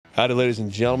Howdy, ladies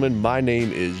and gentlemen. My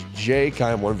name is Jake. I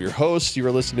am one of your hosts. You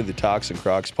are listening to the Talks and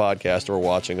Crocs podcast or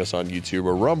watching us on YouTube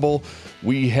or Rumble.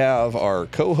 We have our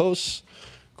co-hosts,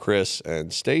 Chris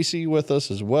and Stacy, with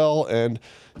us as well, and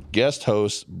guest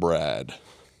host, Brad.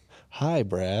 Hi,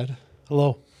 Brad.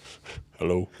 Hello.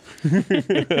 Hello.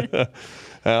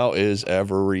 How is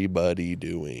everybody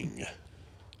doing?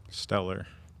 Stellar.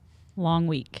 Long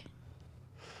week.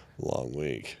 Long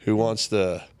week. Who wants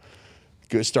to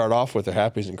start off with the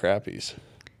happies and crappies?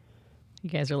 You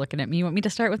guys are looking at me. You want me to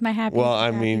start with my happy? Well, I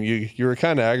mean, you were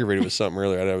kind of aggravated with something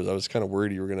earlier. I was kind of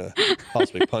worried you were going to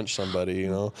possibly punch somebody, you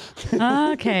know?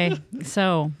 Okay.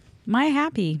 So my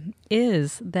happy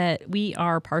is that we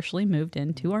are partially moved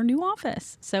into our new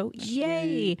office. So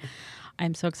yay.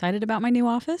 I'm so excited about my new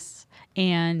office,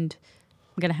 and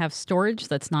I'm going to have storage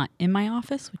that's not in my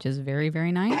office, which is very,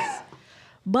 very nice.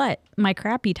 But my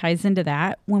crappy ties into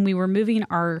that. When we were moving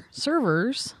our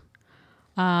servers,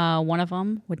 one of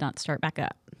them would not start back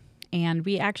up. And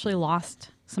we actually lost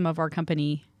some of our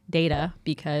company data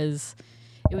because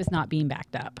it was not being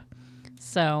backed up.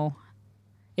 So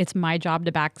it's my job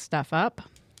to back stuff up,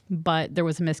 but there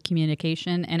was a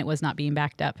miscommunication and it was not being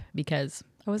backed up because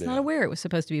I was not aware it was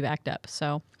supposed to be backed up.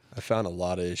 So I found a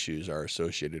lot of issues are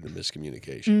associated with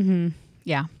miscommunication. Mm-hmm.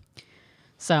 Yeah.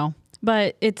 So,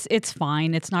 but it's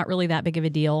fine. It's not really that big of a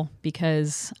deal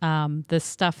because the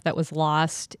stuff that was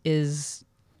lost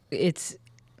it's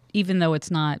even though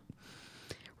it's not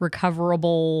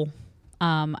recoverable,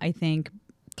 I think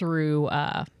through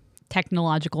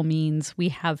technological means, we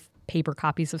have paper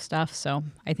copies of stuff. So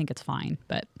I think it's fine,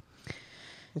 but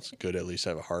It's good at least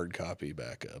have a hard copy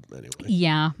backup anyway.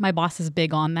 yeah, my boss is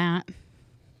big on that.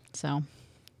 So.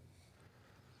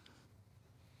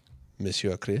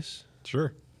 Monsieur Chris?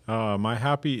 Sure. My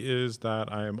happy is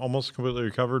that I am almost completely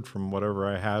recovered from whatever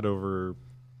I had over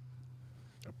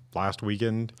last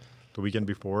weekend, the weekend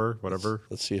before, whatever.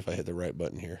 Let's see if I hit the right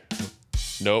button here.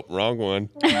 Nope, wrong one.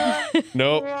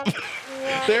 Nope.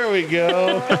 There we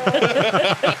go.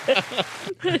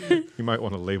 You might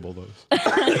want to label those.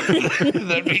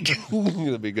 That'd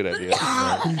be a good idea.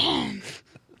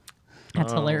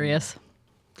 That's hilarious.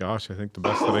 Gosh, I think the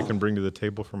best that I can bring to the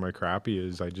table for my crappy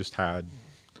is I just had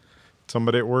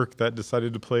somebody at work that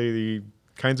decided to play the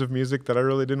kinds of music that I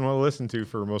really didn't want to listen to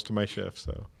for most of my shift.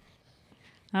 So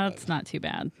That's not too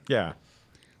bad. yeah,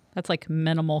 That's like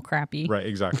minimal crappy. right,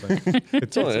 exactly.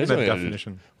 It's only- that only a-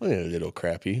 definition. Well, a little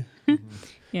crappy.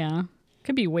 Yeah.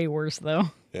 Could be way worse though.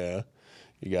 Yeah.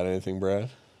 You got anything, Brad?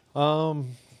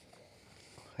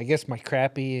 I guess my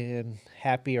crappy and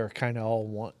happy are kind of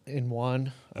all in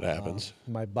one. That happens.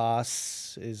 My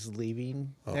boss is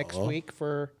leaving next Uh-oh. week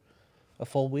for a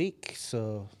full week,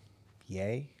 so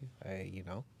yay.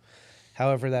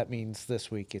 However, that means this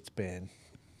week it's been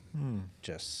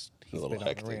just he's little been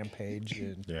hectic. on a rampage.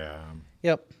 And Yeah.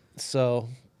 yep. So,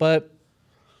 but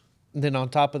then on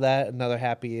top of that, another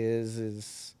happy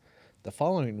is the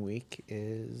following week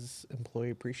is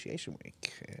Employee Appreciation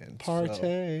Week, and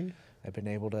so I've been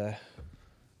able to,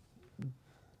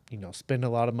 spend a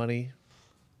lot of money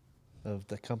of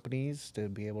the companies to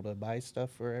be able to buy stuff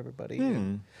for everybody.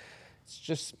 And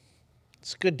it's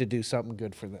good to do something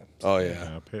good for them. Oh, yeah.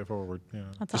 Yeah, pay it forward. Yeah.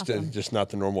 That's Just awesome. just not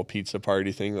the normal pizza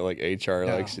party thing that like HR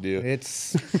likes to do.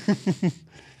 It's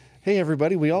Hey,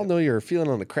 everybody, we all know you're feeling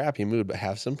on a crappy mood, but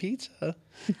have some pizza.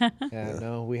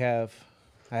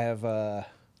 I have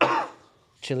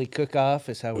chili cook-off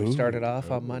is how we started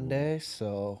off on Monday.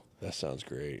 So That sounds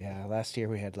great. yeah, last year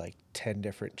we had like 10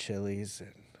 different chilies,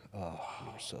 and we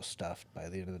were so stuffed by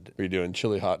the end of the day. Are you doing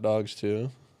chili hot dogs too?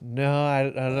 No, I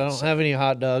don't have any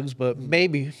hot dogs, but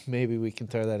maybe we can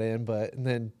throw that in. And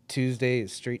then Tuesday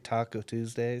is Street Taco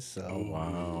Tuesdays, so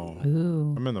Wow.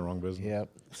 Ooh. I'm in the wrong business. yep.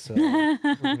 So we're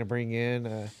gonna bring in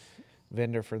a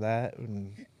vendor for that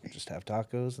and just have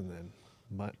tacos. And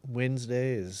then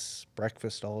Wednesday is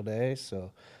breakfast all day,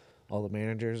 so all the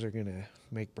managers are gonna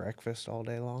make breakfast all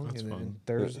day long. That's and then fun.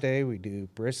 Thursday we do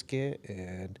brisket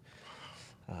and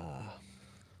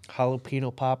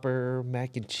jalapeno popper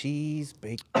mac and cheese,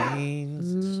 baked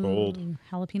beans. Sold.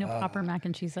 Jalapeno popper mac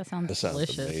and cheese. That sounds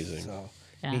delicious. Amazing. So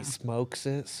Yeah. he smokes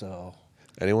it. So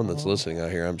Anyone that's listening out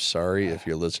here, I'm sorry if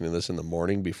you're listening to this in the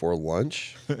morning before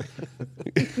lunch.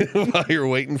 While you're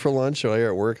waiting for lunch while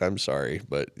you're at work, I'm sorry.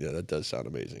 But yeah, that does sound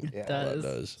amazing. Yeah, That does.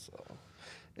 does.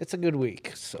 it's a good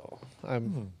week. So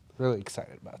I'm really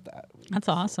excited about that. That's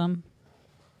awesome.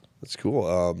 That's cool.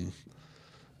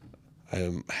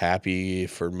 I'm happy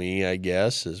for me, I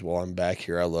guess, is while I'm back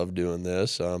here. I love doing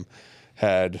this.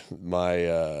 Had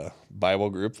my Bible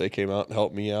group. They came out and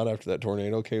helped me out after that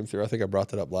tornado came through. I think I brought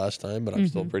that up last time, but I'm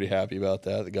still pretty happy about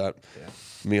that. They got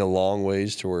me a long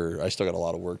ways to where I still got a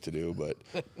lot of work to do, but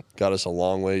got us a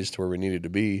long ways to where we needed to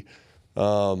be.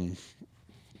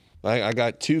 I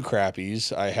got 2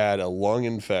 crappies. I had a lung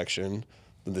infection.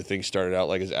 The thing started out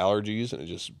like as allergies, and it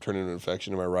just turned into an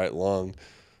infection in my right lung.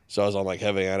 So I was on like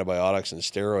heavy antibiotics and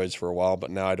steroids for a while, but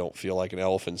now I don't feel like an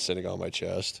elephant sitting on my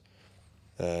chest.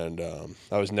 And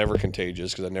I was never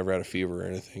contagious because I never had a fever or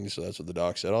anything. So that's what the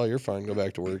doc said. Oh, you're fine. Go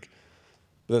back to work.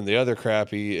 But then the other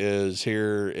crappy is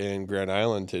here in Grand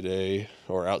Island today,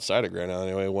 or outside of Grand Island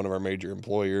anyway. One of our major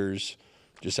employers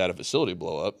just had a facility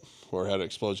blow up or had an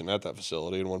explosion at that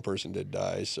facility, and one person did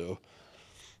die. So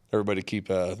everybody keep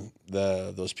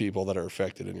those people that are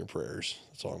affected in your prayers.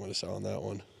 That's all I'm going to say on that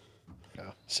one.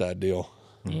 Yeah. Sad deal.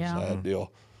 Yeah. Sad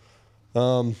deal.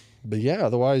 But yeah,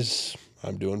 otherwise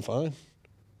I'm doing fine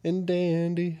and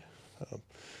dandy.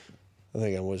 I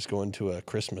think I was going to a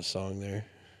Christmas song there.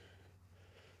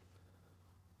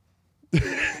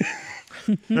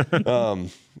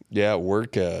 Yeah, at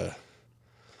work, I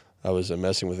was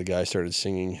messing with a guy, started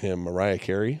singing him Mariah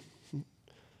Carey.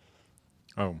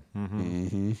 Oh. I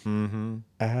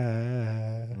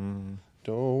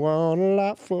don't want a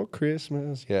lot for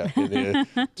Christmas. Yeah,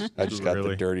 I just got the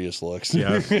Really? dirtiest looks.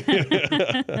 Yeah.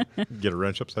 Get a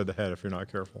wrench upside the head if you're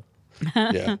not careful.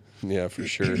 Yeah, for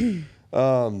sure.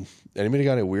 Anybody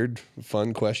got any weird,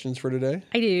 fun questions for today?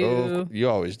 I do. Oh, you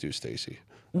always do, Stacy.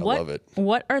 I love it.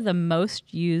 What are the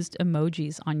most used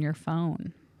emojis on your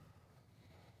phone?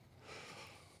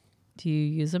 Do you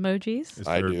use emojis?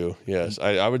 I do, yes.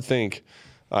 I would think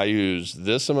I use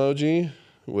this emoji,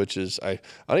 which is, I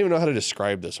don't even know how to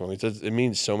describe this one. It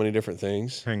means so many different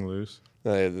things. Hang loose.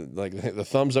 Like the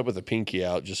thumbs up with the pinky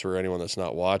out, just for anyone that's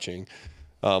not watching.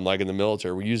 Like in the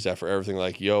military, we use that for everything.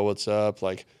 Like, yo, what's up?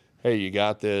 Like, hey, you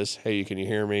got this. Hey, can you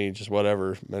hear me? Just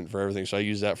whatever, meant for everything. So I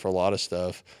use that for a lot of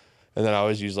stuff. And then I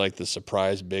always use like the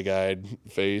surprised big-eyed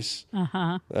face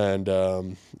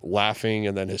and laughing,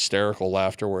 and then hysterical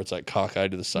laughter where it's like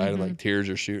cockeyed to the side and like tears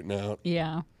are shooting out.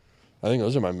 Yeah. I think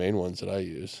those are my main ones that I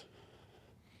use.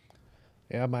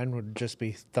 Yeah, mine would just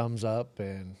be thumbs up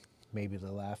and maybe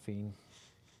the laughing,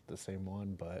 the same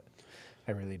one, but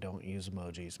I really don't use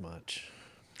emojis much.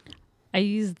 I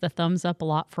use the thumbs up a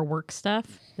lot for work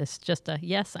stuff. It's just a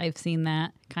yes, I've seen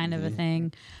that kind of a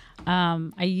thing.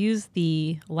 I use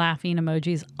the laughing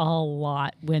emojis a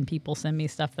lot when people send me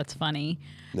stuff that's funny.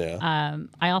 Yeah.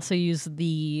 I also use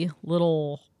the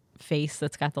little face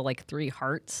that's got the like 3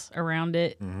 hearts around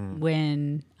it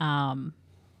when I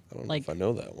don't know if I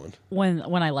know that one.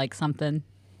 when I like something.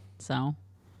 So,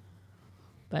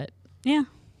 but yeah,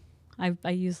 I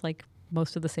use like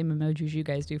most of the same emojis you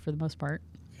guys do for the most part.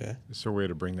 Okay. Is there a way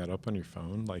to bring that up on your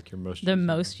phone? Like your most The used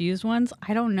most used ones?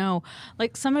 I don't know.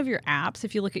 Like some of your apps,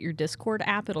 if you look at your Discord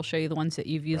app, it'll show you the ones that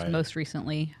you've used Right. most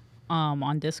recently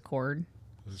on Discord.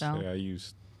 So Say I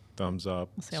use thumbs up,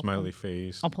 see, I'll smiley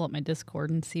face. I'll pull up my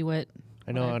Discord and see what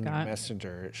I know what I've on got.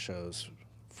 Messenger it shows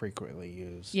frequently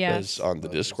used. Yeah. Because on the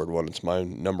Discord one, it's my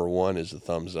number 1 is the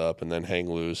thumbs up, and then hang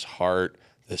loose, heart,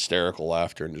 hysterical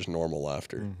laughter, and just normal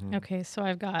laughter. Okay, so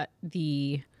I've got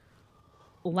the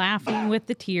laughing with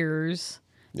the tears,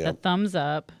 the Yep. thumbs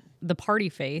up, the party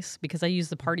face, because I use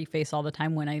the party face all the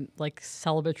time when I like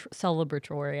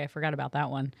celebratory. I forgot about that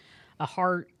one. A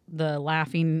heart, the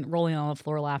laughing, rolling on the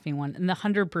floor laughing one, and the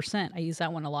 100%. I use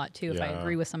that one a lot too. If I Yeah.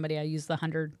 agree with somebody, I use the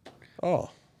 100. Oh,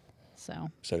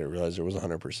 So so I didn't realize there was a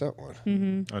 100%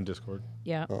 one. On Discord.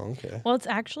 yeah. Oh, okay. Well, it's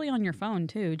actually on your phone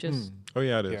too. Just Oh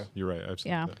yeah, it is. Yeah. You're right. I've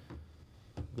seen Yeah. that.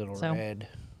 Little So- red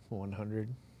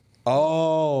 100.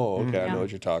 Oh, okay. I Yeah. know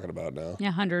what you're talking about now. yeah,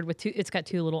 100 with 2. It's got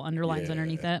 2 little underlines Yeah.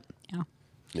 underneath it. Yeah.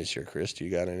 This year, Chris, do you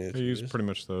got any? That I you use use? pretty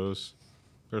much those.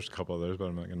 There's a couple others, but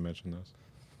I'm not going to mention those.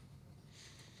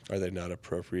 Are they not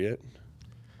appropriate?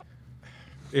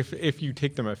 If you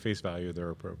take them at face value, they're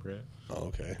appropriate Oh,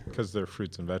 okay. because they're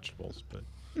fruits and vegetables. But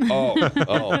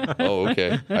Oh,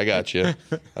 okay. I got you.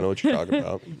 I know what you're talking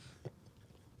about.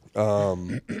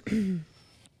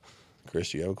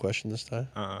 Chris, do you have a question this time?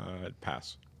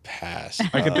 pass. Pass.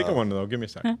 I can think of one though. Give me a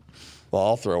second. Well,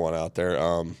 I'll throw one out there.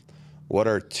 What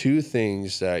are 2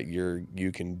 things that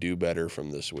you can do better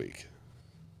from this week?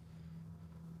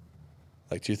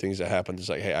 Like 2 things that happened. It's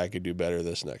like, hey, I could do better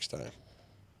this next time.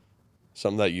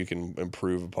 Something that you can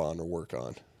improve upon or work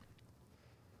on.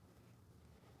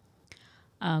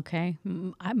 Okay.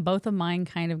 Both of mine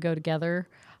kind of go together.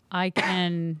 I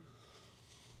can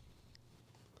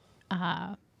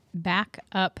back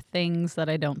up things that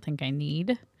I don't think I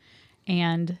need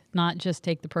and not just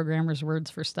take the programmer's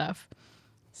words for stuff.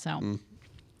 So,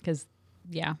 because,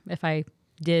 yeah, if I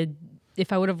did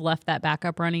if I would have left that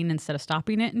backup running instead of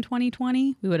stopping it in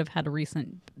 2020, we would have had a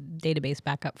recent database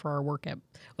backup for our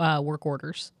work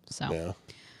orders. So, Yeah.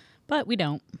 but we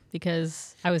don't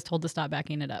because I was told to stop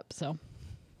backing it up. So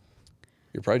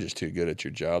You're probably just too good at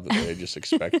your job that they just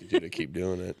expected you to keep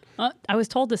doing it. I was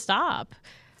told to stop.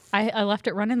 I left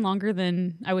it running longer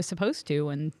than I was supposed to,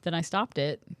 and then I stopped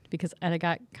it because I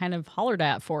got kind of hollered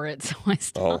at for it, so I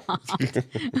stopped.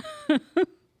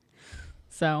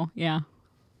 So, yeah.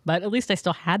 But at least I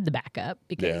still had the backup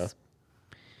because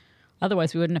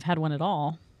otherwise we wouldn't have had one at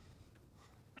all.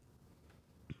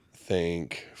 I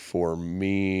think for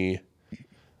me,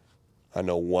 I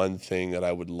know one thing that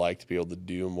I would like to be able to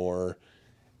do more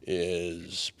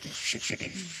is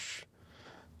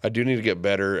I do need to get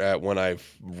better at when I've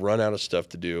run out of stuff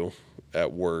to do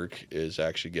at work is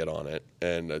actually get on it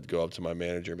and I'd go up to my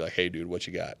manager and be like, hey, dude, what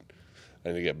you got? I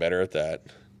need to get better at that.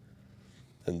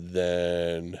 And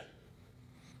then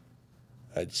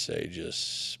I'd say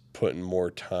just putting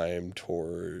more time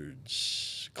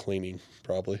towards cleaning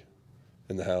probably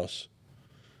in the house.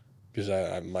 Because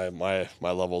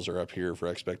my levels are up here for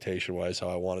expectation-wise how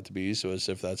I want it to be. So as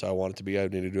if that's how I want it to be, I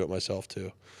need to do it myself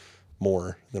too,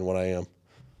 more than what I am.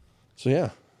 So,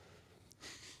 yeah.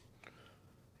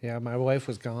 Yeah, my wife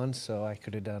was gone, so I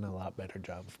could have done a lot better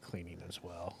job of cleaning as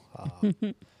well.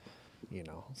 You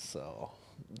know, so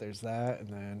there's that. And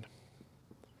then,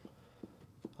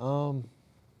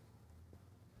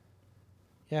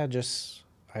 yeah,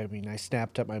 I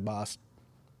snapped at my boss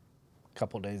a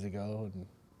couple days ago, and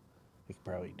we could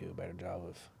probably do a better job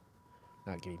of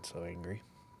not getting so angry.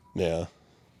 Yeah.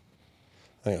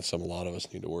 I think that's something a lot of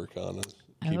us need to work on, is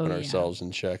keeping yeah. ourselves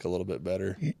in check a little bit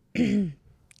better.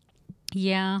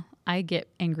 Yeah, I get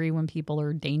angry when people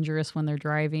are dangerous when they're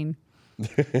driving.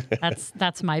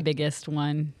 That's my biggest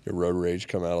one. Your road rage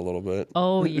come out a little bit.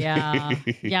 Oh, yeah.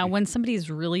 Yeah, when somebody's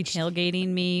really tailgating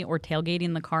me or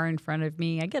tailgating the car in front of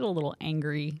me, I get a little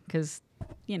angry because,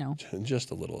 you know.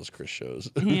 Just a little, as Chris shows.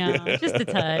 Yeah, just a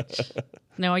touch.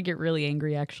 No, I get really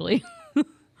angry, actually.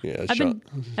 Yeah,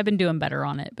 I've been doing better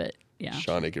on it, but yeah.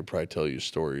 Shawnee could probably tell you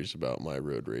stories about my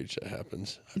road rage that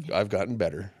happens. I've gotten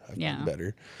better. I've gotten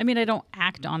better. I mean, I don't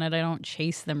act on it. I don't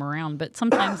chase them around, but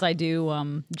sometimes I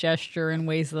do gesture in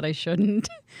ways that I shouldn't.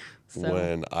 So.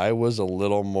 When I was a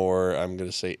little more, I'm going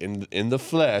to say in the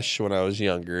flesh when I was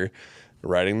younger,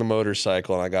 riding the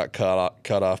motorcycle and I got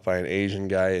cut off by an Asian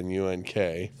guy in UNK,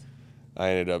 I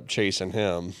ended up chasing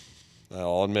him.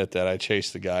 I'll admit that I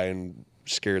chased the guy and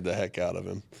scared the heck out of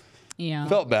him. Yeah.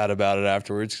 Felt bad about it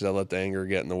afterwards because I let the anger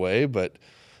get in the way, but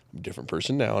I'm a different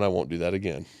person now and I won't do that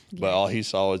again. Yeah. But all he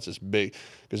saw was this big,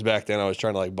 because back then I was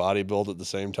trying to like bodybuild at the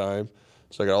same time.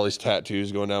 So I got all these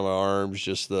tattoos going down my arms,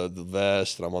 just the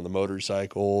vest, and I'm on the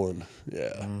motorcycle, and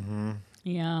yeah. Mm-hmm.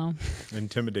 Yeah.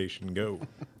 Intimidation, go.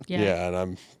 Yeah, and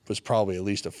I was probably at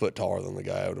least a foot taller than the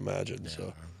guy, I would imagine. Yeah.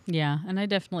 So. Yeah, and I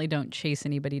definitely don't chase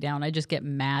anybody down. I just get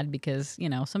mad because, you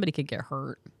know, somebody could get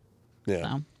hurt.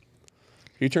 Yeah. So.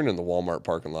 He turned in the Walmart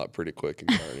parking lot pretty quick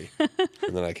in Kearney,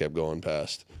 and then I kept going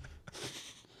past.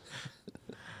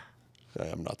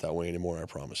 I'm not that way anymore, I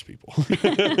promise people.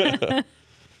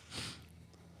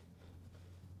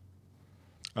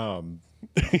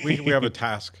 We have a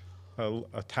task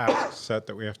set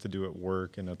that we have to do at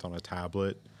work, and it's on a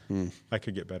tablet. I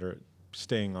could get better at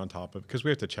staying on top of it because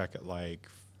we have to check it like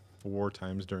 4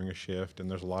 times during a shift,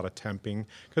 and there's a lot of temping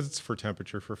because it's for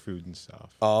temperature for food and stuff.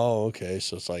 Oh, okay.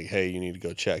 So it's like, hey, you need to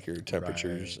go check your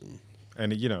temperatures. Right.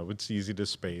 And you know, it's easy to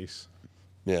space.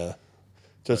 Yeah.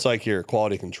 So it's like your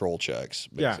quality control checks,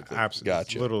 basically. Yeah, absolutely.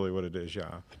 Gotcha. That's literally what it is,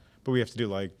 yeah. But we have to do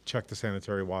like check the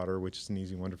sanitary water, which is an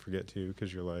easy one to forget too,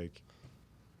 because you're like,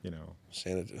 you know.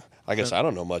 I guess I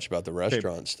don't know much about the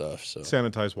restaurant stuff. So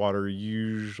sanitized water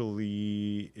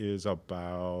usually is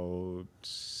about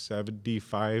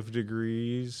 75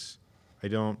 degrees.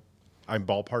 I'm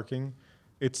ballparking.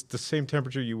 It's the same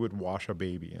temperature you would wash a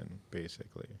baby in,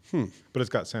 basically. But it's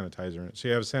got sanitizer in it. So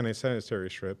you have sanitary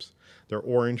strips. They're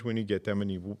orange when you get them,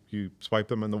 and you swipe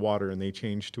them in the water, and they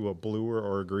change to a bluer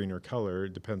or a greener color.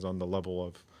 It depends on the level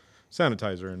of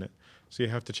sanitizer in it. So you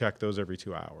have to check those every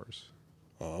 2 hours.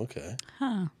 Oh, okay.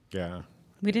 Huh. Yeah.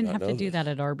 We didn't have to do that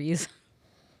at Arby's.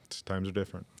 Times are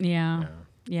different. Yeah.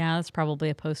 Yeah, that's probably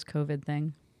a post-COVID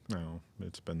thing. No,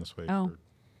 it's been this way Oh,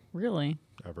 really?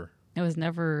 forever. It was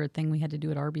never a thing we had to do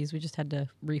at Arby's. We just had to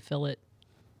refill it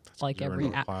like every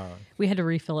North Platte. We had to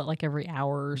refill it like every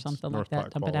hour or something North like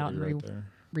that. Platte Dump it out and quality right there.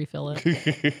 refill it.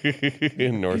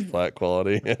 In North Platte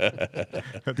quality.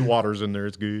 The water's in there.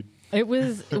 It's good. It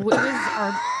was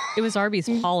Arby's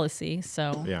policy.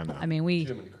 So Yeah, no. I mean we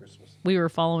were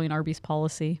following Arby's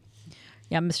policy.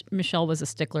 Yeah, Michelle was a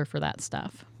stickler for that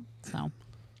stuff. So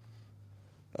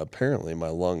Apparently, my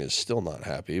lung is still not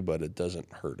happy, but it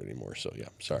doesn't hurt anymore. So, yeah,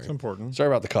 sorry. It's important. Sorry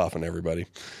about the coughing, everybody.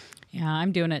 yeah,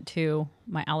 I'm doing it too.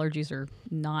 My allergies are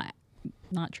not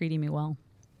treating me well.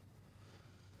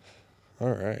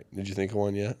 All right. Did you think of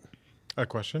one yet? A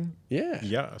question? Yeah.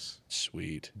 Yes.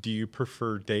 Sweet. Do you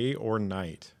prefer day or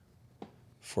night?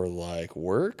 For like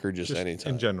work or just Just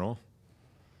anytime? in general.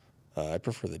 I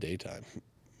prefer the daytime.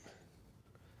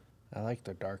 I like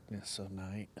the darkness of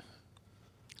night.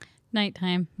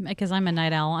 Nighttime, because I'm a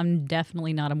night owl. I'm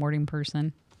definitely not a morning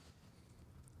person.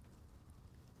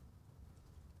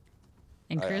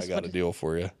 And Chris, I got a deal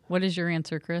for you. what is your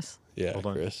answer, Chris? Yeah, Hold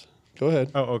on. Chris. Go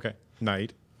ahead. Oh, okay.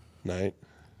 Night. Night.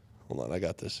 Hold on, I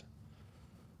got this.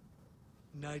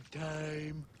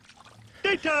 Nighttime.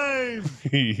 Daytime.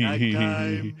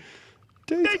 Nighttime.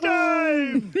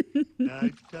 Daytime.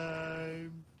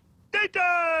 Nighttime.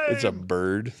 Daytime. It's a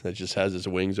bird that just has its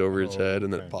wings over its head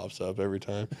and then it okay. pops up every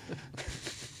time.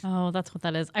 Oh, that's what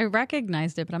that is. I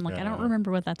recognized it, but I'm like, I don't Yeah.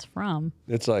 remember what that's from.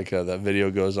 It's like that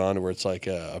video goes on where it's like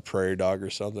a prairie dog or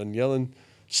something yelling,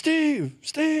 Steve,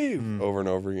 Steve, over and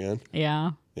over again.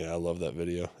 Yeah, Yeah, I love that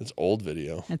video. It's old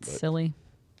video. it's silly.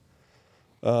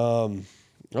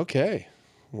 Okay.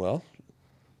 Well,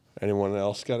 anyone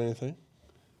else got anything?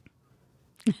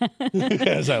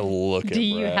 As I look at Do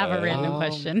you have a Brad. random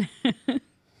question? I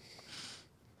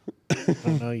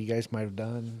don't know. You guys might have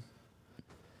done.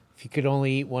 If you could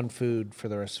only eat one food for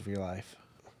the rest of your life,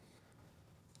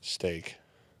 Steak.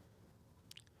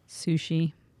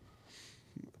 Sushi.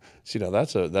 See, now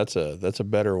that's a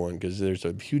better one because there's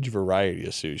a huge variety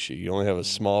of sushi. You only have a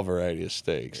small variety of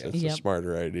steaks. That's a Yep.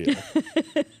 smarter idea.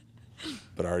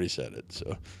 But I already said it,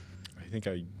 so I think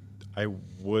I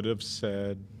would have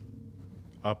said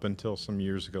up until some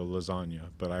years ago lasagna,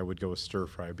 but I would go with stir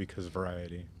fry because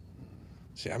variety.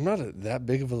 see, I'm not that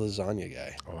big of a lasagna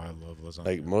guy. Oh, I love lasagna.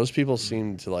 Like most people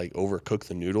seem to like overcook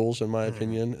the noodles, in my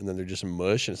opinion, and then they're just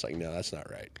mush, and it's like, no, that's not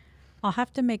right. I'll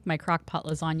have to make my crock pot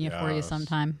lasagna for you Yes.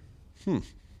 sometime.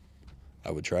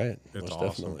 I would try it. It's most awesome.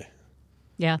 definitely.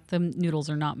 Yeah, the noodles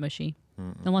are not mushy,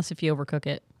 unless if you overcook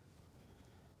it.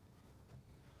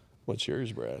 What's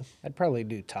yours, Brad? I'd probably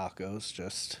do tacos.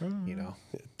 Just Yeah,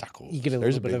 tacos. you get a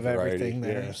There's little bit big of variety. everything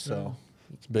there. Yeah. So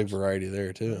It's a big variety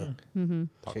there too.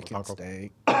 chicken,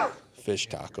 steak. Fish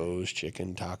tacos,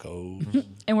 chicken tacos,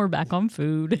 And we're back on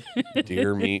food.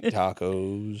 deer meat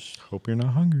tacos. Hope you're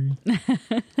not hungry.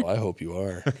 Well, I hope you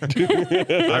are.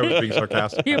 I was being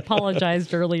sarcastic. He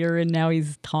apologized earlier, and now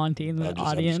he's taunting the I'm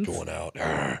audience. just going out.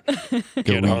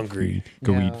 Get hungry.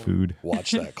 Go Yeah. eat food.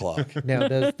 Watch that clock. Now,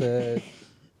 does the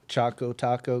Choco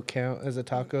Taco count as a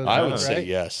taco? Is I that would right? say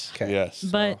yes. Okay. Yes.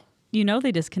 But you know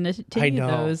they discontinued I know.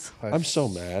 those. I'm so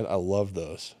mad. I love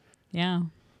those. Yeah.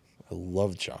 I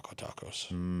love Choco Tacos.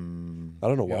 I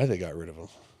don't know why they got rid of them.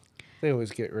 They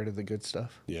always get rid of the good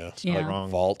stuff. Yeah. It's Yeah. like Wrong.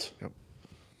 Vault. Yep.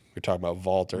 We were talking about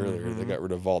Vault earlier. They got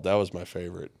rid of Vault. That was my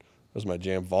favorite. That was my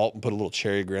jam. Vault and put a little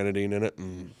cherry grenadine in it.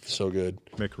 So good.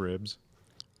 McRibs.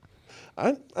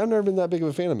 I've never been that big of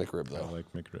a fan of McRib I though.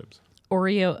 like McRibs.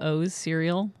 Oreo O's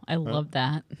cereal. I love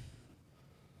that.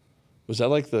 Was that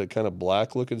like the kind of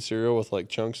black looking cereal with like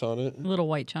chunks on it? Little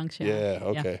white chunks. Yeah. Yeah,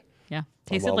 okay. Yeah.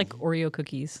 Tasted mom- like Oreo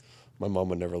cookies. My mom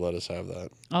would never let us have that.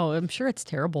 Oh, I'm sure it's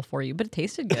terrible for you, but it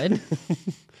tasted good. I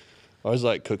always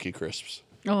like Cookie Crisps.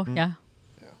 Oh, yeah.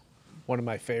 One of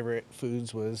my favorite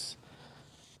foods was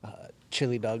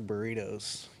chili dog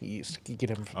burritos. You used to get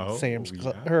them from Oh, Sam's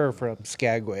yeah. or from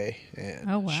Skagway,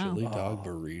 and Oh, wow. Chili dog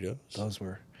burritos. those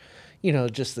were,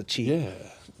 just the cheap. Yeah.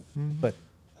 But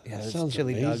yeah, That it's sounds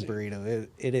chili amazing. dog burrito.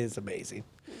 It is amazing.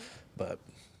 But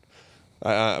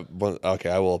Okay,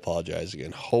 I will apologize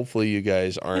again. Hopefully, you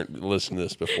guys aren't listening to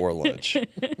this before lunch,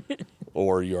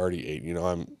 or you already ate.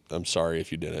 I'm sorry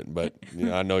if you didn't, but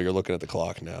I know you're looking at the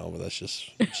clock now. But that's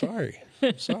just sorry.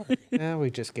 Sorry. yeah,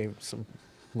 we just gave some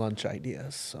lunch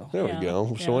ideas. So There Yeah, we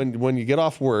go. yeah. So when you get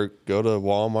off work, go to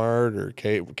Walmart or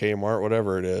Kmart,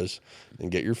 whatever it is,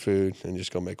 and get your food, and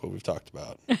just go make what we've talked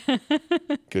about.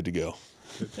 Good to go.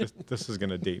 This is going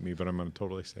to date me, but I'm going to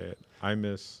totally say it. I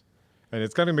miss, and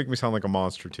it's going to make me sound like a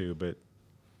monster too, but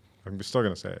I'm still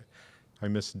going to say it. I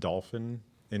miss dolphin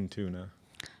and tuna.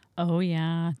 Oh,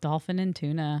 yeah. Dolphin and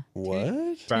tuna.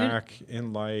 What? Back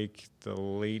in like the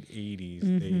late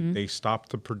 80s, they stopped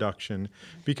the production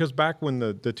because back when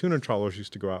the tuna trawlers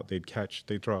used to go out, they'd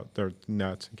throw out their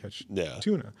nets and catch Yeah.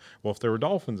 tuna. Well, if there were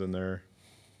dolphins in there,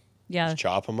 Yeah. Just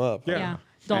chop them up. Yeah. Yeah.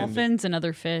 Dolphins and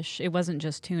other fish. It wasn't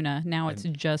just tuna. Now it's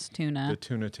just tuna. The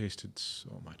tuna tasted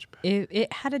so much better.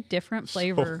 It had a different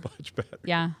flavor. So much better.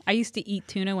 Yeah, I used to eat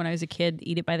tuna when I was a kid,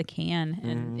 eat it by the can,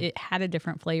 and it had a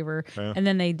different flavor. Yeah. And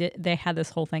then they had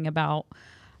this whole thing about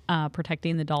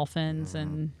protecting the dolphins,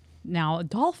 and now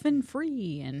dolphin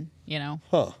free, and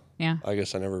Huh. yeah, I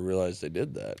guess I never realized they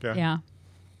did that. Yeah. yeah.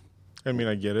 I mean,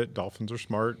 I get it. Dolphins are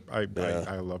smart. I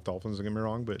love dolphins, don't get me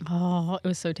wrong, but Oh, it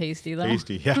was so tasty though.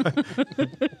 tasty. Yeah.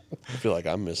 I feel like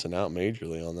I'm missing out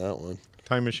majorly on that one.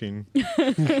 Time machine.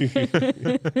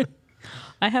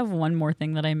 I have one more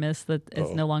thing that I miss that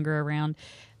is no longer around: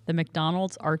 the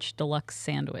McDonald's Arch Deluxe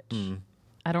sandwich.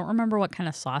 I don't remember what kind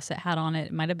of sauce it had on it.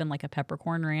 It might have been like a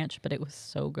peppercorn ranch, but it was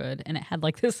so good, and it had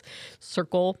like this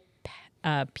circle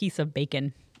piece of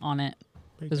bacon on it.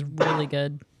 It was really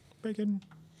good. Bacon.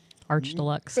 Arch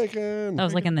Deluxe. Bacon. That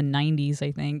was like in the 90s,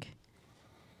 I think.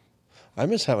 I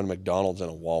miss having McDonald's and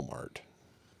a Walmart.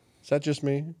 Is that just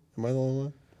me? Am I the only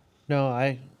one? No,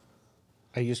 I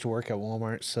used to work at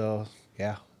Walmart, so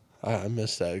yeah. I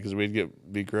miss that because we'd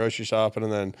be grocery shopping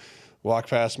and then walk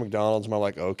past McDonald's and I'm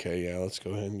like, okay, yeah, let's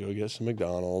go ahead and go get some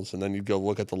McDonald's. And then you'd go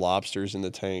look at the lobsters in the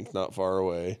tank not far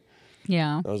away.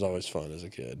 Yeah. That was always fun as a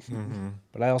kid.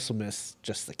 But I also miss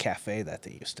just the cafe that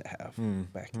they used to have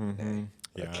back in the day.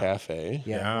 A Yeah. cafe.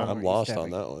 Yeah. Walmart I'm used lost to have on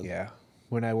that one. Yeah.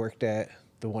 When I worked at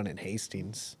the one in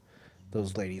Hastings,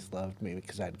 those ladies loved me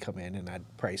because I'd come in and I'd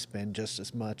probably spend just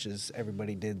as much as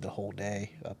everybody did the whole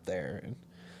day up there. And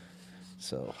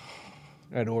so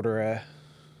I'd order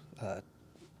a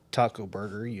taco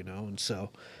burger, and so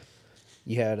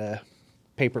you had a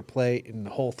paper plate and the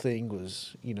whole thing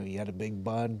was, you had a big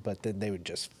bun, but then they would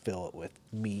just fill it with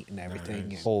meat and everything.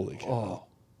 Nice. And, Holy cow. oh,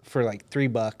 for like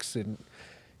 $3, and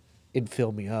it'd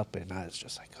fill me up, and I was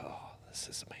just like, oh, this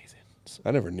is amazing. So,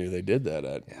 I never knew they did that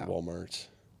at Yeah. Walmart's.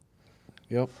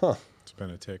 yep. It's been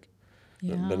a tick.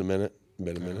 Yeah. Been a minute.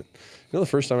 Been a minute. The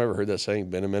first time I ever heard that saying,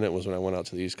 "Been a minute," was when I went out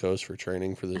to the East Coast for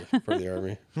training for the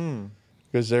Army.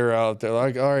 Because they're out there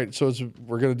like, all right, so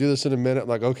we're gonna do this in a minute. I'm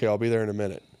like, okay, I'll be there in a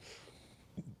minute.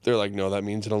 They're like, no, that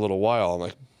means in a little while. I'm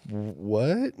like,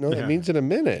 what? No, that Yeah. means in a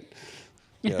minute.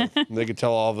 Yeah, and they could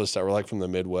tell all of us that were like from the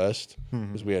Midwest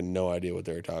because we had no idea what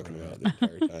they were talking about the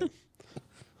entire time.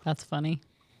 That's funny.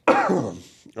 All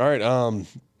right.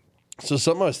 So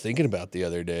something I was thinking about the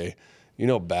other day,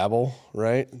 Babel,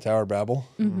 right? Tower Babel.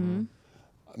 Mm-hmm.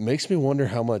 Makes me wonder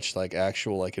how much like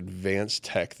actual like advanced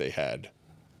tech they had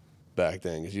back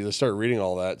then. Because you start reading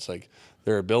all that, it's like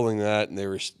they were building that and they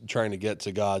were trying to get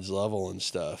to God's level and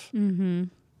stuff. Mm-hmm.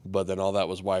 But then all that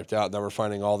was wiped out. Now we're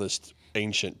finding all this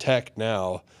ancient tech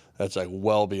now that's like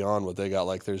well beyond what they got.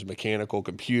 Like there's mechanical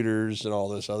computers and all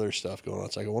this other stuff going on.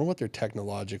 It's like I wonder what they're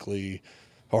technologically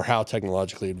or how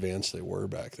technologically advanced they were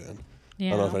back then. I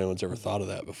don't know if anyone's ever thought of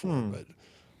that before, but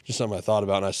just something I thought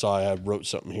about and I saw I wrote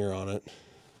something here on it.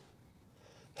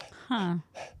 Huh.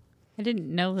 I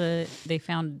didn't know that they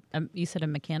found, you said a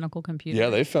mechanical computer. Yeah,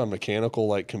 they found mechanical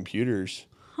like computers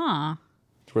Huh.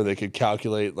 where they could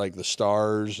calculate like the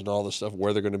stars and all the stuff,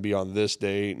 where they're going to be on this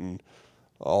date and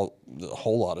a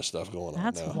whole lot of stuff going on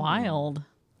That's now. wild.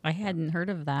 I hadn't heard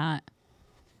of that.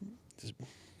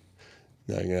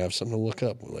 Now you're going to have something to look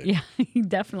up later. Yeah,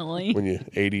 definitely. When you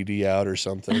ADD out or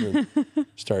something and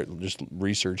start just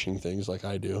researching things like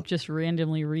I do. Just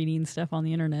randomly reading stuff on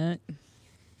the internet.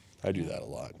 I do that a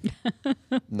lot.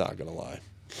 Not going to lie.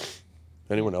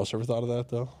 Anyone else ever thought of that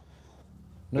though?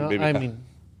 No, Maybe I ha- mean,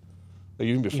 Like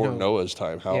even before know, Noah's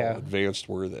time, how yeah. advanced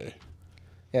were they?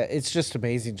 yeah, it's just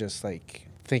amazing just like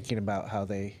thinking about how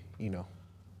they,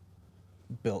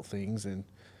 built things. And,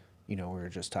 we were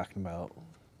just talking about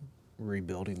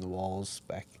rebuilding the walls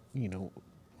back,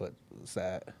 what was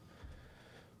that?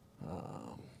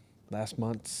 Last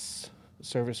month's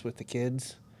service with the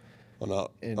kids. Oh, no.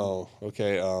 And- Oh,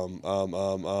 okay.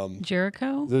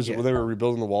 Jericho? They were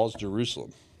rebuilding the walls of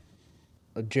Jerusalem.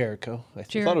 Jericho, I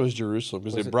think. I thought it was Jerusalem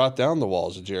because Was they it- brought down the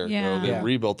walls of Jericho. Yeah. They Yeah.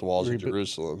 rebuilt the walls of Rebu-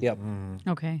 Jerusalem. Yep.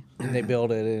 Okay. And they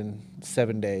built it in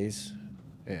 7 days.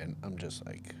 And I'm just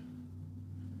like,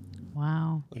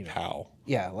 Wow. Like how?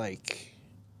 yeah,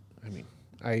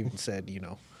 I even said,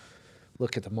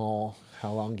 look at the mall.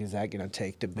 How long is that going to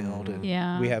take to build? And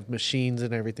Yeah. we have machines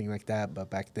and everything like that. But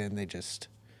back then they just,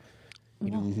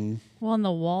 Well, and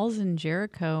the walls in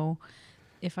Jericho,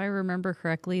 if I remember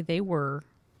correctly, they were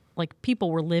like people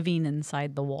were living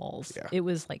inside the walls. Yeah. It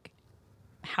was like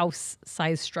house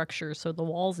size structure. So the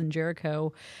walls in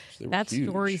Jericho, They were that huge.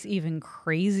 story's even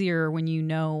crazier when you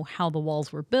know how the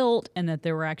walls were built and that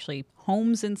there were actually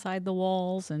homes inside the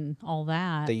walls and all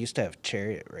that. they used to have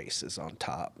chariot races on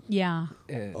top. Yeah.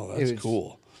 And Oh, it that's was-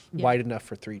 cool. wide enough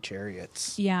for 3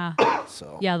 chariots. Yeah.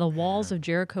 So Yeah, the walls of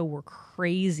Jericho were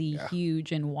crazy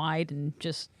huge and wide and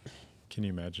just Can you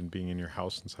imagine being in your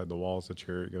house inside the walls, a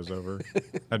chariot goes over?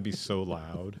 That'd be so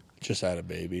loud. Just had a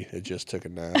baby. It just took a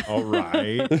nap. All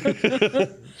right.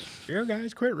 You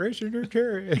guys quit racing your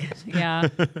chariots. yeah.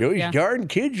 Those Yeah. darn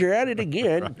kids are at it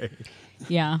again.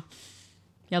 Yeah.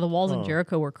 Yeah, the walls of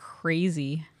Jericho were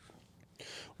crazy.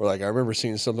 Or like I remember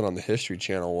seeing something on the History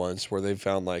Channel once where they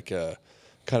found like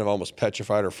kind of almost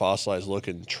petrified or fossilized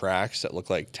looking tracks that look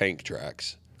like tank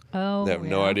tracks. Oh. They have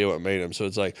no idea what made them. So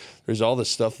it's like there's all this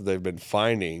stuff that they've been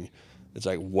finding. It's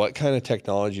like, what kind of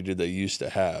technology did they used to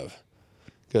have?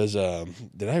 Because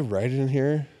did I write it in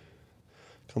here?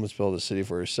 Come and spell the city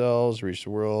for yourselves, reach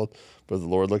the world. But the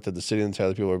Lord looked at the city and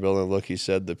the people are building. Look, he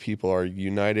said, the people are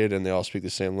united and they all speak the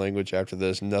same language. After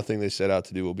this, nothing they set out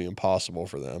to do will be impossible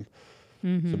for them.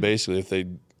 So basically, if they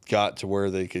got to where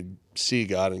they could see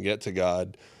God and get to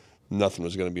God, nothing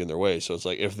was going to be in their way. So it's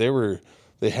like if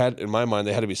they had, in my mind,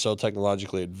 they had to be so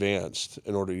technologically advanced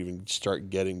in order to even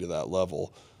start getting to that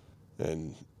level.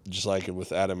 And just like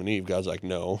with Adam and Eve, God's like,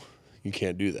 no, you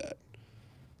can't do that.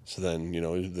 So then,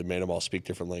 they made them all speak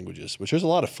different languages, which there's a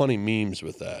lot of funny memes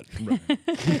with that.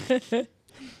 Where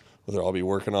they'll all be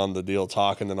working on the deal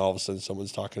talking, then all of a sudden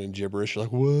someone's talking in gibberish. You're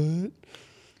like, what?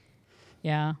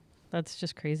 Yeah, that's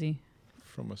just crazy.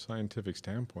 From a scientific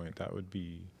standpoint, it would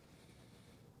be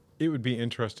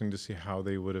interesting to see how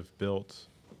they would have built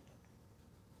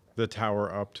the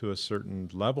tower up to a certain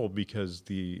level because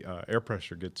the air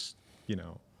pressure gets,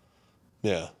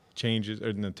 Yeah. changes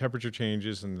and the temperature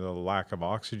changes and the lack of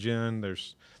oxygen.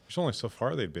 There's only so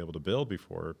far they'd be able to build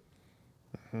before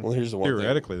Well, here's the one thing.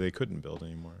 theoretically they couldn't build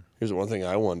anymore. Here's the one thing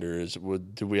I wonder is,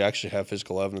 do we actually have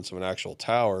physical evidence of an actual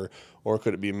tower, or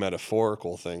could it be a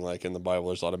metaphorical thing? Like in the Bible,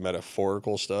 there's a lot of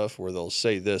metaphorical stuff where they'll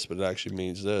say this, but it actually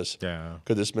means this. Yeah.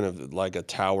 Could this have been like a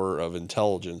tower of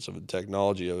intelligence, of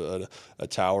technology, of a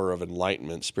tower of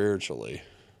enlightenment spiritually?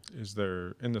 Is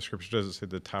there in the scripture, does it say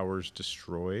the tower's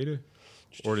destroyed?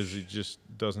 Or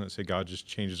doesn't it say God just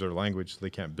changes their language so they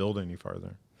can't build any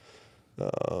farther?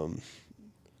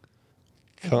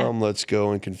 Come, let's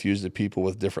go and confuse the people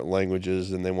with different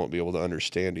languages, and they won't be able to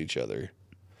understand each other.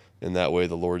 In that way,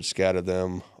 the Lord scattered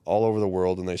them all over the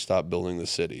world, and they stopped building the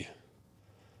city.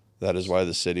 That is why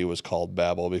the city was called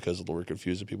Babel, because the Lord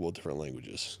confused the people with different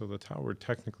languages. So the tower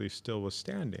technically still was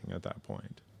standing at that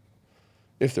point.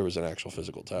 If there was an actual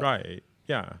physical tower. Right.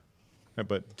 Yeah.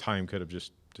 But time could have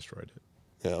just destroyed it.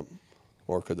 Yeah.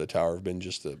 Or could the tower have been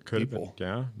just the Could people? have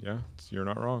been. Yeah. You're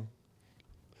not wrong.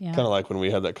 Yeah. Kind of like when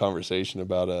we had that conversation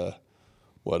about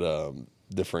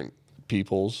different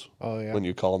peoples. Oh, yeah. When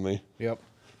you called me. Yep.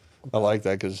 I like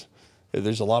that because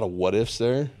there's a lot of what ifs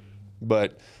there,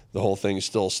 but the whole thing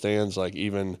still stands. Like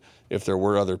even if there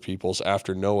were other peoples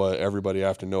after Noah, everybody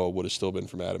after Noah would have still been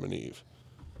from Adam and Eve.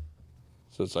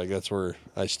 So it's like that's where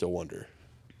I still wonder.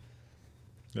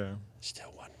 Yeah.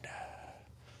 Still wonder.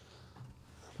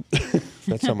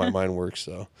 That's how my mind works.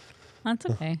 So That's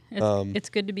okay. It's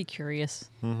good to be curious.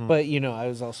 But, I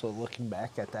was also looking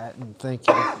back at that and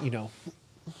thinking,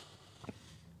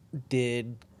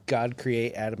 did God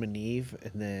create Adam and Eve?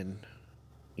 And then,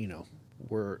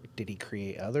 did he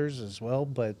create others as well?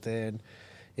 But then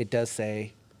it does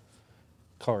say,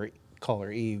 call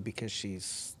her Eve because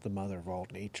she's the mother of all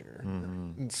nature.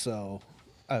 And so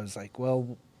I was like,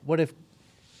 well, what if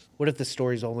the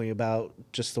story's only about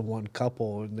just the one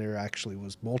couple and there actually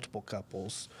was multiple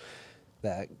couples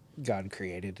that God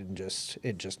created and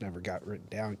it just never got written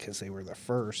down because they were the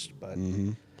first, but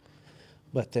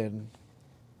then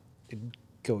it'd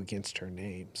go against her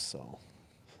name. So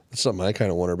that's something I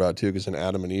kind of wonder about too, because then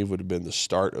Adam and Eve would have been the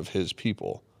start of his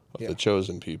people, of the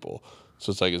chosen people.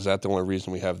 So it's like, is that the only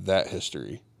reason we have that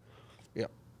history? yeah.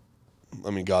 I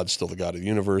mean, God's still the God of the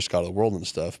universe, God of the world and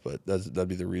stuff, but that'd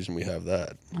be the reason we have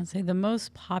that. I'd say the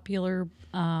most popular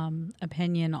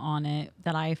opinion on it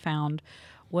that I found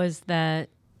was that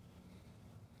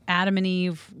Adam and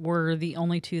Eve were the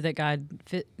only two that God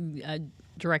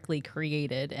directly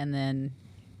created, and then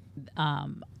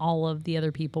all of the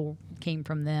other people came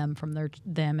from them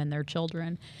and their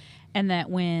children, and that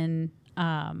when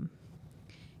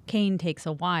Cain takes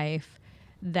a wife,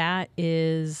 that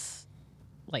is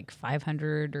like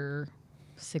 500 or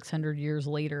 600 years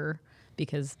later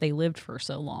because they lived for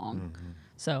so long.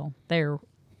 So they're,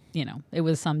 it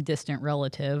was some distant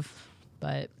relative,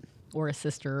 or a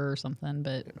sister or something,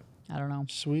 but I don't know.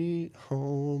 Sweet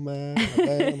home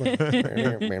Alabama.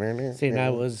 See, and I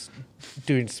was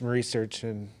doing some research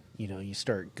and, you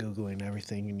start Googling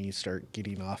everything and you start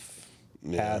getting off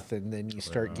path, and then you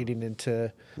start getting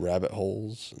into rabbit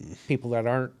holes. And people that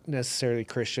aren't necessarily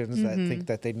Christians that think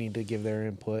that they need to give their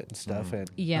input and stuff. And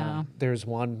Yeah. there's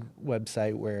one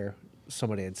website where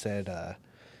somebody had said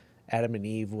Adam and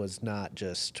Eve was not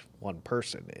just one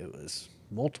person; it was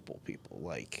multiple people.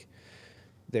 Like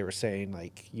they were saying,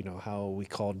 like, you know how we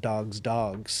call dogs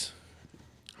dogs,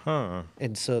 Huh.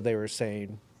 and so they were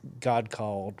saying God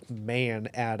called man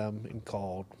Adam and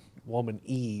called woman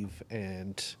Eve,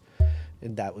 and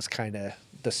that was kind of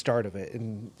the start of it.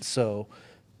 And so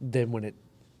then when it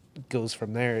goes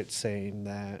from there, it's saying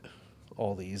that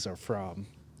all these are from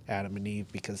Adam and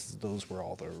Eve because those were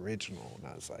all the original.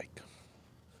 And I was like,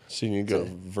 so you go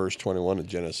verse 21 of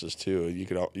Genesis 2. You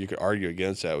could argue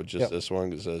against that with just this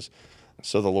one. It says,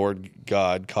 so the Lord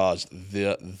God caused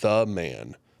the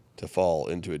man to fall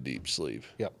into a deep sleep.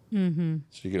 yep. So you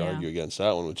could Yeah. argue against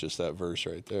that one with just that verse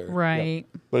right there. Right.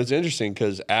 But it's interesting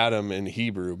because Adam in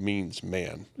Hebrew means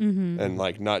man, and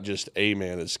like not just a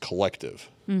man, it's collective.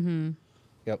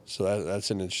 Yep. So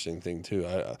that's an interesting thing too.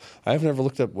 I have never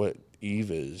looked up what Eve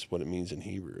is, what it means in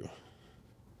Hebrew.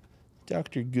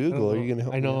 Dr. Google, are you gonna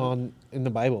help I me know out? in the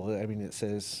Bible, I mean, it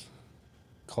says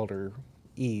called her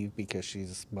Eve because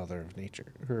she's mother of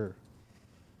nature, her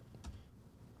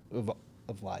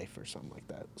of life or something like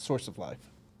that, source of life.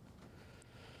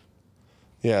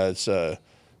 Yeah, it's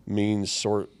means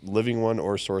living one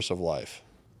or source of life,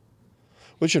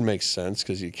 which would make sense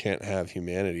because you can't have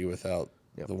humanity without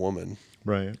the woman.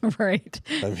 Right. Right.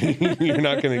 I mean, you're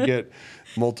not going to get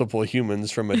multiple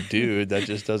humans from a dude. That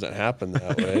just doesn't happen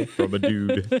that way. From a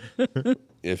dude.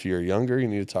 If you're younger, you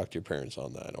need to talk to your parents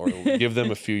on that, or give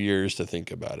them a few years to think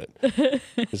about it.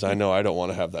 Because I know I don't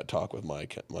want to have that talk with my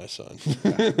son.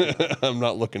 I'm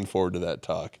not looking forward to that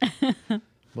talk.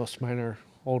 Most of mine are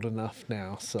old enough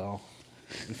now, so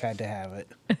we've had to have it.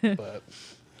 But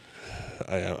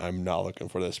I'm not looking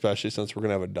for that, especially since we're going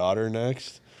to have a daughter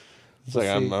next. It's We'll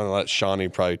like I'm see. going to let Shawnee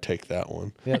probably take that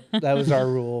one. yep, that was our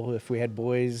rule. If we had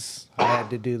boys, I had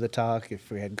to do the talk.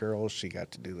 If we had girls, she got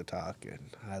to do the talk, and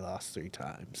I lost 3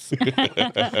 times.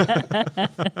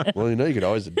 Well, you could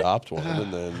always adopt one,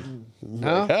 and then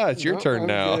No, it's your no, turn I'm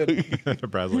now.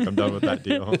 good. Brad's like, I'm done with that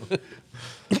deal.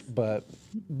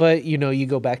 But you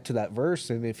go back to that verse,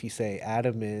 and if you say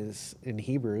Adam is in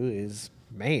Hebrew is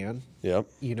man, Yep.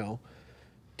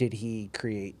 Did he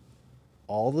create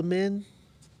all the men?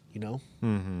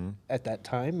 At that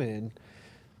time, and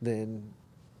then,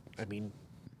 I mean,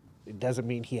 it doesn't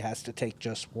mean he has to take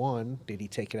just one. Did he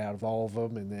take it out of all of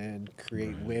them and then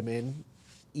create women,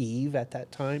 Eve at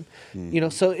that time?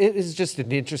 So it was just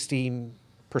an interesting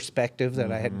perspective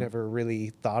that I had never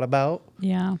really thought about.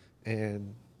 Yeah.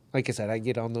 And like I said, I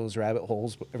get on those rabbit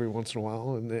holes every once in a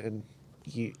while, and then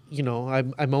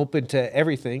I'm open to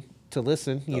everything to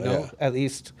listen. yeah. At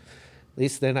least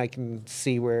then I can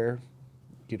see where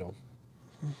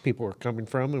people are coming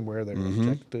from and where their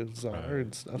objectives are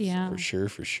and stuff. Yeah. For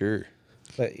sure.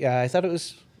 But yeah, I thought it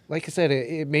was, like I said,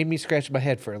 it made me scratch my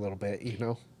head for a little bit.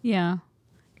 Yeah.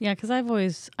 Yeah, because I've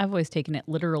always taken it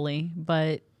literally,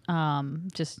 but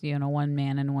just one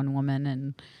man and one woman,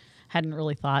 and hadn't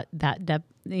really thought that depth,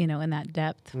 in that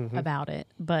depth about it.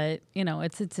 But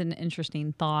it's an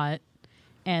interesting thought,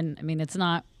 and I mean it's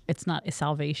not a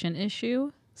salvation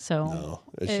issue. So No,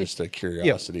 it's just a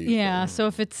curiosity. yeah. So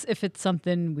if it's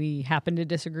something we happen to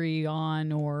disagree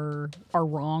on or are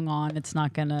wrong on, it's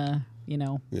not gonna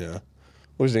Yeah.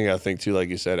 Well, you got to think too, like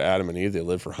you said, Adam and Eve, they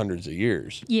lived for hundreds of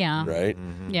years. Yeah. Right?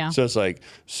 Yeah. So it's like,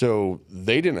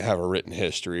 they didn't have a written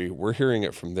history. We're hearing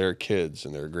it from their kids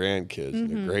and their grandkids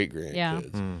and their great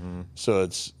grandkids. Yeah. So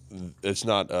it's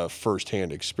not a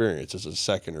first-hand experience. It's a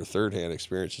second or third-hand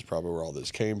experience is probably where all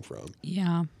this came from.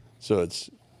 Yeah. So it'd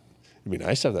be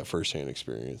nice to have that first-hand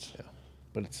experience. Yeah.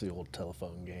 But it's the old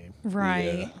telephone game. Right.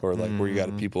 Yeah. Or like where you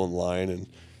got people in line and,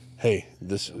 hey,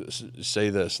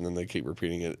 say this, and then they keep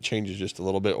repeating it. It changes just a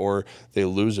little bit, or they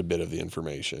lose a bit of the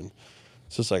information.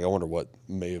 So it's like, I wonder what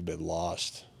may have been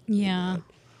lost. Yeah.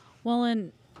 Well,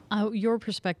 and your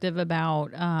perspective about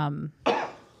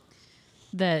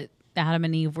that Adam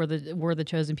and Eve were the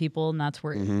chosen people, and that's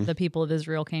where the people of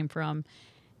Israel came from,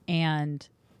 and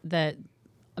that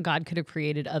God could have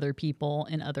created other people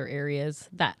in other areas.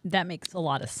 That makes a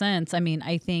lot of sense. I mean,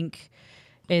 I think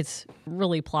it's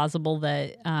really plausible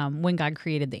that when God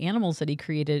created the animals, that He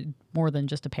created more than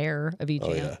just a pair of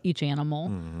each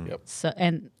animal. Yep. So,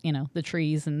 and the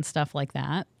trees and stuff like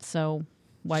that. So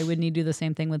why wouldn't He do the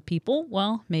same thing with people?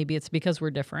 Well, maybe it's because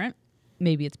we're different.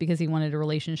 Maybe it's because He wanted a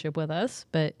relationship with us.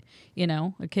 But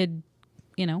it could,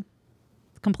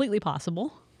 completely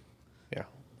possible. Yeah.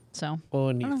 So Well,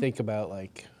 and you think about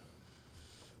like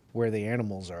where the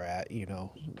animals are at. You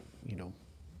know,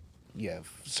 you have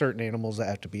certain animals that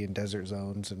have to be in desert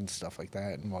zones and stuff like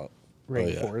that, and what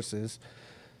rainforests is.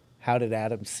 How did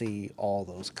Adam see all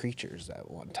those creatures at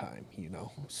one time? You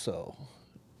know, so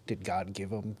did God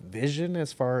give him vision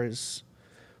as far as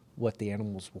what the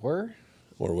animals were?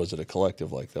 Or was it a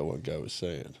collective like that one guy was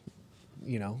saying?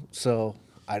 You know, so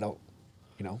I don't,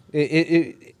 you know,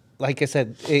 it like I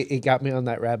said, it got me on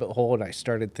that rabbit hole, and I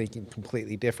started thinking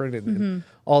completely different, and then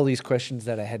all these questions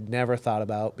that I had never thought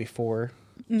about before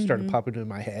started popping into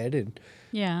my head, and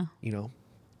Yeah. you know,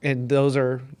 and those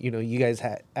are, you know, you guys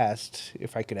asked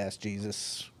if I could ask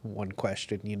Jesus one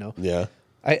question, you know. Yeah.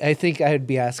 I think I'd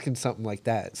be asking something like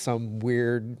that, some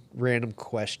weird random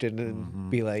question, and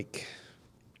be like,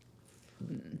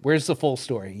 where's the full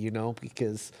story, you know?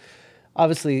 Because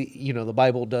obviously, you know, the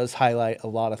Bible does highlight a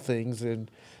lot of things, and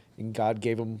God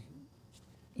gave them,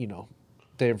 you know,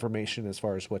 the information as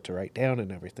far as what to write down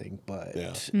and everything. But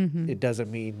it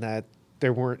doesn't mean that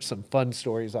there weren't some fun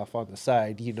stories off on the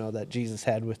side, you know, that Jesus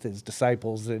had with his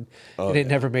disciples, and it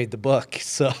never made the book.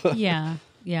 So Yeah.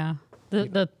 Yeah.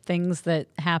 The things that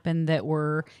happened that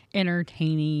were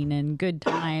entertaining and good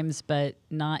times, but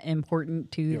not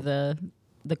important to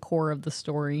the core of the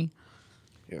story.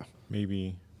 yeah.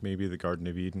 Maybe the Garden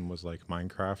of Eden was like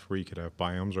Minecraft, where you could have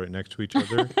biomes right next to each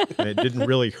other, and it didn't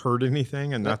really hurt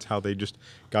anything, and that's how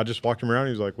God just walked him around.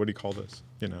 He was like, "What do you call this?"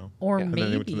 You know. Or And then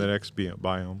they went to the maybe, next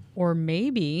biome. or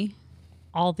maybe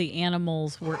all the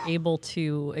animals were able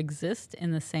to exist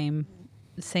in the same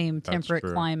temperate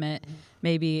true. climate.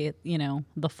 Maybe, you know,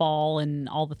 the fall and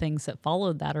all the things that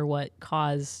followed that are what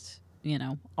caused, you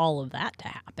know, all of that to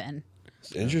happen.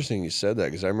 It's interesting you said that,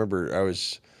 because I remember I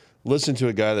was listening to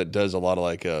a guy that does a lot of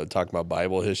like talking about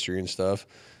Bible history and stuff.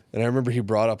 And I remember he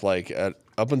brought up like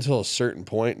up until a certain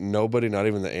point, nobody, not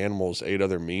even the animals, ate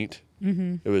other meat.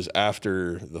 Mm-hmm. It was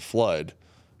after the flood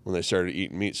when they started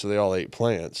eating meat. So they all ate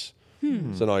plants. So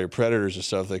then all your predators and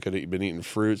stuff, they could have been eating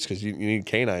fruits, because you need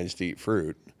canines to eat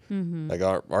fruit. Like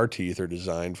our teeth are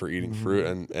designed for eating fruit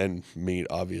and meat,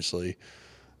 obviously.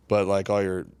 But like all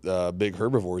your big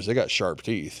herbivores, they got sharp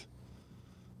teeth.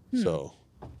 So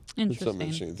it's something Interesting.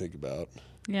 interesting to think about.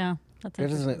 Yeah. That's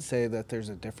Doesn't interesting. it say that there's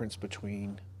a difference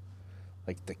between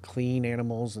like the clean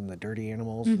animals and the dirty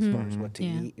animals as far as what to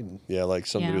Yeah. eat? And Yeah, like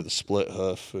something to do Yeah. with the split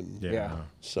hoof and Yeah.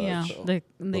 stuff. Yeah, So.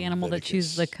 the animal that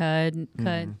chews the cud.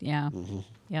 Yeah.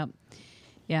 Yep.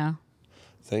 Yeah.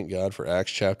 Thank God for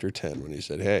Acts chapter 10 when he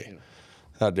said, "Hey,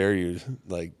 how dare you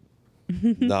like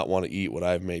not want to eat what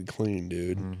I've made clean,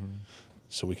 dude,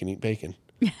 so we can eat bacon."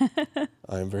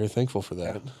 I am very thankful for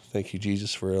that. Thank you,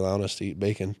 Jesus, for allowing us to eat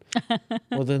bacon.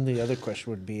 well, then the other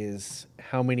question would be is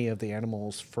how many of the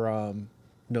animals from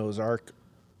Noah's Ark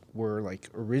were like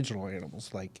original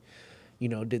animals? Like, you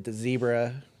know, did the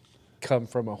zebra come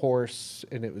from a horse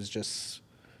and it was just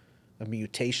a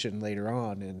mutation later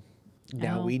on, and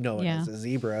now Oh, we know it yeah. as a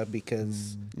zebra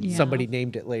because Yeah. somebody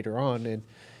named it later on, and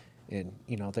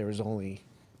you know there was only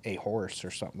a horse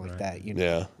or something like that, you know.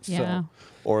 Yeah. So, Yeah.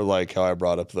 Or like how I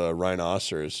brought up the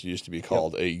rhinoceros used to be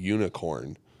called a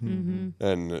unicorn. And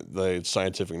the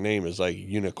scientific name is like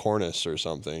unicornus or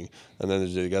something. And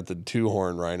then they got the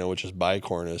two-horn rhino, which is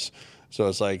bicornus. So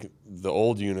it's like the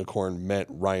old unicorn meant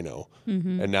rhino.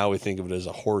 And now we think of it as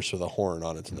a horse with a horn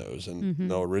on its nose. And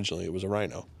no, originally it was a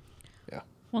rhino. yeah.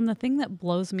 Well, and the thing that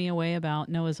blows me away about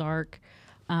Noah's Ark,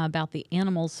 about the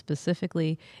animals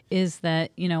specifically, is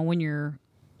that, you know, when you're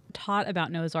taught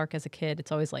about Noah's Ark as a kid,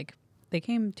 it's always like they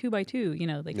came 2 by 2, you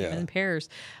know, they came Yeah. in pairs.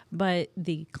 But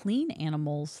the clean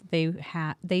animals, they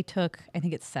took, I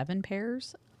think it's 7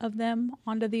 pairs of them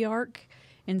onto the ark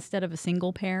instead of a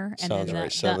single pair. Sounds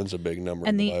right. Seven's a big number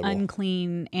And in the the Bible.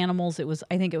 unclean animals,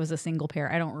 I think it was a single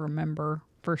pair. I don't remember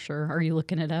for sure. Are you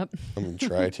looking it up? I'm going to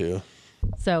try to.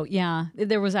 So yeah,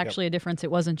 there was actually a difference. It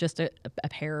wasn't just a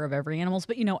pair of every animals,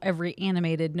 but you know, every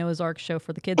animated Noah's Ark show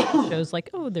for the kids shows like,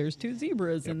 oh, there's 2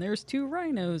 zebras and there's 2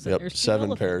 rhinos and Yep, there's 2 7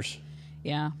 elephants. pairs.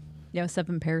 Yeah,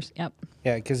 7 pairs. Yep.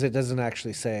 Yeah, because it doesn't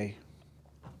actually say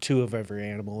 2 of every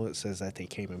animal. It says that they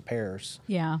came in pairs.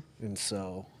 Yeah. And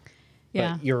so,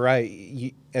 Yeah. but you're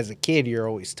right. As a kid, you're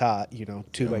always taught, you know,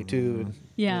 2 by 2. And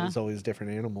Yeah. there's always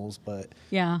different animals. But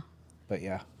Yeah.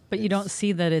 yeah. But you don't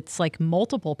see that it's like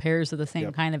multiple pairs of the same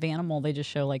Yep. kind of animal. They just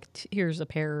show like, here's a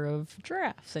pair of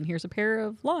giraffes and here's a pair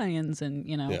of lions and,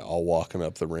 you know. Yeah, all walking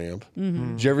up the ramp.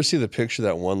 Mm-hmm. Did you ever see the picture of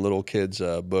that one little kid's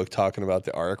book talking about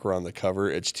the ark where on the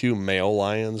cover it's 2 male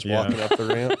lions Yeah. walking up the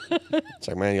ramp? It's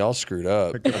like, man, y'all screwed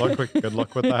up. Good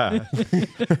luck with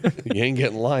that. You ain't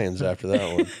getting lions after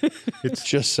that one. It's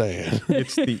just saying.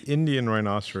 It's the Indian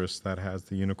rhinoceros that has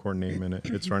the unicorn name in it.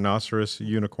 It's Rhinoceros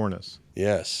unicornus.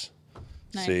 Yes.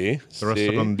 Nice. See? The rest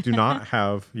of them do not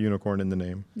have unicorn in the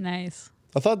name. Nice.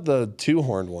 I thought the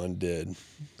two-horned one did.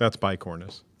 That's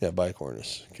bicornus. Yeah,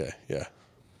 bicornus. Okay, yeah.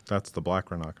 That's the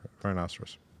black rhinoceros.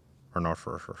 Rhinoceros.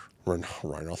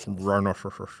 Rhinoceros.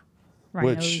 Rhinoceros.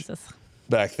 Which- Rhinos.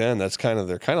 Back then, they're kind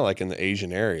of like in the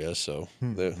Asian area. So,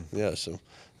 so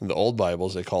in the old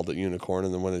Bibles, they called it unicorn.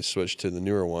 And then when they switched to the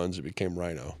newer ones, it became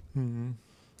rhino.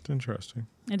 It's interesting.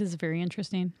 It is very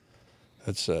interesting.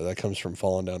 That's that comes from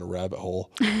falling down a rabbit hole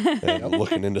and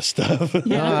looking into stuff.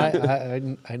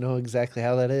 No, I know exactly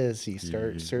how that is. You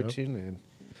start searching, and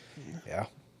yeah,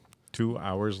 2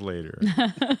 hours later.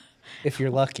 if you're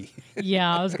lucky.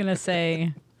 Yeah, I was going to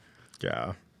say.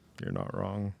 Yeah, you're not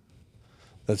wrong.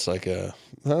 That's like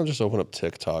I'll just open up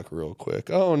TikTok real quick.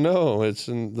 Oh no,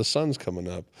 the sun's coming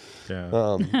up.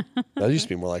 Yeah. That used to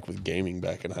be more like with gaming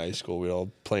back in high school. We'd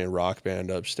all playing Rock Band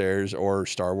upstairs or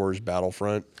Star Wars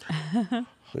Battlefront.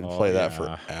 We'd play that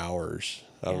for hours.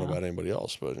 I don't know about anybody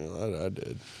else, but I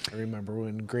did. I remember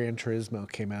when Gran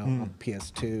Turismo came out on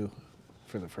PS2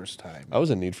 for the first time. I was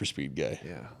a Need for Speed guy.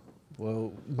 Yeah.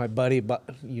 Well, my buddy,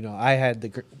 I had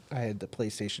the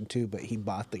PlayStation 2, but he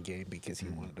bought the game because he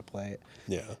wanted to play it.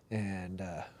 Yeah. And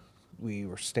we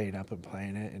were staying up and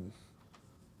playing it, and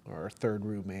our third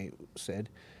roommate said,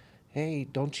 "Hey,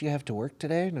 don't you have to work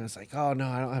today?" And I was like, "Oh no,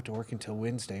 I don't have to work until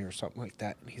Wednesday or something like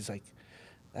that." And he's like,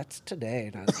 "That's today."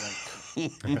 And I was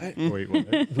like, "What?" Wait,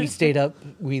 what? We stayed up.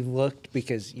 We looked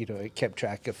because it kept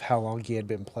track of how long he had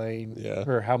been playing,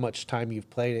 or how much time you've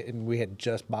played it, and we had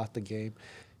just bought the game.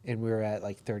 And we were at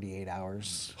like 38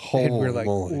 hours. And we're like,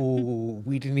 moly. ooh,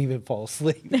 we didn't even fall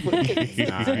asleep.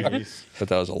 Nice. But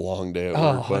that was a long day at work.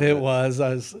 Oh, wasn't it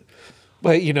was.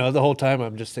 But, the whole time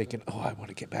I'm just thinking, I want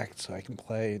to get back so I can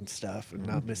play and stuff and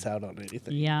not miss out on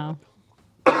anything. Yeah.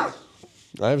 I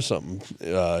have something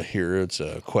here. It's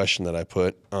a question that I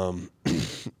put.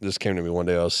 This came to me one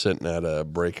day. I was sitting at a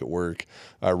break at work.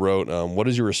 I wrote, what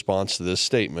is your response to this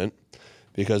statement?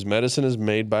 Because medicine is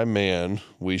made by man,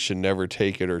 we should never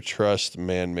take it or trust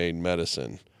man-made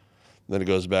medicine. Then it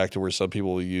goes back to where some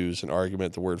people will use an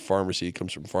argument. The word pharmacy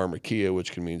comes from pharmakia,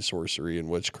 which can mean sorcery and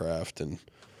witchcraft and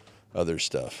other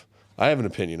stuff. I have an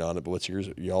opinion on it, but what's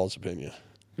y'all's opinion?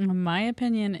 My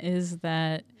opinion is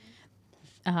that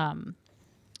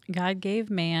God gave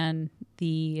man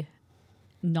the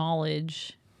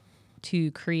knowledge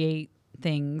to create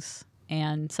things,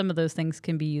 and some of those things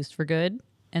can be used for good,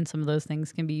 and some of those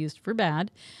things can be used for bad,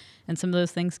 and some of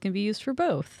those things can be used for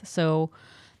both. So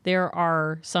there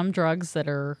are some drugs that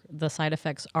the side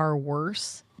effects are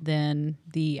worse than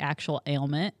the actual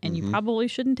ailment, and you probably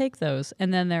shouldn't take those.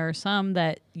 And then there are some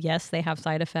that, yes, they have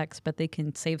side effects, but they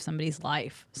can save somebody's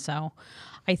life. So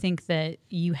I think that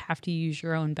you have to use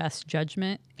your own best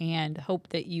judgment and hope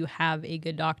that you have a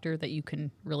good doctor that you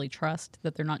can really trust,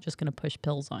 that they're not just going to push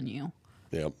pills on you.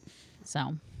 Yep.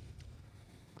 So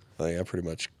I think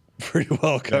that pretty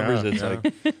well covers it. It's like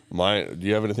do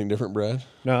you have anything different, Brad?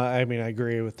 No, I mean, I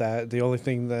agree with that. The only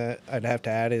thing that I'd have to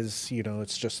add is,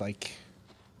 it's just like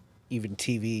even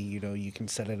TV, you can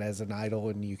set it as an idol,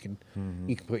 and you can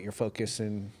put your focus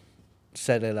and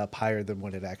set it up higher than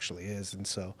what it actually is. And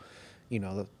so,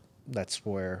 that's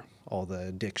where all the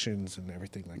addictions and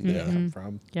everything like that come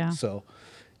from. Yeah. So,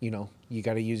 you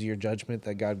got to use your judgment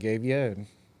that God gave you.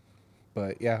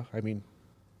 But yeah, I mean,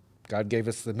 God gave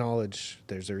us the knowledge.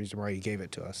 There's a reason why He gave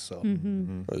it to us. So,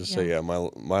 I was say,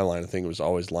 my line of thinking was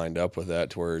always lined up with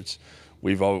that, to where it's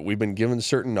we've been given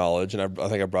certain knowledge, and I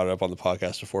think I brought it up on the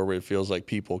podcast before, where it feels like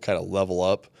people kind of level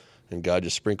up, and God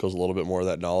just sprinkles a little bit more of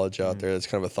that knowledge out there. That's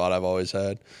kind of a thought I've always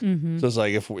had. So it's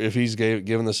like if He's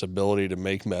given this ability to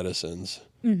make medicines,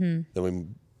 then we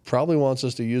probably wants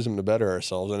us to use them to better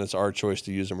ourselves, and it's our choice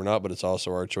to use them or not, but it's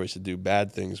also our choice to do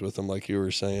bad things with them, like you were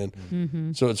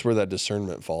saying. So it's where that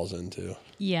discernment falls into.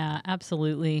 yeah,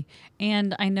 absolutely.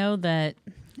 And I know that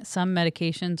some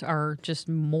medications are just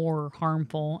more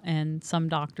harmful, and some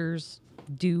doctors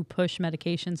do push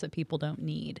medications that people don't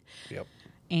need. yep.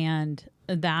 And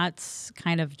that's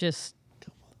kind of just,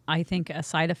 I think, a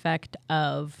side effect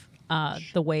of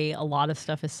the way a lot of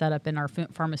stuff is set up in our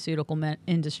pharmaceutical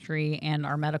industry and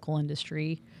our medical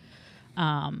industry.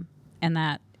 And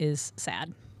that is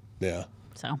sad. Yeah.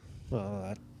 So, Well,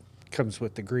 that comes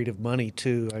with the greed of money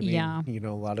too. I mean, Yeah. a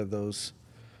lot of those,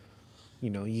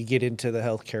 you get into the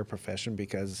healthcare profession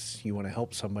because you want to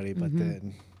help somebody, but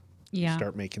then yeah. you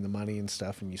start making the money and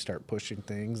stuff, and you start pushing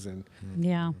things, and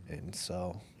Yeah.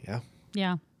 so yeah.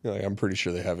 Yeah. Like, I'm pretty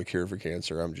sure they have a cure for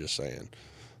cancer. I'm just saying.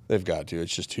 They've got to.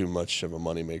 It's just too much of a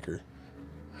moneymaker.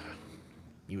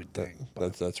 You would think.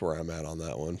 But That's where I'm at on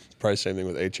that one. Probably same thing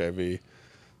with HIV.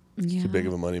 It's too big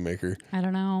of a moneymaker. I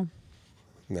don't know.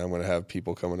 Now I'm going to have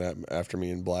people coming after me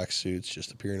in black suits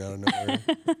just appearing out of nowhere.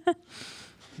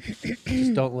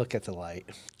 Just don't look at the light.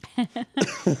 A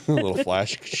little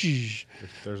flash.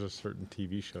 There's a certain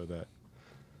TV show that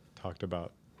talked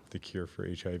about the cure for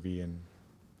HIV and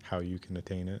how you can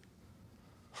attain it.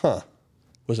 Huh.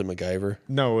 Was it MacGyver?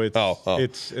 No, it's Oh.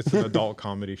 it's an adult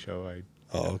comedy show.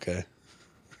 Oh, okay.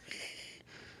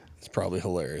 It's probably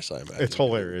hilarious, I imagine. It's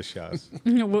hilarious, yes.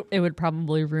 It would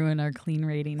probably ruin our clean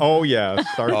rating. Oh yeah,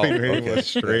 our clean rating okay. was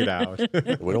straight out. We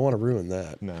don't want to ruin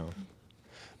that. No.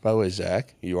 By the way,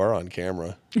 Zach, you are on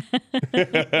camera.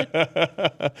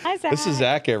 Hi, Zach. This is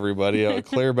Zach, everybody.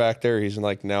 Claire back there, he's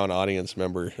like now an audience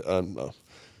member.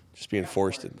 Just being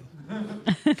forced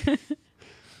to.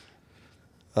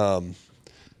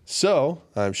 So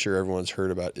I'm sure everyone's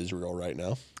heard about Israel right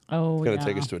now. Oh, It's going to yeah.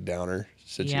 take us to a downer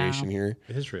situation here.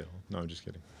 Israel. No, I'm just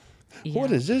kidding. Yeah.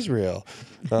 What is Israel?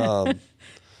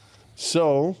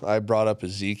 So I brought up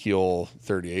Ezekiel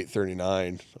 38,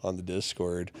 39 on the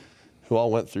Discord. Who all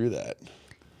went through that?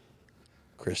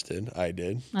 Chris did. I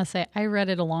did. I'll say I read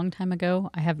it a long time ago.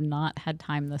 I have not had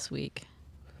time this week.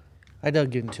 I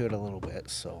dug into it a little bit,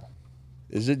 so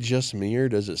Is it just me or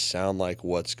does it sound like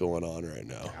what's going on right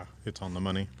now? Yeah, it's on the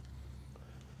money.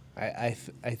 I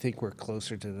think we're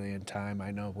closer to the end time. I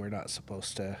know we're not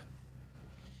supposed to,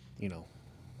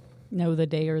 Know the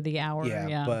day or the hour.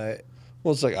 yeah, but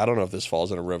Well, it's like, I don't know if this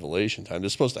falls into Revelation time. This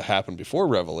is supposed to happen before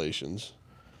Revelations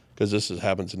because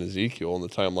happens in Ezekiel, and the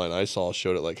timeline I saw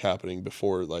showed it like happening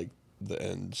before like the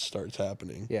end starts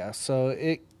happening. yeah. So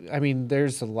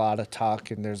there's a lot of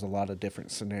talk and there's a lot of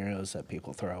different scenarios that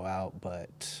people throw out,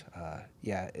 but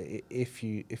if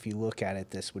you look at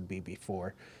it, this would be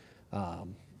before,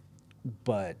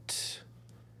 but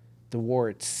the war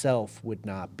itself would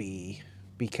not be,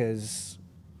 because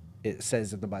it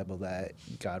says in the Bible that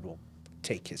God will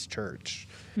take his church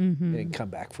and come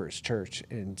back for his church.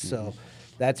 And so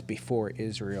that's before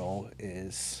Israel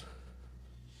is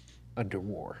under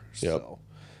war. Yep.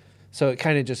 So it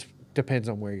kind of just depends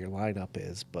on where your lineup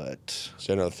is. But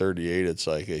So I know 38, it's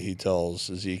like he tells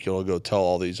Ezekiel to go tell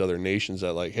all these other nations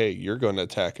that like, hey, you're going to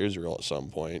attack Israel at some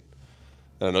point.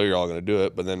 And I know you're all going to do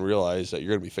it, but then realize that you're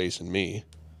going to be facing me.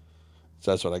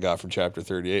 So that's what I got from chapter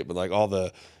 38. But like all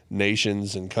the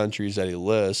nations and countries that he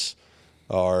lists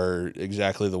are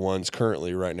exactly the ones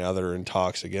currently right now that are in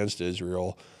talks against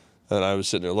Israel. And I was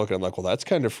sitting there looking, I'm like, well, that's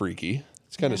kind of freaky.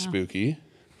 It's kind of Yeah. spooky.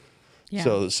 Yeah.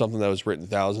 So something that was written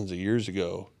thousands of years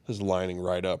ago is lining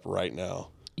right up right now.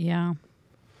 Yeah.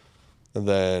 And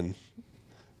then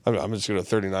I'm just going to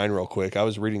 39 real quick. I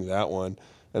was reading that one,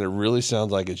 and it really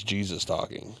sounds like it's Jesus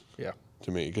talking yeah,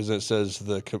 to me, because it says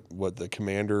the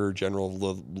commander general of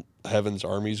the heaven's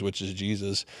armies, which is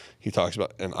Jesus, he talks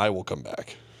about, and I will come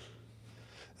back.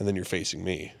 And then you're facing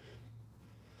me.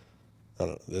 I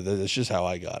don't know. That's just how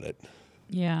I got it.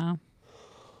 Yeah.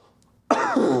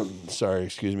 Sorry,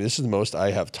 excuse me. This is the most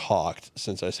I have talked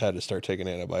since I had to start taking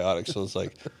antibiotics. So it's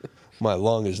like my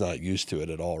lung is not used to it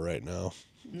at all right now.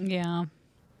 Yeah.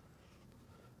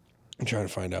 I'm trying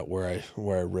to find out where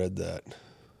I read that.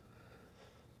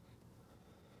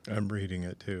 I'm reading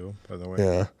it too, by the way.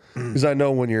 Yeah. Because I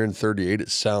know when you're in 38, it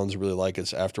sounds really like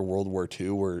it's after World War II,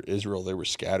 where Israel, they were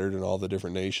scattered in all the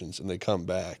different nations, and they come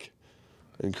back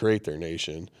and create their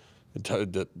nation.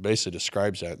 It basically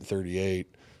describes that in 38.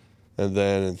 And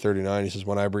then in 39, he says,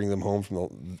 when I bring them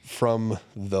home from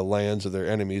the lands of their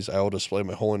enemies, I will display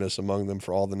my holiness among them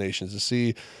for all the nations to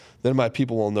see. Then my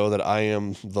people will know that I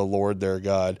am the Lord their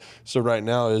God. So right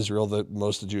now, Israel,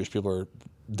 most of the Jewish people are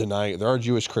denying it. There are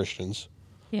Jewish Christians,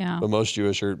 Yeah. but most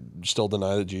Jewish are still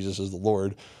deny that Jesus is the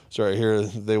Lord. So right here,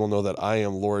 they will know that I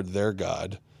am Lord their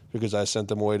God, because I sent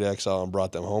them away to exile and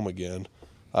brought them home again.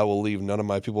 I will leave none of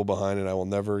my people behind, and I will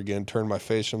never again turn my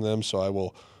face from them. So I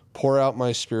will pour out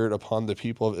my spirit upon the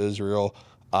people of Israel.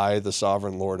 I, the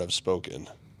sovereign Lord, have spoken.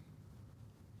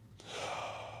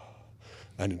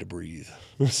 I need to breathe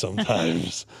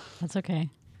sometimes. That's okay.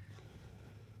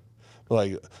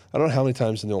 Like, I don't know how many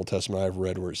times in the Old Testament I've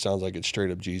read where it sounds like it's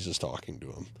straight up Jesus talking to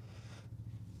him.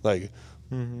 Like,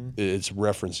 it's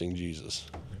referencing Jesus.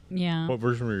 Yeah. What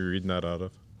version were you reading that out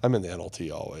of? I'm in the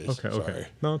NLT always. Okay, Sorry. okay.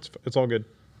 No, it's all good.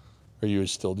 Are you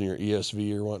still near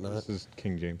ESV or whatnot? This is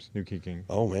King James, New King James.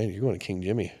 Oh, man, you're going to King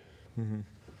Jimmy.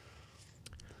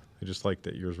 I just like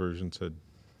that yours version said,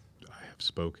 I have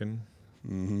spoken.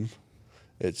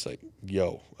 It's like,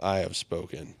 yo, I have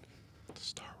spoken. The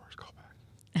Star Wars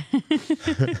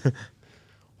callback.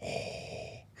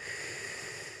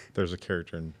 There's a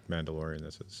character in Mandalorian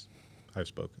that says, I've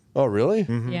spoken. Oh, really?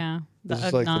 Yeah. Is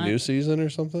this like the new season or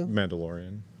something?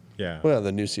 Mandalorian. Yeah. Well,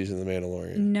 the new season of The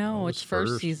Mandalorian. No, It it's was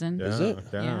first season. Yeah, Is it?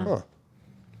 Yeah. Yeah. Huh.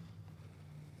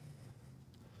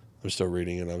 I'm still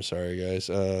reading it. I'm sorry, guys.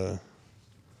 Because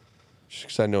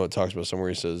I know it talks about somewhere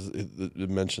he says it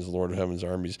mentions the Lord of Heaven's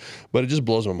armies, but it just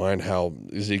blows my mind how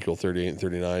Ezekiel 38 and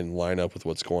 39 line up with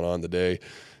what's going on today.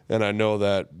 And I know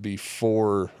that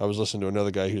before I was listening to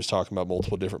another guy who was talking about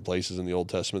multiple different places in the Old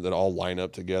Testament that all line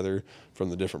up together from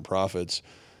the different prophets.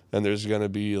 And there's going to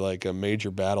be like a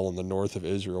major battle in the north of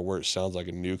Israel where it sounds like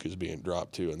a nuke is being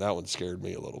dropped too. And that one scared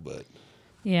me a little bit.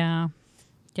 Yeah.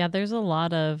 Yeah, there's a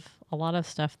lot of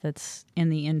stuff that's in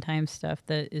the end time stuff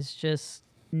that is just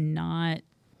not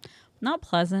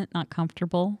pleasant, not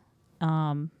comfortable.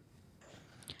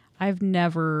 I've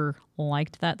never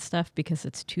liked that stuff because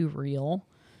it's too real.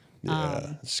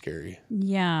 Yeah, it's scary.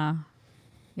 Yeah.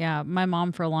 Yeah, my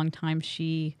mom for a long time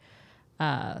she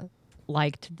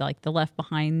liked like the Left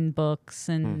Behind books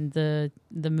and the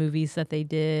movies that they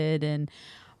did, and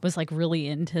was like really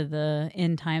into the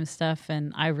end time stuff,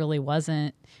 and I really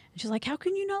wasn't. And she's like, "How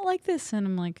can you not like this?" And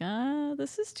I'm like,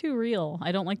 this is too real.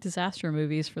 I don't like disaster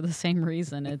movies for the same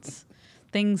reason. It's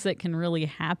things that can really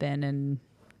happen, and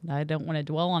I don't want to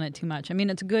dwell on it too much. I mean,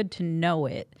 it's good to know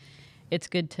it. It's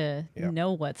good to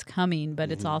know what's coming,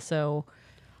 but it's also,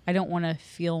 I don't want to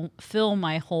fill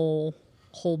my whole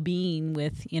being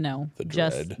with,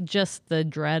 just the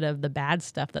dread of the bad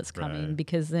stuff that's coming,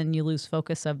 because then you lose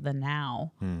focus of the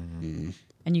now. Mm-hmm.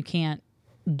 And you can't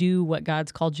do what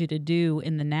God's called you to do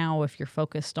in the now if you're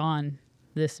focused on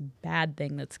this bad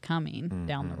thing that's coming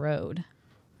down the road.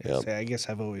 Yep. I guess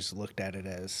I've always looked at it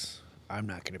as I'm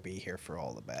not going to be here for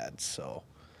all the bad, so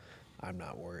I'm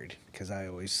not worried, because I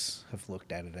always have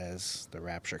looked at it as the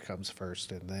rapture comes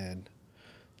first and then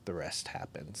the rest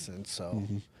happens. And so,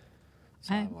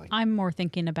 I'm more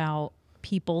thinking about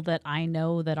people that I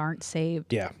know that aren't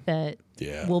saved, that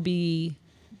will be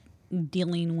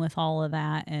dealing with all of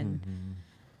that. And,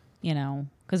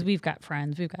 because we've got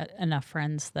enough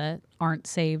friends that aren't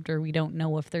saved, or we don't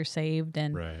know if they're saved.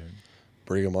 And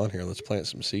bring them on here. Let's plant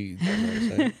some seeds. You know what I'm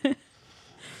saying?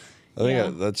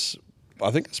 I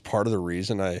think that's part of the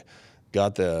reason I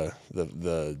got the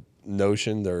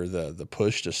notion or the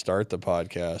push to start the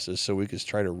podcast, is so we could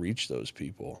try to reach those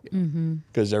people.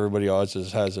 Because everybody always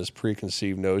has this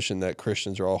preconceived notion that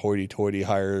Christians are all hoity-toity,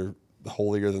 holier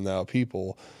than thou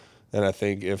people. And I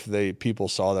think if people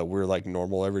saw that we're like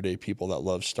normal, everyday people that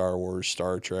love Star Wars,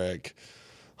 Star Trek,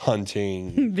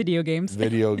 hunting, video games,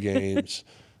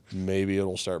 maybe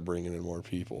it'll start bringing in more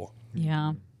people.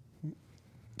 Yeah.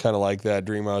 Kind of like that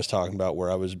dream I was talking about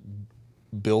where I was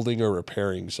building or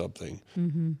repairing something.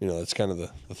 That's kind of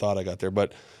the thought I got there.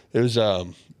 But it was what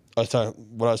I was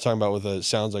talking about with it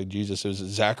sounds like Jesus. It was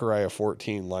Zechariah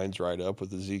 14 lines right up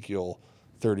with Ezekiel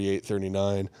 38,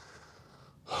 39.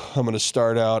 I'm going to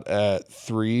start out at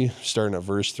 3, starting at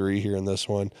verse 3 here in this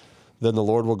one. Then the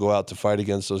Lord will go out to fight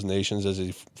against those nations as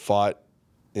he fought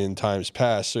in times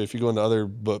past. So if you go into other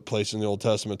places in the Old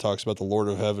Testament, it talks about the Lord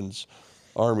of Heaven's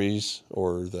armies,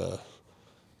 or the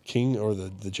king, or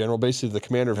the general, basically the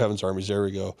commander of heaven's armies. There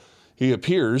we go. He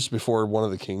appears before one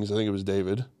of the kings. I think it was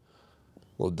David.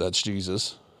 Well, that's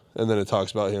Jesus. And then it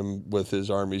talks about him with his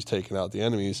armies taking out the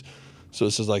enemies. So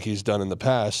this is like he's done in the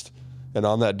past. And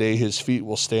on that day, his feet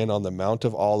will stand on the Mount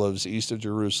of Olives east of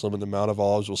Jerusalem, and the Mount of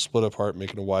Olives will split apart,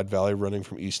 making a wide valley running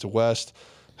from east to west.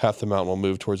 Half the mountain will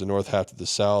move towards the north, half to the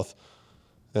south.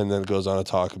 And then it goes on to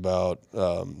talk about,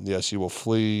 you will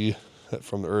flee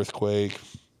from the earthquake.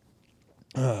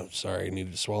 Sorry, I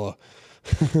needed to swallow.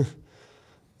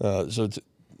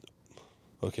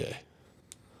 Okay.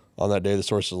 On that day, the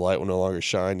source of light will no longer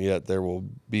shine, yet there will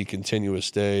be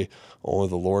continuous day. Only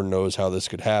the Lord knows how this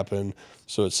could happen.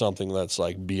 So it's something that's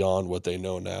like beyond what they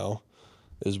know now,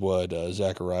 is what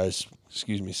Zechariah's,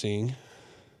 seeing.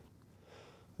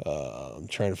 I'm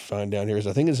trying to find down here.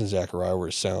 I think it's in Zechariah where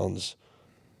it sounds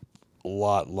a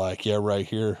lot like, right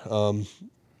here. And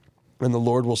the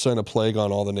Lord will send a plague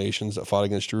on all the nations that fought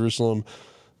against Jerusalem.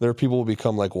 Their people will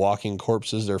become like walking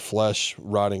corpses, their flesh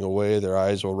rotting away, their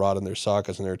eyes will rot in their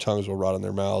sockets, and their tongues will rot in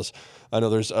their mouths. I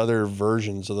know there's other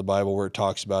versions of the Bible where it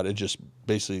talks about it, just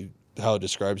basically how it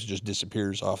describes it just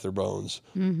disappears off their bones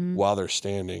while they're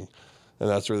standing. And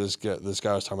that's where this guy was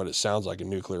talking about. It sounds like a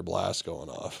nuclear blast going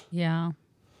off. Yeah.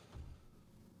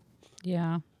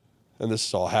 Yeah. And this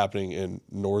is all happening in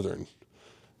northern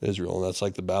Israel, and that's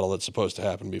like the battle that's supposed to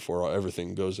happen before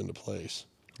everything goes into place.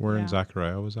 Where in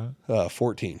Zechariah was that?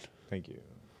 14. Thank you.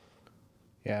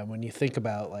 Yeah, when you think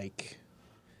about, like,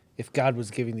 if God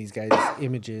was giving these guys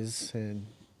images and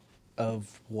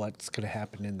of what's going to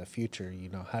happen in the future,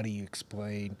 how do you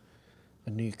explain a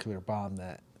nuclear bomb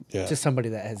to somebody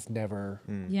that has never...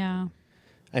 Yeah.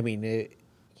 I mean,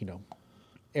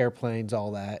 airplanes,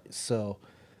 all that. So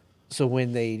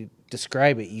when they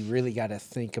describe it, you really got to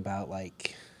think about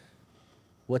like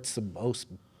what's the most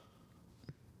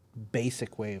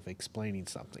basic way of explaining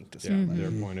something to Yeah, somebody.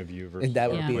 their point of view versus And that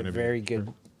our would be a point of view. very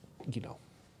good, you know,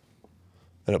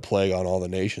 And a plague on all the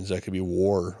nations. That could be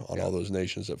war on all those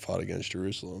nations that fought against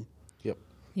Jerusalem. yep.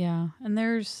 Yeah, and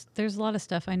there's a lot of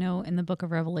stuff I know in the book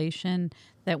of Revelation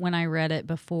that when I read it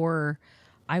before,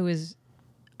 I was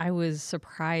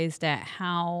surprised at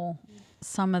how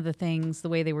some of the things, the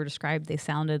way they were described, they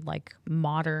sounded like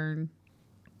modern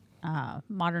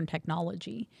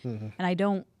technology. And I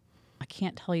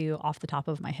can't tell you off the top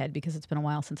of my head because it's been a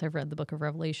while since I've read the book of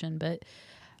Revelation, but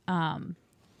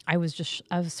I was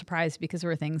surprised because there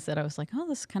were things that I was like, oh,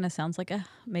 this kind of sounds like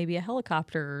maybe a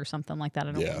helicopter or something like that.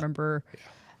 I don't remember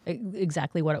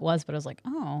exactly what it was, but I was like,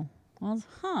 oh,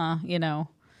 well, you know.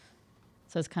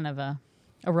 So it's kind of a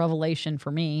revelation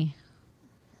for me.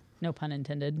 No pun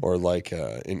intended. Or like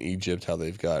in Egypt, how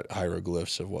they've got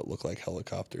hieroglyphs of what look like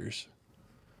helicopters,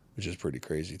 which is pretty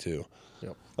crazy too.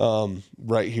 Yep.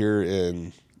 Right here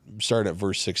starting at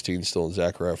verse 16, still in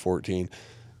Zechariah 14.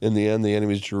 In the end, the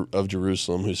enemies of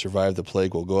Jerusalem who survived the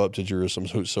plague will go up to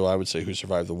Jerusalem. So I would say who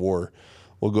survived the war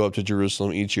will go up to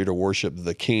Jerusalem each year to worship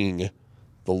the King,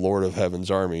 the Lord of heaven's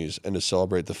armies, and to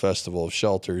celebrate the festival of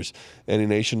shelters. Any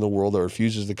nation in the world that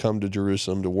refuses to come to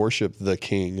Jerusalem to worship the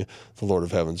King, the Lord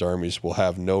of heaven's armies, will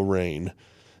have no rain.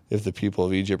 If the people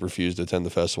of Egypt refuse to attend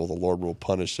the festival, the Lord will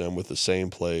punish them with the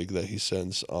same plague that he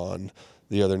sends on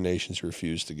the other nations who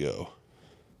refuse to go.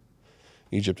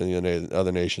 Egypt and the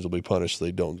other nations will be punished if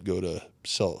they don't go to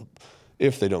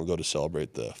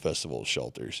celebrate the festival of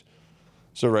shelters.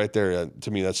 So right there,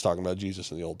 to me, that's talking about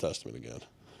Jesus in the Old Testament again.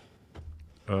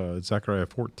 Zechariah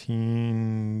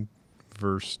 14,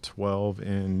 verse 12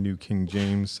 in New King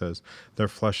James says, their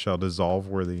flesh shall dissolve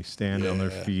where they stand on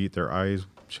their feet. Their eyes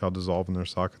shall dissolve in their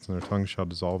sockets, and their tongue shall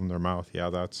dissolve in their mouth. Yeah,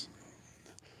 that's...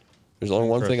 There's only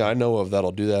one thing I know of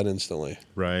that'll do that instantly.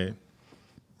 Right.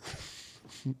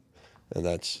 And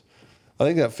I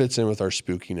think that fits in with our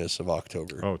spookiness of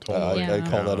October. Oh, totally. I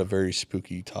call Yeah. that a very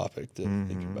spooky topic to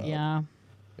think about. Yeah.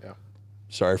 Yeah.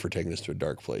 Sorry for taking us to a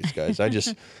dark place, guys.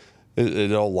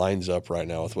 It all lines up right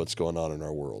now with what's going on in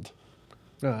our world.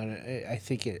 No, and I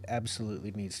think it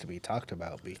absolutely needs to be talked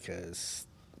about because,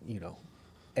 you know,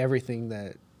 everything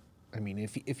that, I mean,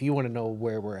 if you want to know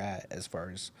where we're at as far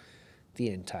as the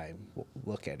end time,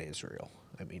 look at Israel.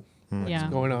 I mean, what's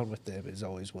going on with them is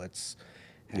always what's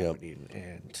happening.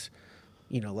 And,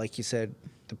 you know, like you said,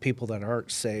 the people that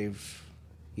aren't saved,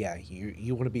 yeah,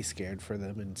 you want to be scared for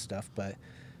them and stuff. But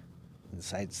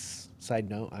side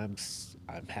note, I'm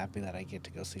happy that I get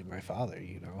to go see my father,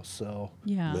 you know. So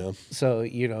Yeah. so,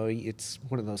 you know, it's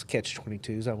one of those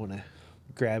catch-22s. I want to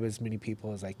grab as many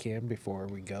people as I can before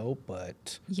we go,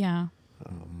 but Yeah.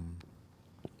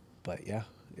 yeah,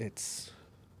 it's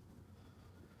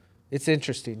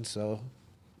interesting. So,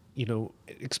 you know,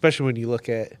 especially when you look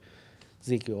at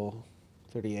Ezekiel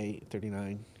 38,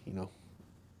 39, you know,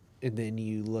 and then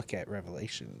you look at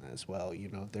Revelation as well, you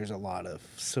know, there's a lot of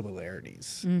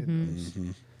similarities in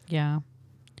those. Yeah.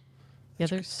 Yeah,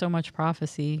 there's so much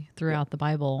prophecy throughout the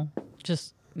Bible.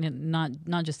 Just not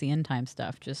just the end time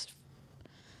stuff, just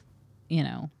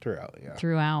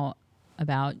throughout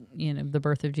about, the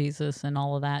birth of Jesus and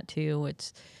all of that too.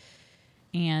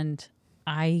 And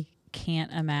I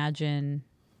can't imagine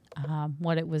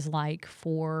what it was like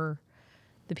for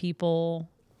the people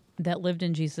that lived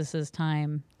in Jesus's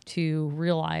time to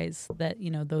realize that,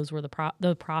 those were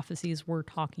the prophecies were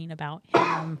talking about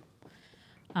him.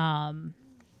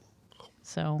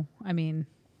 So, I mean,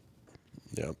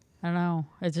 Yep. I don't know.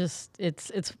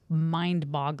 It's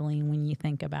mind-boggling when you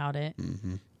think about it.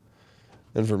 Mm-hmm.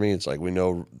 And for me, it's like we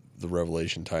know the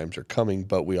Revelation times are coming,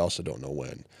 but we also don't know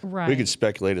when. Right. We could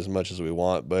speculate as much as we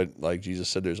want, but like Jesus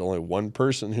said, there's only one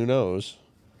person who knows.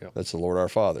 Yep. That's the Lord our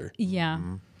Father. Yeah.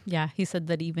 Yeah. He said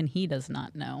that even he does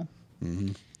not know. Mm-hmm.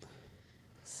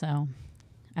 So,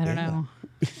 I don't know.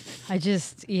 I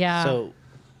just, yeah. So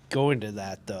going to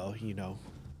that though, you know,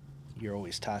 you're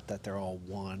always taught that they're all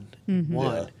one. One.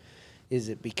 Yeah. Is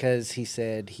it because he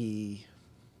said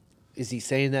is he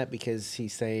saying that because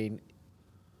he's saying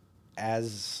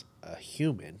as a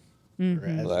human or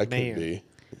as Well, a that man? could be.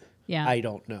 Yeah. I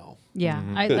don't know.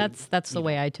 Yeah. That's the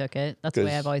way I took it. That's the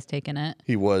way I've always taken it.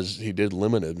 He did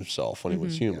limit himself when he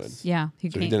was human. Yes. Yeah.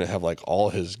 So he didn't have like all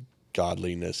his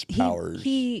godliness powers.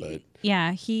 He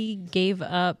gave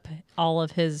up all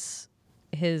of his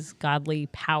godly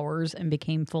powers and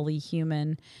became fully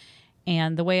human.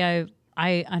 And the way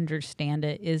I understand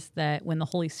it is that when the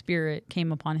Holy Spirit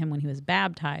came upon him when he was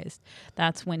baptized,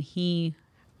 that's when he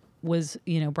was,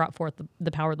 brought forth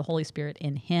the power of the Holy Spirit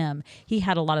in him. He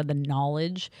had a lot of the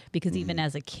knowledge because even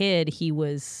as a kid, he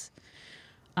was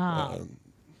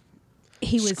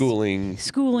schooling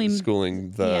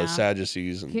the yeah.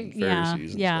 Sadducees and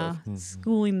Pharisees and stuff.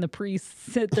 Schooling the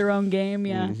priests at their own game.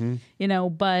 Yeah.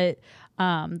 But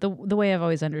the way I've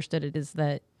always understood it is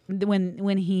that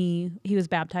when he was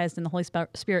baptized and the Holy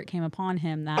Spirit came upon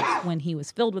him, that's when he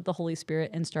was filled with the Holy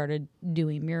Spirit and started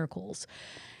doing miracles.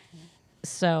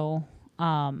 So,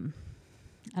 I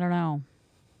don't know.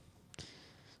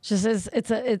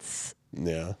 It's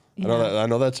Yeah. Yeah. I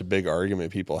know that's a big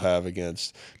argument people have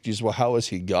against Jesus. Well, how is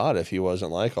he God if he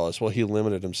wasn't like all this? Well, he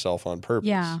limited himself on purpose.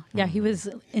 Yeah. He was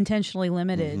intentionally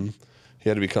limited. He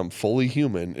had to become fully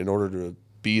human in order to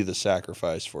be the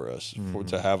sacrifice for us,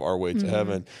 to have our way to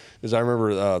heaven. Because I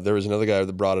remember there was another guy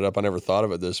that brought it up. I never thought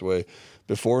of it this way.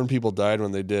 Before, when people died,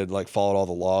 when they did like followed all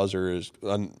the laws or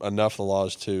enough of the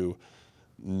laws to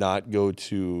not go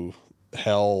to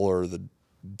hell or the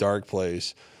dark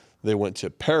place, they went to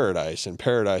paradise, and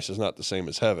paradise is not the same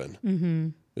as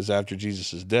heaven. Because after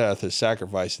Jesus' death, his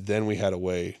sacrifice, then we had a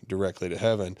way directly to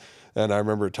heaven. And I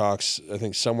remember talks, I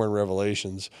think somewhere in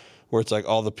Revelations, where it's like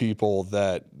all the people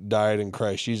that died in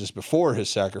Christ Jesus before his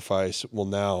sacrifice will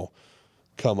now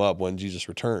come up when Jesus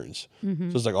returns. So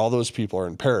it's like all those people are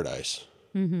in paradise.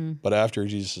 But after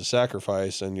Jesus'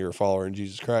 sacrifice and you're a follower in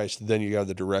Jesus Christ, then you have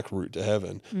the direct route to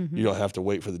heaven. You don't have to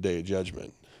wait for the day of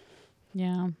judgment.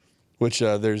 Yeah. Which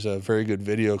there's a very good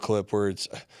video clip where I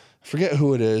forget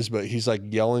who it is, but he's like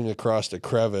yelling across a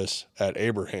crevice at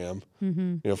Abraham.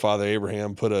 Father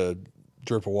Abraham, put a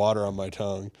drip of water on my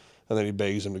tongue. And then he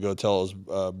begs him to go tell his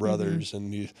brothers.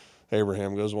 And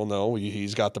Abraham goes, well, no,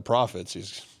 he's got the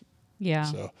prophets.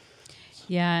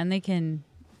 And they can,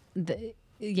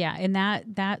 in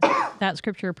that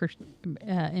scripture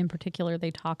in particular,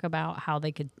 they talk about how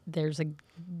there's a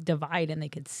divide and they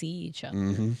could see each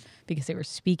other because they were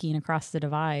speaking across the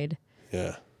divide.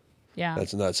 Yeah. Yeah.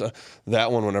 That's nuts.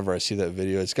 That one, whenever I see that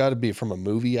video, it's got to be from a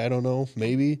movie. I don't know.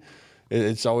 Maybe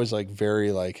it's always like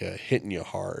very like hitting you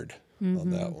hard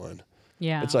on that one.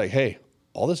 Yeah. It's like, hey,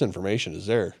 all this information is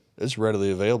there. It's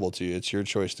readily available to you. It's your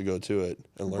choice to go to it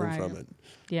and learn from it.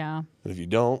 Yeah. And if you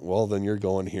don't, well, then you're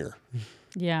going here.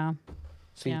 Yeah.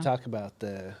 So you talk about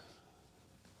the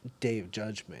day of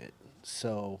judgment.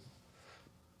 So,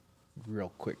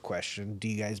 real quick question. Do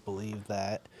you guys believe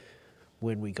that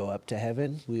when we go up to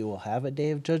heaven, we will have a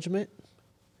day of judgment?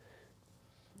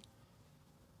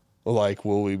 Like,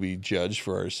 will we be judged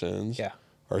for our sins? Yeah.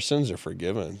 Our sins are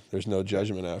forgiven. There's no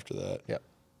judgment after that. Yep.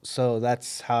 So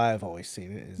that's how I've always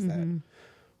seen it, is that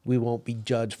we won't be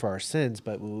judged for our sins,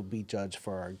 but we will be judged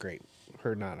for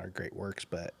not our great works,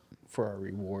 but for our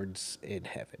rewards in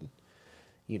heaven.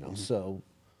 So.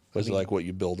 It's like what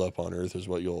you build up on earth is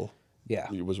what you're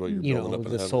building up in the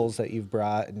heaven. souls that you've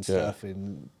brought and stuff,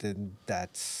 and then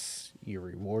that's your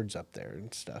rewards up there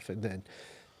and stuff. And then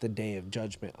the day of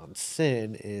judgment on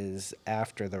sin is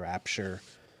after the rapture.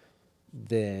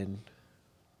 Then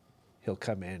he'll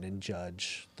come in and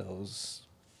judge those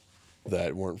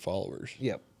that weren't followers.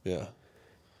 Yep. Yeah.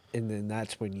 And then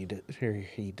that's when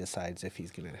he decides if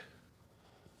he's going to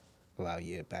allow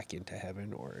you back into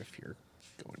heaven or if you're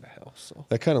going to hell. So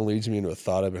that kind of leads me into a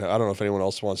thought. I don't know if anyone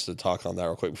else wants to talk on that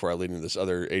real quick before I lead into this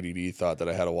other ADD thought that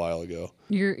I had a while ago.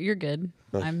 You're good.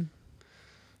 Huh.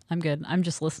 I'm good. I'm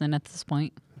just listening at this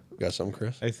point. Got something,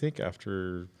 Chris? I think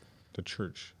after the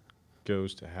church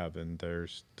goes to heaven,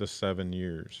 there's the 7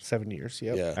 years. 7 years,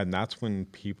 yep. Yeah. And that's when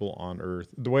people on earth,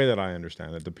 the way that I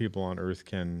understand it, the people on earth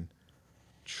can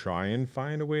try and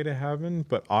find a way to heaven,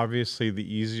 but obviously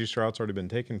the easiest route's already been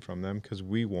taken from them because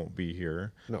we won't be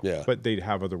here. No. Yeah. But they'd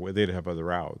have other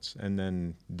routes,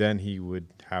 and then he would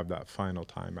have that final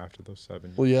time after those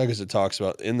 7 years. Well, yeah, because it talks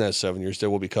about in that 7 years they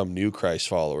will become new Christ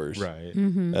followers, Right.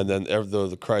 And then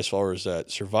the Christ followers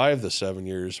that survive the 7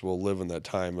 years will live in that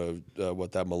time of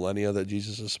that millennia that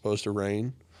Jesus is supposed to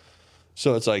reign.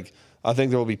 So it's like I think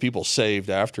there will be people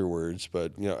saved afterwards,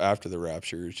 but after the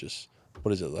rapture, it's just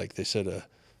what is it like? They said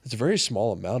it's a very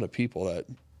small amount of people that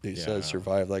they said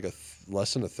survive, like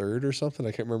less than a third or something.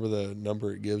 I can't remember the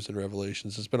number it gives in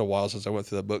Revelations. It's been a while since I went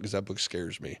through that book because that book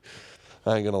scares me.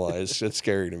 I ain't gonna lie, it's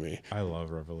scary to me. I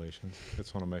love Revelations.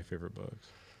 It's one of my favorite books.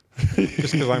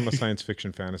 Just because I'm a science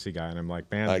fiction fantasy guy, and I'm like,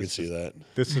 man, I can see that.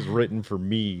 This is written for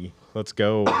me. Let's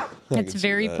go. It's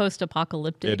very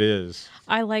post-apocalyptic. It is.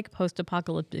 I like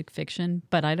post-apocalyptic fiction,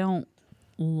 but I don't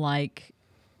like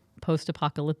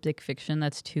post-apocalyptic fiction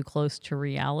that's too close to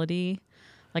reality.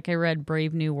 Like I read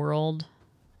Brave New World,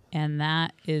 and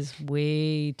that is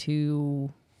way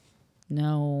too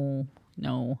no.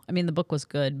 I mean, the book was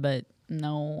good, but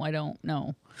No, I don't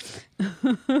know.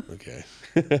 Okay.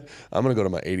 I'm going to go to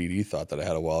my ADD thought that I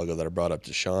had a while ago that I brought up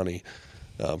to Shawnee.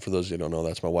 For those of you who don't know,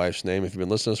 that's my wife's name. If you've been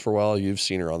listening to us for a while, you've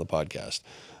seen her on the podcast.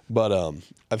 But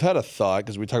I've had a thought,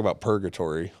 because we talk about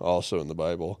purgatory also in the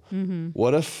Bible.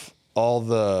 What if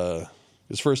because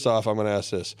first off, I'm going to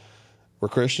ask this. Were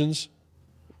Christians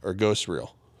or ghosts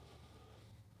real?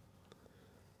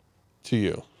 To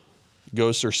you.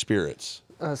 Ghosts or spirits?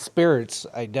 Spirits,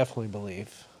 I definitely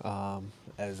believe.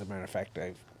 As a matter of fact,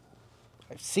 I've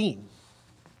seen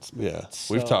spirits.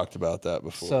 Yeah, we've talked about that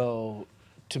before. So,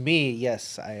 to me,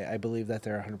 yes, I believe that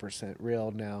they're 100%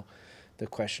 real. Now, the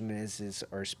question is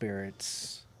are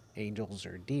spirits angels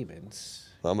or demons?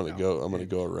 I'm gonna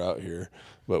go a route here.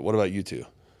 But what about you two?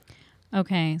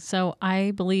 Okay, so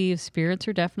I believe spirits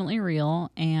are definitely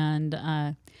real,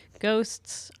 and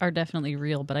ghosts are definitely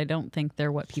real, but I don't think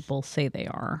they're what people say they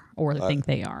are or think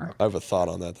they are. I have a thought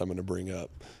on that I'm going to bring up.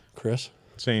 Chris?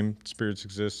 Same. Spirits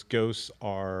exist. Ghosts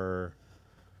are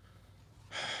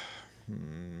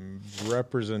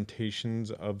representations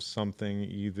of something,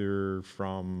 either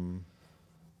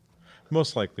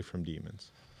most likely from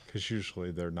demons, because usually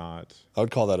they're not. I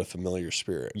would call that a familiar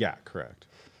spirit. Yeah, correct.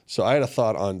 So I had a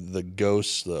thought on the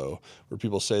ghosts, though, where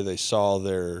people say they saw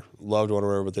their loved one or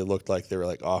whatever, but they looked like they were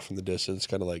like off in the distance,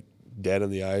 kind of like dead in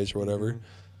the eyes or whatever.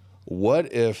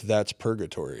 What if that's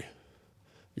purgatory?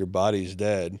 Your body's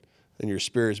dead, and your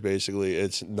spirit's basically,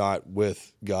 it's not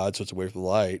with God, so it's away from the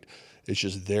light. It's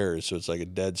just there, so it's like a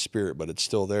dead spirit, but it's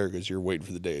still there because you're waiting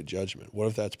for the day of judgment. What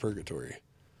if that's purgatory?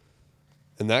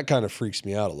 And that kind of freaks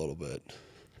me out a little bit.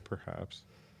 Perhaps.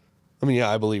 I mean,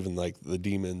 yeah, I believe in like the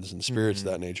demons and spirits of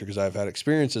that nature because I've had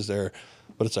experiences there.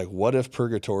 But it's like, what if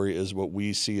purgatory is what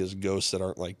we see as ghosts that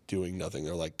aren't like doing nothing?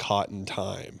 They're like caught in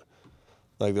time.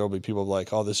 Like there'll be people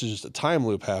like, oh, this is just a time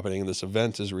loop happening and this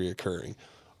event is reoccurring.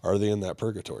 Are they in that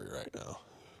purgatory right now?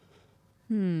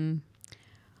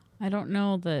 I don't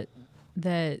know that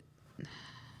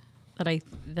I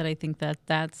think that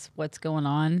that's what's going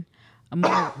on.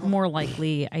 More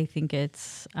likely, I think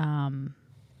it's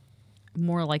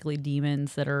more likely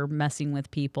demons that are messing with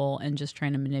people and just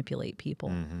trying to manipulate people.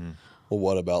 Well,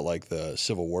 what about like the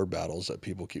Civil War battles that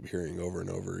people keep hearing over and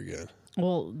over again?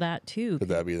 Well, that too. Could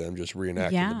that be them just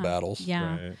reenacting the battles?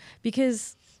 Yeah, Right.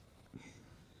 because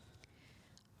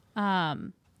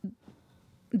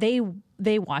they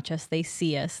watch us, they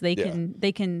see us, they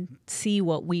can see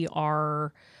what we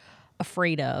are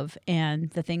afraid of and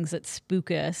the things that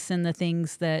spook us and the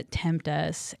things that tempt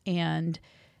us, and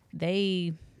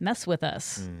they mess with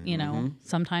us. You know,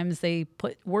 sometimes they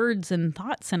put words and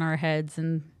thoughts in our heads,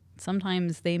 and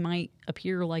sometimes they might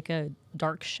appear like a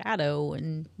dark shadow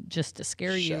and just to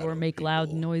scare you or make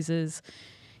loud noises.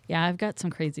 Yeah, I've got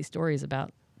some crazy stories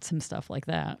about some stuff like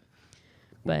that.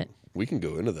 But We can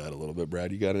go into that a little bit.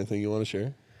 Brad, you got anything you want to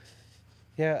share?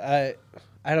 Yeah,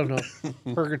 I don't know.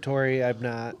 Purgatory, I'm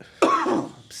not.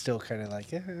 Still kind of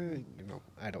like,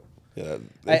 I don't. Yeah,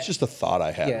 it's just a thought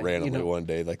I had randomly you know, one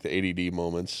day, like the ADD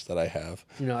moments that I have.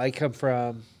 I come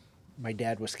from, my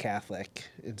dad was Catholic,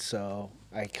 and so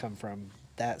I come from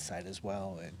that side as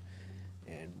well,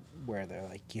 and where they're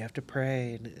like, you have to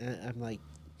pray, and I'm like,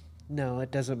 no,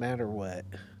 it doesn't matter what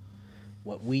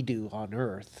we do on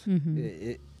earth.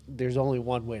 There's only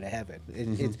one way to heaven.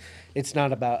 It's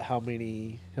not about how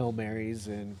many Hail Marys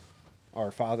and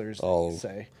Our Fathers they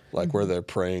say. Like where they're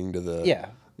praying to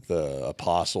the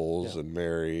apostles and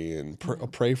Mary and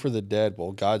pray for the dead.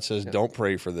 Well, God says don't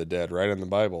pray for the dead right in the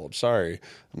Bible. I'm sorry.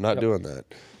 I'm not doing that.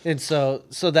 And so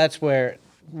that's where,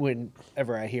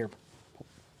 whenever I hear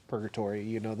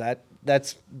purgatory,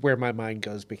 that's where my mind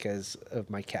goes because of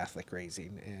my Catholic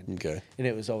raising. And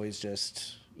it was always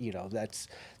just,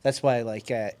 that's why like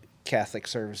at Catholic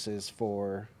services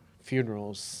for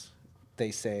funerals,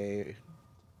 they say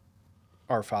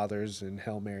Our Fathers and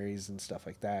Hail Marys and stuff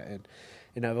like that.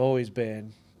 And I've always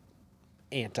been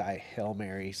anti Hail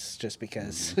Marys just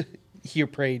because you're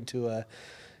praying to a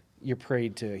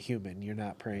human. You're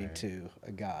not praying to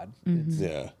a God.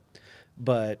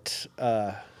 But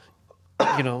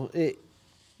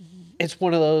it's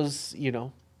one of those,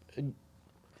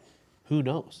 who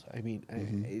knows? I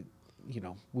mean,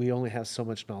 we only have so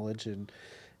much knowledge,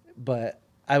 but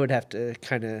I would have to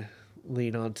kind of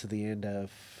lean on to the end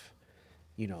of,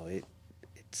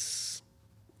 it's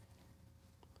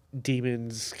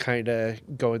demons kind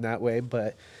of going that way,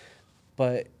 but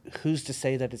who's to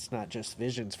say that it's not just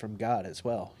visions from God as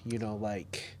well? There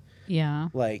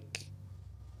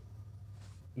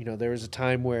was a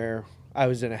time where I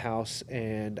was in a house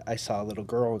and I saw a little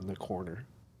girl in the corner,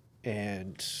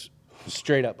 and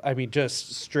straight up,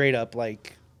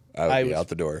 like I would I be was- out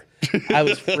the door. I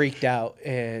was freaked out,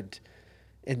 and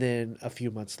then a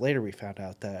few months later, we found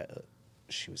out that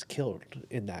she was killed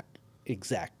in that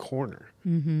exact corner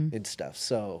and stuff.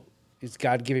 So is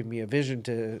God giving me a vision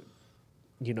to,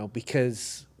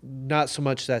 because not so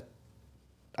much that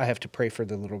I have to pray for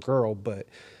the little girl, but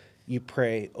you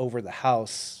pray over the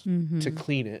house to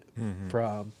clean it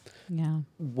from Yeah.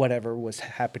 whatever was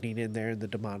happening in there and the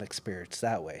demonic spirits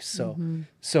that way.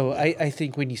 So I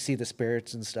think when you see the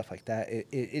spirits and stuff like that,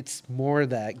 it's more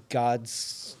that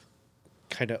God's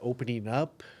kind of opening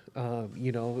up,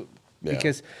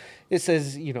 because it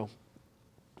says,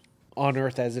 on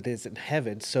earth as it is in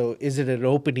heaven. So is it an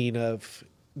opening of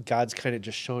God's kind of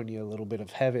just showing you a little bit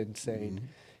of heaven saying,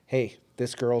 hey,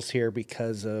 this girl's here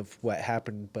because of what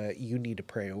happened, but you need to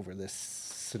pray over this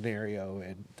scenario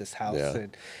and this house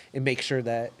and make sure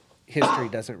that history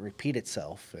doesn't repeat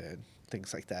itself and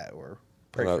things like that, or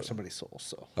pray for somebody's soul.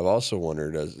 So I've also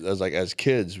wondered as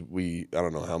kids, I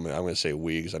don't know how many, I'm going to say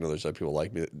we, because I know there's other people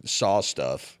like me that saw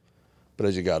stuff, but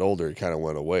as you got older, it kind of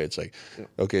went away. It's like,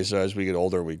 okay, so as we get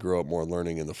older, we grow up more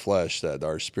learning in the flesh that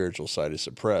our spiritual side is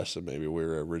suppressed, and maybe we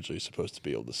were originally supposed to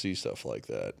be able to see stuff like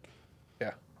that.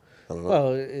 yeah. I don't know.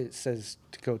 Well, it says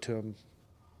to go to him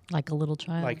Like a little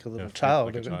child. like a little treat child.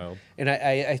 like a child. And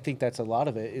I think that's a lot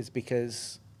of it is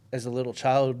because as a little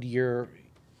child, your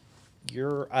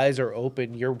eyes are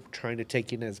open. You're trying to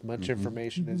take in as much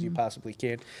information as you possibly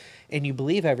can. And you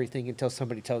believe everything until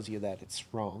somebody tells you that it's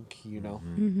wrong,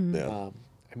 Yeah.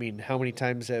 I mean, how many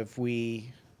times have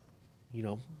we,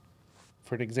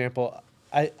 for an example,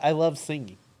 I love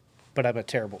singing, but I'm a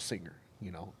terrible singer,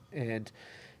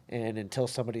 and until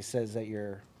somebody says that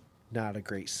you're not a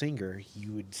great singer,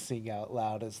 you would sing out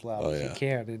loud as you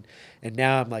can. And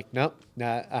now I'm like, nope,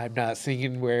 I'm not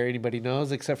singing where anybody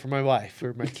knows except for my wife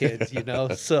or my kids,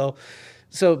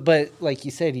 So, but like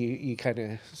you said, you kind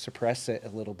of suppress it a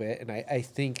little bit. And I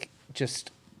think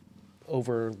just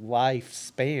over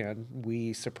lifespan,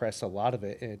 we suppress a lot of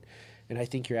it. And I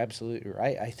think you're absolutely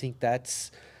right. I think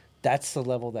that's the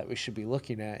level that we should be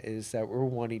looking at, is that we're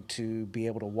wanting to be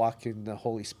able to walk in the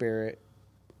Holy Spirit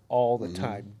all the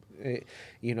time.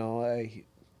 I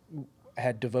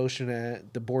had devotion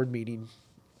at the board meeting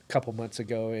a couple months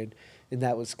ago, and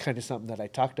that was kind of something that I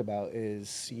talked about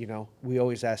is, we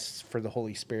always ask for the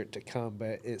Holy Spirit to come,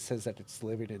 but it says that it's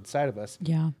living inside of us.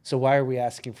 Yeah. So why are we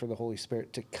asking for the Holy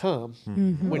Spirit to come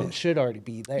when it should already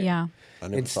be there? Yeah. I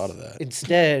never thought of that.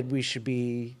 Instead, we should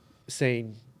be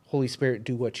saying, Holy Spirit,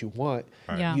 do what you want.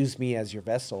 Yeah. Use me as your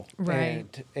vessel.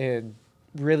 Right. And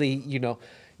really,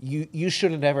 you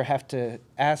shouldn't ever have to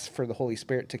ask for the Holy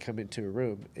Spirit to come into a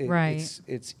room. Right.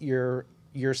 It's you're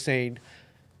saying,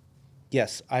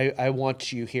 yes, I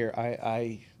want you here.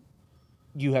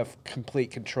 You have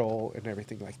complete control and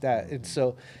everything like that. And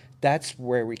so that's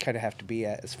where we kind of have to be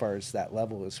at as far as that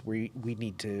level is. We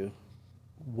need to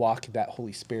walk that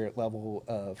Holy Spirit level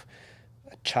of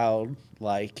a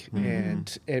childlike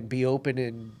and be open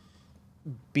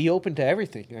to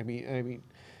everything. I mean,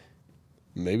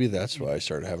 Maybe that's why I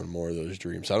started having more of those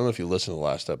dreams. I don't know if you listened to the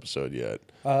last episode yet,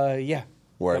 yeah.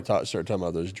 where I started talking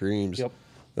about those dreams Yep.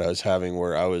 that I was having,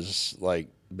 where I was like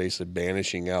basically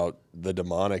banishing out the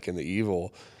demonic and the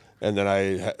evil. And then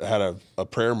I had a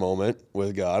prayer moment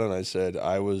with God, and I said,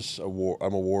 I'm a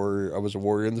warrior. I was a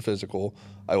warrior in the physical.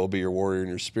 I will be your warrior in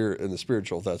your spirit, in the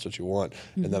spiritual, if that's what you want.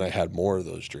 And then I had more of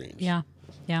those dreams. Yeah.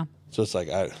 Yeah. So it's like,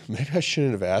 maybe I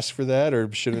shouldn't have asked for that, or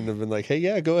shouldn't have been like, hey,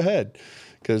 yeah, go ahead.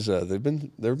 Because there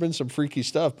have been some freaky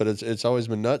stuff, but it's always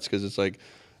been nuts, because it's like,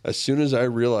 as soon as I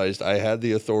realized I had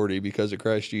the authority because of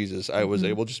Christ Jesus, I was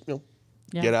able to just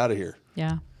Yeah. get out of here,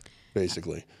 Yeah.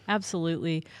 basically.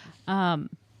 Absolutely.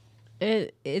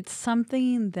 It's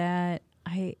something that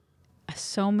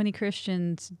so many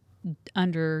Christians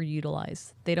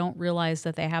underutilize. They don't realize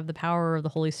that they have the power of the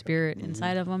Holy Spirit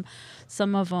inside of them.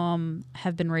 Some of them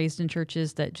have been raised in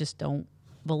churches that just don't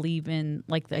believe in,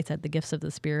 like I said, the gifts of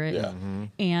the Spirit. Yeah.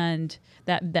 And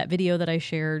that video that I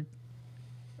shared,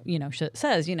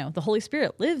 says, the Holy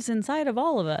Spirit lives inside of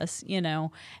all of us,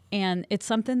 and it's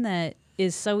something that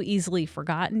is so easily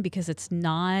forgotten because it's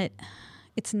not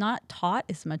taught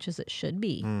as much as it should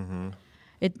be.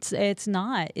 It's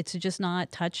not. It's just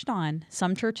not touched on.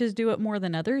 Some churches do it more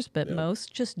than others, but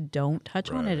most just don't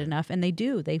touch on it enough. And they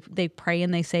do. They pray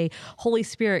and they say, Holy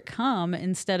Spirit, come,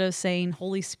 instead of saying,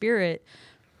 Holy Spirit,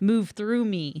 move through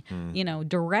me,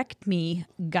 direct me,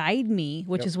 guide me,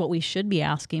 which is what we should be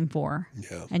asking for.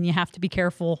 Yeah. And you have to be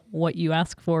careful what you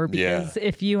ask for, because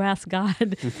if you ask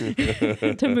God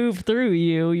to move through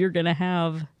you, you're going to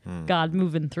have God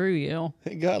moving through you.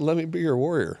 Hey, God, let me be your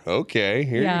warrior. Okay,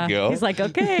 here you go. He's like,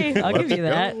 okay, I'll give you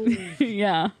that.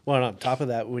 Yeah. Well, on top of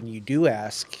that, when you do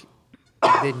ask,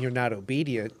 then you're not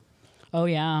obedient. Oh,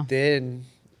 yeah. Then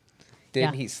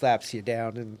Yeah. he slaps you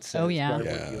down and says, Oh, yeah. why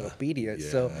weren't you obedient?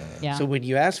 So, Yeah. so when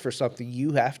you ask for something,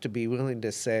 you have to be willing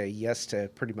to say yes to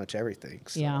pretty much everything.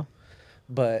 So. Yeah.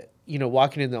 But,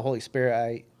 walking in the Holy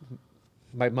Spirit,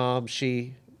 my mom,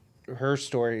 her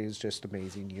story is just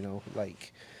amazing,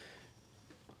 like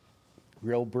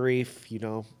real brief,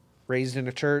 raised in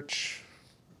a church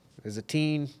as a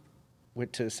teen,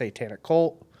 went to a satanic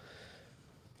cult,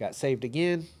 got saved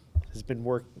again, has been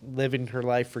living her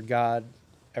life for God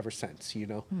ever since,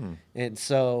 And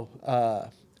so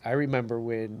I remember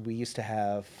when we used to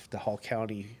have the Hall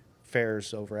County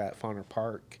fairs over at Fauner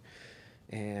Park,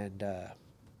 and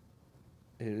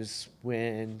it was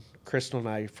when Crystal and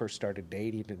I first started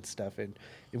dating and stuff, and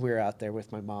we were out there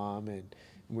with my mom, and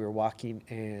we were walking,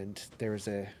 and there was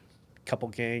a couple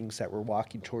gangs that were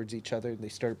walking towards each other, and they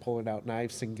started pulling out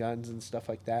knives and guns and stuff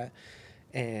like that,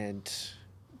 and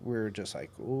we were just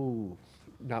like, ooh,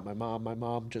 not my mom. My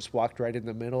mom just walked right in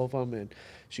the middle of them, and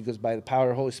she goes, by the power of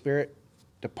the Holy Spirit,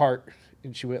 depart.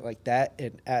 And she went like that,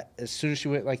 and as soon as she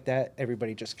went like that,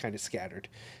 everybody just kind of scattered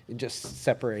and just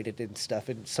separated and stuff.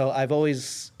 And so I've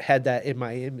always had that in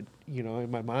my in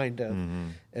my mind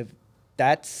of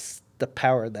that's the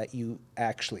power that you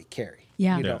actually carry.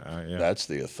 Yeah. That's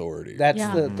the authority. That's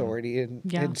Yeah. the authority, and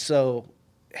Yeah. and so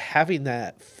having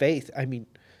that faith, I mean,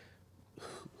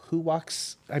 who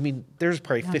walks? I mean, there's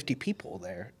probably 50 people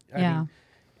there. I Yeah.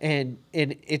 mean,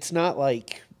 and it's not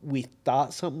like we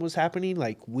thought something was happening.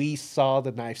 Like, we saw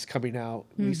the knives coming out,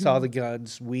 we saw the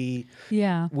guns, we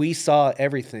saw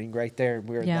everything right there, and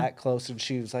we were Yeah. that close. And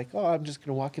she was like, "Oh, I'm just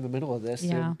gonna walk in the middle of this."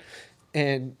 Yeah.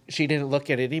 And she didn't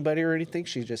look at anybody or anything.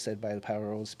 She just said, "By the power of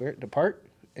the Holy Spirit, depart."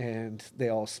 And they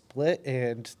all split,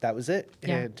 and that was it.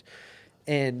 Yeah.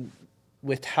 And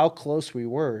with how close we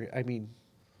were, I mean,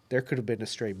 there could have been a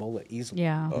stray bullet easily.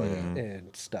 Yeah. Oh, yeah.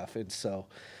 And stuff. And so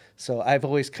I've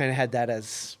always kind of had that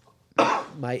as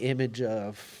my image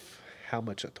of how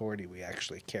much authority we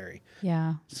actually carry.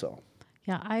 Yeah. So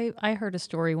Yeah, I heard a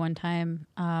story one time,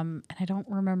 and I don't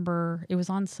remember. It was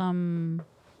on some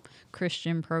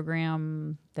Christian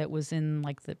program that was in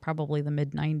like probably the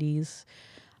mid 90s.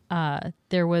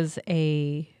 There was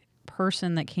a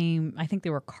person that came. I think they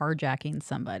were carjacking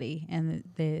somebody, and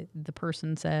the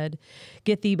person said,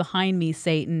 "Get thee behind me,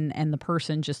 Satan!" And the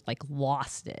person just like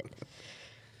lost it,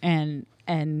 and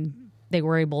they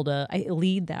were able to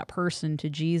lead that person to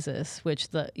Jesus, which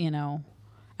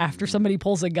after somebody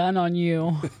pulls a gun on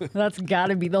you, that's got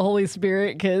to be the Holy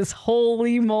Spirit, because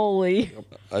holy moly.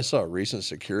 I saw recent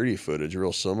security footage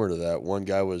real similar to that. One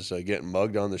guy was getting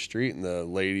mugged on the street, and the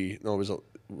lady, was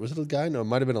it a guy? No, it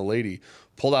might have been a lady,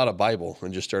 pulled out a Bible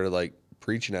and just started like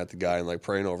preaching at the guy and like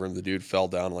praying over him. The dude fell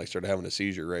down and like started having a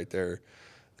seizure right there.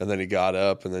 And then he got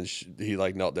up, and then he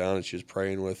like knelt down, and she was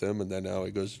praying with him, and then now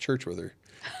he goes to church with her.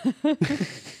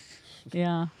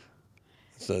 Yeah.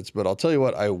 So but I'll tell you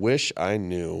what, I wish I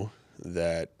knew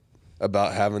that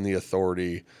about having the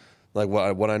authority. Like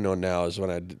what I know now is when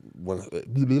I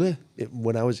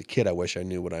was a kid, I wish I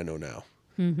knew what I know now.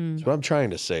 Mm-hmm. That's what I'm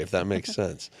trying to say, if that makes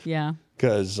sense. Yeah.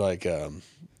 Because like,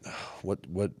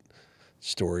 what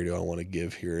story do I want to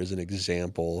give here as an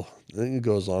example? I think it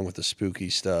goes along with the spooky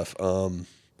stuff.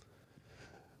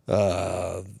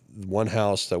 One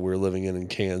house that we were living in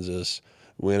Kansas,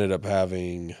 we ended up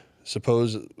having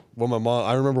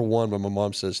I remember one, but my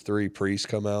mom says 3 priests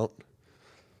come out.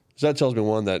 So that tells me,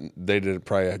 one, that they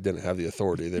probably didn't have the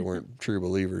authority. They weren't true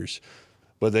believers,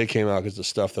 but they came out because the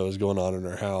stuff that was going on in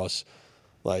our house.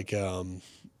 Like,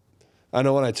 I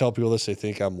know when I tell people this, they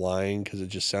think I'm lying because it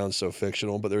just sounds so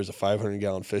fictional, but there was a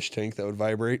 500-gallon fish tank that would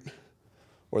vibrate,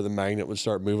 or the magnet would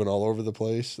start moving all over the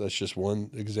place. That's just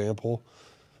one example.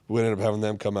 We ended up having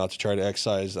them come out to try to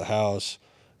excise the house.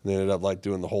 And they ended up like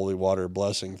doing the holy water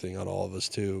blessing thing on all of us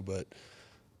too. But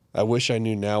I wish I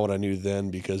knew now what I knew then,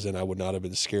 because then I would not have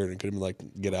been scared and could have been like,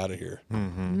 get out of here.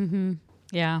 Mm-hmm.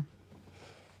 Yeah.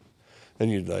 And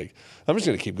you'd like, I'm just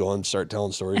going to keep going and start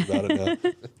telling stories about it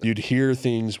now. You'd hear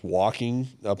things walking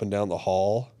up and down the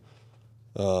hall.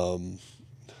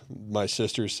 My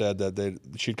sister said that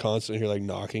she'd constantly hear like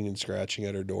knocking and scratching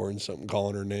at her door and something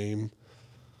calling her name.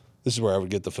 This is where I would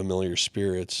get the familiar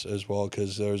spirits as well,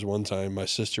 because there was one time my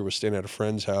sister was staying at a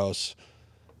friend's house,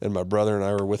 and my brother and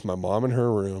I were with my mom in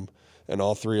her room, and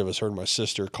all three of us heard my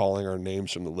sister calling our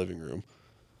names from the living room,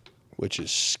 which is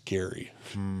scary.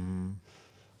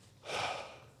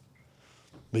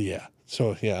 But yeah,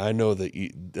 so yeah, I know that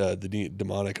the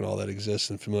demonic and all that exists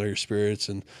and familiar spirits,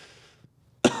 and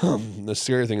the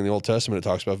scary thing in the Old Testament, it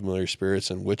talks about familiar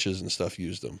spirits and witches and stuff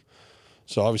used them.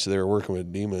 So obviously they were working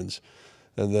with demons.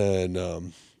 And then I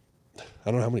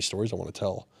don't know how many stories I want to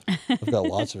tell. I've got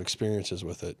lots of experiences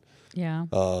with it. Yeah.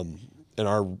 In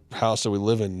our house that we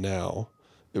live in now,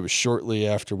 it was shortly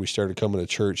after we started coming to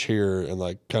church here and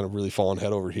like kind of really falling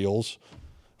head over heels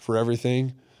for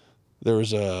everything. There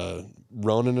was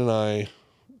Ronan and I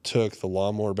took the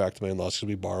lawnmower back to my in-laws because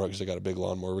we borrowed it because they got a big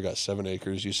lawnmower. We got 7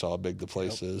 acres. You saw how big the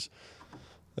place is.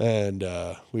 And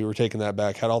we were taking that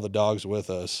back, had all the dogs with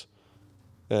us.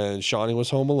 And Shawnee was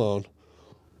home alone.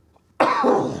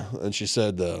 And she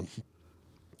said,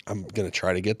 I'm going to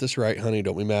try to get this right, honey.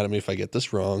 Don't be mad at me if I get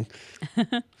this wrong.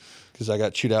 Because I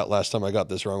got chewed out last time I got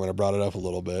this wrong when I brought it up a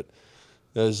little bit.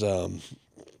 As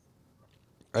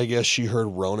I guess she heard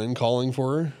Ronan calling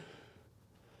for her.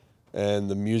 And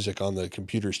the music on the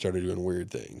computer started doing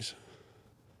weird things.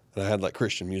 And I had like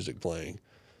Christian music playing.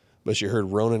 But she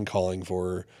heard Ronan calling for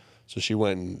her. So she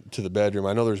went to the bedroom.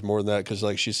 I know there's more than that because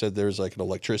like she said there's like an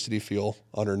electricity feel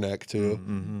on her neck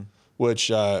too.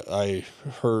 Which I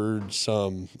heard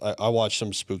some, I watch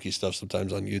some spooky stuff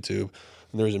sometimes on YouTube.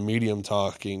 And there was a medium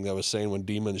talking that was saying when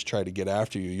demons try to get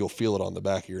after you, you'll feel it on the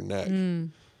back of your neck.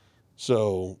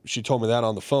 So she told me that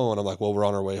on the phone. I'm like, well, we're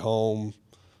on our way home.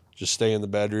 Just stay in the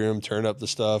bedroom, turn up the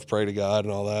stuff, pray to God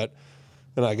and all that.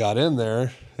 And I got in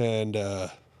there and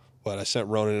I sent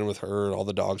Ronan in with her and all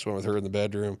the dogs went with her in the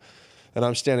bedroom. And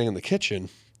I'm standing in the kitchen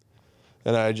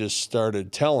and I just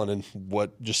started telling and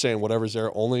just saying whatever's there,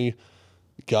 only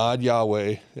God,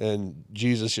 Yahweh, and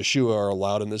Jesus, Yeshua are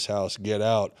allowed in this house, get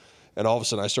out. And all of a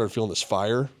sudden I started feeling this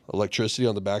fire, electricity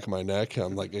on the back of my neck.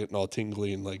 I'm like getting all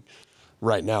tingly and like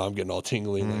right now I'm getting all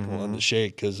tingly and like wanting to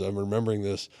shake because I'm remembering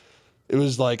this. It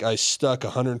was like I stuck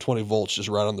 120 volts just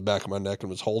right on the back of my neck and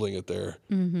was holding it there.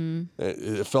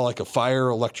 It felt like a fire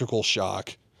electrical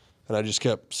shock. And I just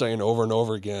kept saying over and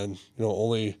over again,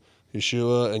 only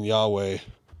Yeshua and Yahweh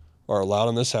are allowed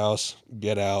in this house,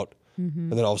 get out.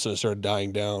 And then all of a sudden it started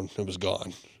dying down. It was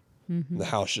gone. And the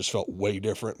house just felt way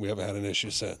different. We haven't had an issue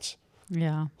since.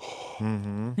 Yeah.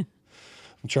 I'm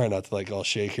trying not to like all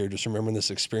shake here, just remembering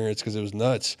this experience because it was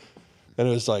nuts. And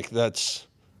it was like, that's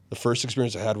the first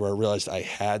experience I had where I realized I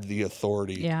had the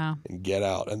authority and get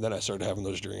out. And then I started having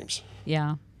those dreams.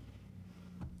 Yeah.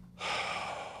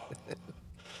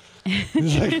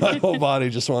 It's like my whole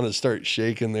body just wanted to start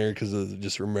shaking there because of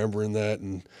just remembering that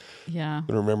and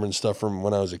remembering stuff from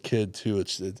when I was a kid too.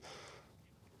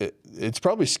 It's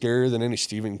probably scarier than any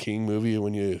Stephen King movie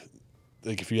when you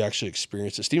like if you actually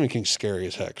experience it. Stephen King's scary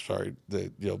as heck. Sorry,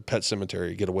 Pet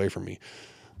Cemetery, get away from me.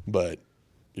 But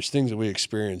there's things that we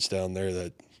experience down there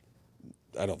that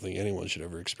I don't think anyone should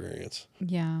ever experience.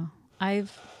 Yeah,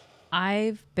 I've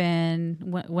been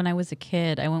when I was a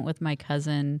kid. I went with my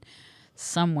cousin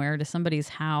somewhere to somebody's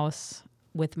house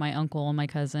with my uncle and my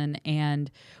cousin, and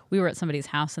we were at somebody's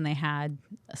house and they had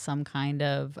some kind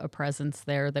of a presence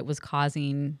there that was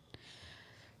causing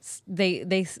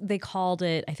they called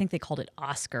it, I think they called it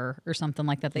Oscar or something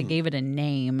like that. They gave it a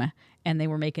name and they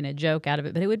were making a joke out of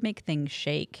it, but it would make things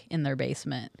shake in their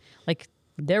basement. Like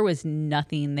there was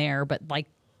nothing there, but like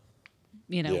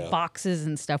boxes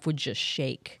and stuff would just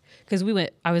shake because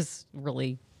I was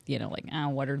really like,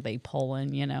 what are they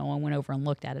pulling, and went over and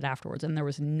looked at it afterwards. And there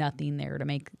was nothing there to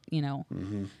make,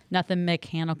 nothing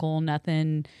mechanical,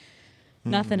 nothing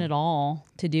at all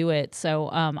to do it. So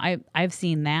I've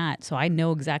seen that. So I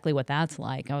know exactly what that's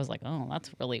like. I was like, oh, that's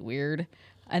really weird.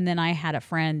 And then I had a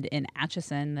friend in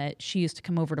Atchison that she used to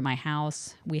come over to my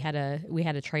house. We had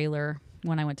a trailer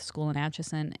when I went to school in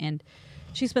Atchison, and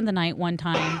she spent the night one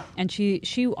time, and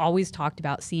she always talked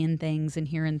about seeing things and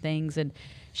hearing things, and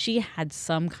she had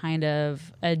some kind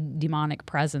of a demonic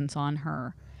presence on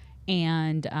her.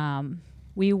 And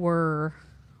we were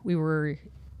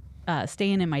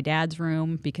staying in my dad's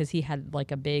room because he had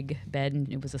like a big bed and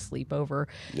it was a sleepover.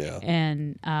 Yeah.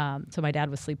 And so my dad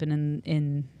was sleeping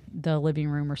in the living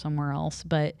room or somewhere else,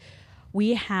 but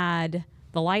we had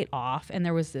the light off and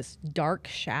there was this dark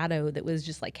shadow that was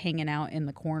just like hanging out in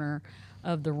the corner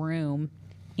of the room.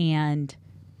 And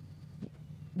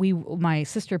my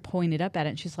sister pointed up at it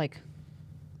and she's like,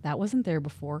 that wasn't there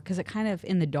before. Cause it kind of,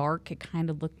 in the dark, it kind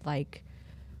of looked like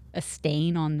a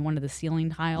stain on one of the ceiling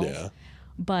tiles. Yeah.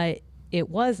 But it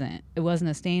wasn't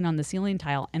a stain on the ceiling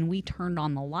tile. And we turned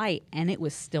on the light and it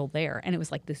was still there. And it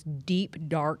was like this deep,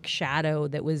 dark shadow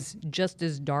that was just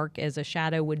as dark as a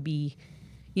shadow would be,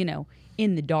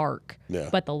 in the dark, Yeah.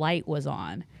 but the light was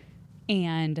on.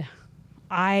 And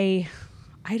I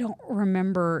don't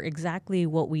remember exactly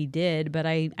what we did, but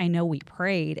I know we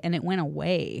prayed and it went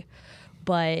away.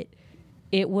 But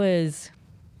it was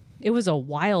a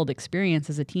wild experience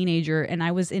as a teenager, and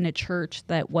I was in a church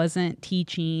that wasn't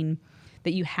teaching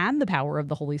that you had the power of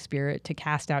the Holy Spirit to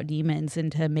cast out demons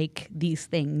and to make these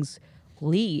things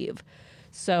leave.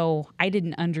 So I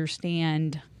didn't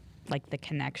understand like the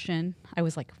connection. I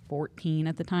was like 14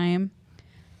 at the time.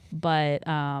 But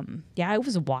yeah, it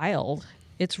was wild.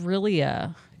 It's really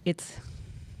it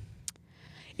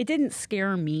didn't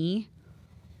scare me.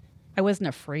 I wasn't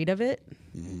afraid of it,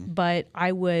 but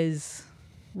I was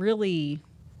really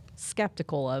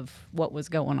skeptical of what was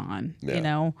going on, Yeah. you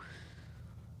know,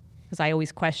 because I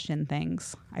always question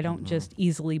things. I don't just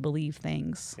easily believe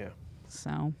things. Yeah.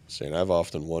 So, Saying I've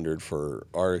often wondered for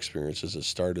our experiences that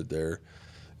started there.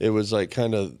 It was like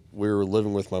kind of, we were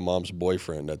living with my mom's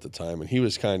boyfriend at the time, and he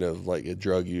was kind of like a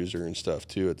drug user and stuff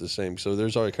too at the same. So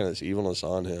there's always kind of this evilness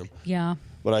on him. yeah.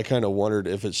 But I kind of wondered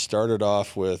if it started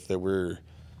off with that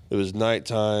it was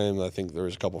nighttime. I think there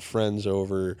was a couple friends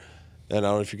over. And I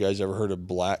don't know if you guys ever heard of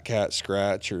black cat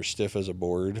scratch or stiff as a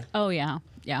board. Oh, yeah.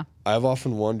 Yeah. I've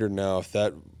often wondered now if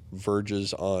that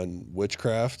verges on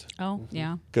witchcraft. Oh,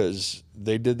 yeah. Because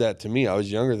they did that to me. I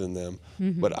was younger than them.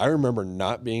 But I remember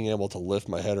not being able to lift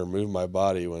my head or move my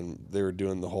body when they were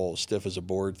doing the whole stiff as a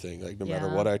board thing. Like no matter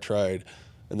Yeah. what I tried.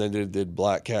 And then they did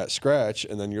black cat scratch,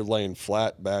 and then you're laying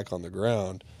flat back on the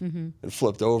ground and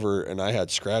flipped over, and I had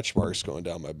scratch marks going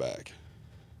down my back.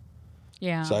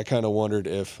 Yeah. So I kind of wondered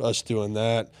if us doing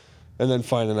that and then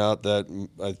finding out that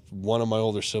one of my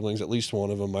older siblings, at least one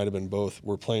of them, might have been both,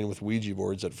 were playing with Ouija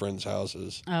boards at friends'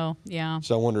 houses. Oh, yeah.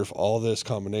 So I wonder if all this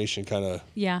combination kind of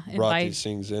Yeah. brought these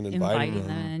things in, inviting Inviting them.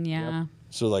 them in, yeah.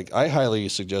 So like I highly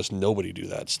suggest nobody do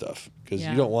that stuff because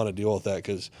Yeah. you don't want to deal with that.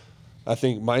 Because I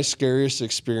think my scariest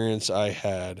experience I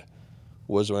had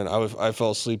was when I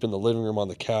fell asleep in the living room on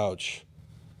the couch,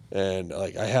 and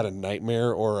like I had a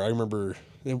nightmare, or I remember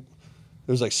it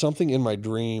was like something in my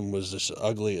dream was just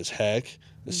ugly as heck.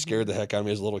 It scared the heck out of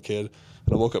me as a little kid.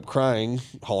 And I woke up crying,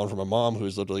 hollering for my mom, who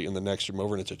was literally in the next room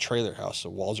over, and it's a trailer house, so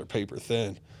walls are paper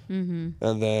thin. And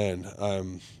then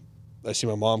I see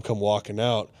my mom come walking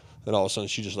out, and all of a sudden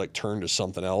she just like turned to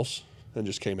something else and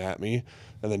just came at me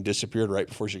and then disappeared right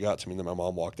before she got to me. And then my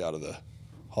mom walked out of the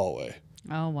hallway.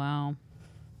 Oh, wow.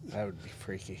 That would be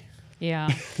freaky. Yeah.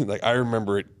 Like I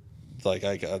remember it, like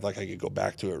I could go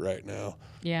back to it right now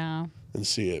Yeah. and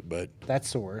see it. But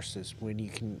That's the worst is when you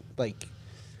can, like,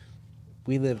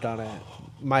 we lived on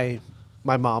my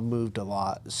mom moved a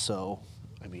lot, so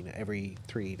I mean every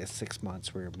 3 to 6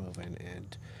 months we were moving,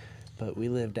 but we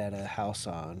lived at a house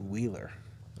on Wheeler,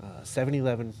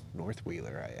 711 North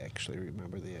Wheeler. I actually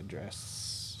remember the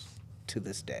address to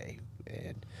this day,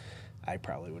 and I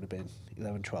probably would have been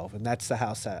 11, 12, and that's the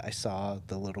house that I saw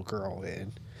the little girl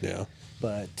in. yeah,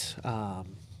 But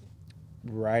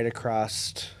right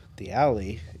across the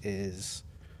alley is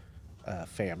a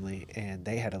family, and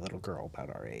they had a little girl about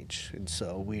our age, and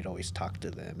so we'd always talk to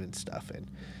them and stuff.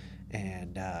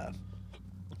 And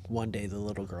one day the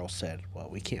little girl said, "Well,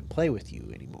 we can't play with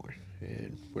you anymore."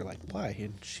 And we're like, "Why?"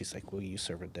 And she's like, "Well, you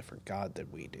serve a different God than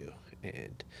we do."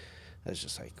 And I was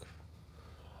just like,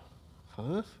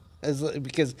 "Huh?"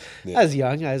 Because I was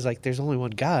young, I was like, "There's only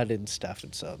one God and stuff."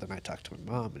 And so then I talked to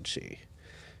my mom, and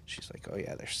she's like, "Oh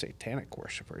yeah, they're satanic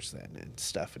worshipers then and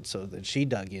stuff." And so then she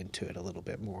dug into it a little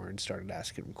bit more and started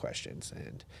asking them questions,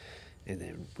 and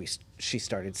then she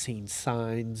started seeing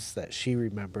signs that she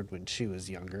remembered when she was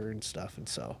younger and stuff. And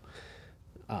so,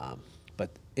 but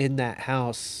in that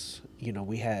house, you know,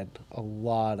 we had a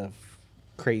lot of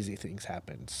crazy things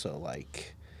happen. So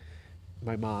like,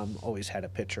 my mom always had a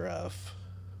picture of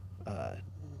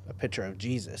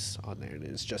Jesus on there, and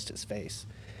it's just his face.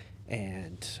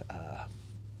 And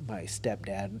my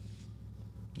stepdad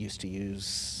used to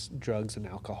use drugs and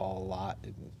alcohol a lot,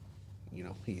 and you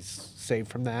know, he's saved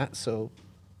from that, so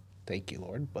thank you,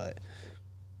 Lord. But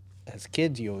as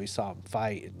kids, you always saw him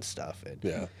fight and stuff,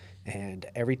 and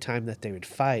every time that they would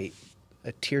fight,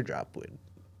 a teardrop would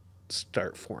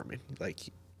start forming like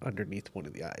underneath one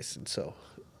of the eyes. And so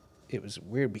it was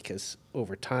weird because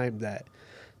over time that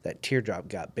teardrop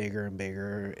got bigger and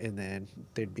bigger, and then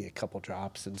there'd be a couple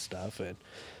drops and stuff. And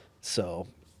so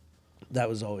that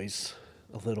was always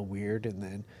a little weird. And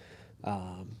then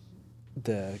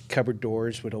the cupboard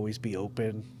doors would always be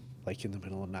open, like in the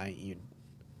middle of the night.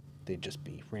 They'd just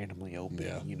be randomly open.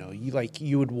 Yeah. You know,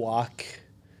 you would walk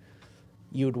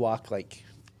like,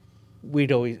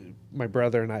 my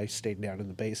brother and I stayed down in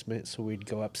the basement, so we'd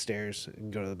go upstairs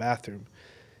and go to the bathroom.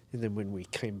 And then when we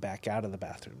came back out of the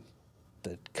bathroom,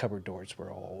 the cupboard doors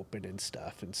were all open and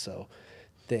stuff. And so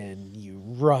then you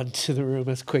run to the room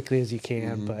as quickly as you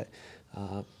can. But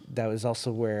that was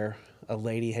also where a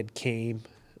lady had came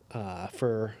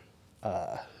for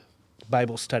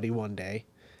Bible study one day.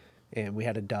 And we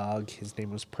had a dog. His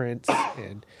name was Prince.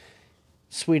 And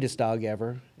sweetest dog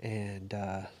ever. And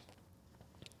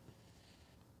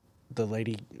the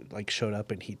lady like showed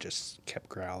up and he just kept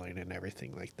growling and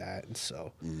everything like that. And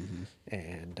so,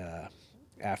 and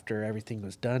after everything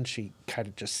was done, she kind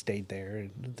of just stayed there.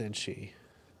 And then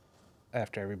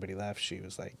after everybody left, she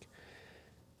was like,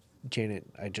 Janet,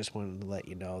 I just wanted to let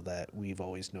you know that we've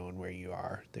always known where you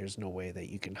are. There's no way that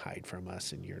you can hide from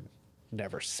us, and you're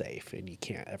never safe, and you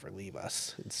can't ever leave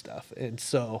us and stuff. And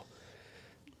so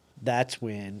that's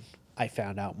when I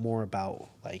found out more about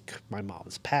like my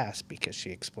mom's past, because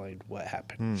she explained what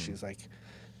happened. She's like,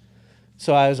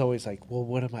 so I was always like, well,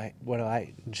 what do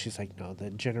I, and she's like, no,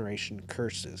 the generation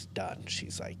curse is done.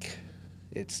 She's like,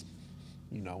 it's,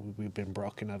 we've been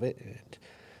broken of it, and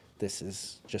this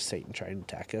is just Satan trying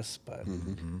to attack us.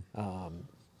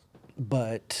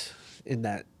 But in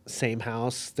that same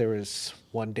house, there was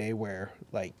one day where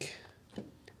like,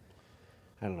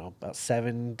 I don't know, about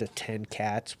 7 to 10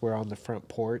 cats were on the front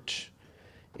porch,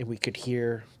 and we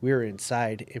were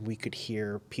inside and we could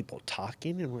hear people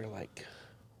talking, and we're like,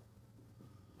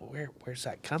 where's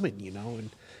that coming, and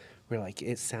we're like,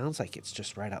 it sounds like it's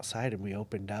just right outside. And we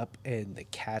opened up and the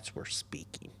cats were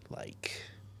speaking like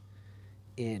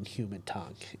in human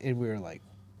tongue, and we were like,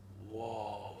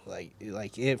 whoa,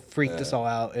 like it freaked us all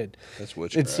out. And That's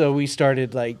witchcraft. and so we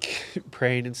started like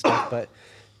praying and stuff. But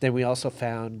then we also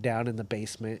found down in the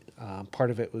basement,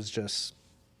 part of it was just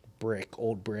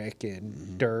old brick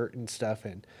and dirt and stuff,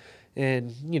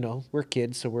 and we're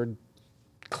kids, so we're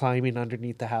climbing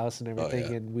underneath the house and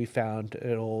everything. And we found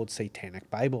an old satanic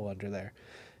Bible under there,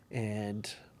 and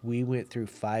we went through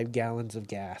 5 gallons of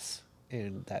gas,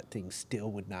 and that thing still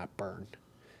would not burn.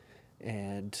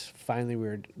 And finally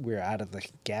we were out of the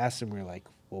gas, and we were like,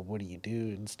 well, what do you do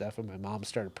and stuff? And my mom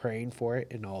started praying for it,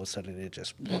 and all of a sudden it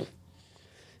just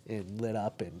and lit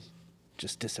up and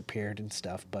just disappeared and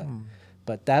stuff.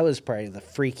 But that was probably the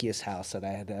freakiest house that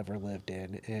I had ever lived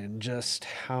in, and just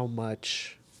how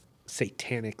much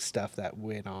satanic stuff that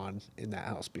went on in that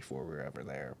house before we were ever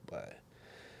there.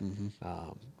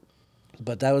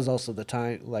 But that was also the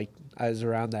time, like I was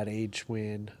around that age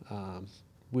when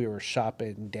we were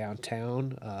shopping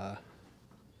downtown.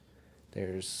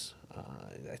 There's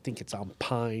I think it's on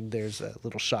Pine. There's a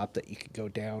little shop that you could go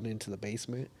down into the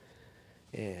basement,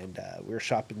 and we were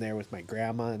shopping there with my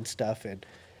grandma and stuff. And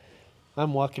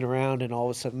I'm walking around, and all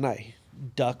of a sudden I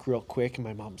duck real quick, and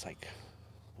my mom's like,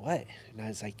 what? And I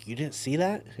was like, you didn't see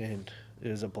that? And it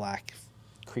was a black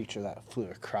creature that flew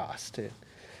across it. And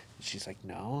she's like,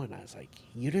 no. And I was like,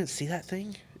 you didn't see that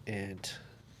thing? And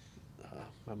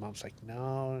my mom's like,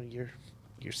 no, you're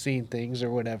seeing things or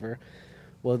whatever.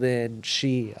 Well, then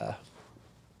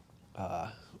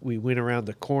we went around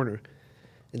the corner,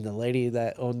 and the lady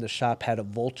that owned the shop had a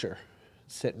vulture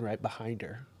sitting right behind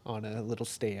her on a little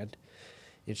stand.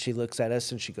 And she looks at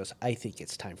us and she goes, I think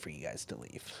it's time for you guys to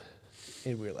leave.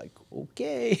 And we were like,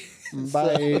 okay.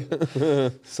 Bye.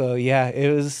 So yeah,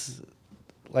 it was,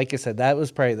 like I said, that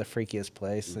was probably the freakiest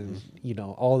place. And,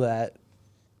 all that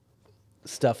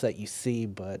stuff that you see.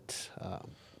 But,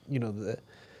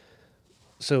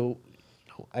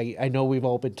 I know we've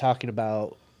all been talking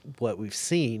about what we've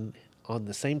seen. On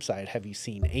the same side, have you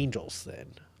seen angels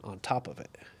then on top of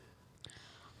it?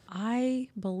 I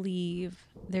believe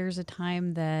there's a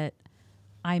time that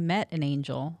I met an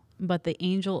angel, but the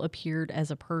angel appeared as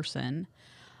a person.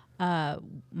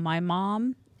 My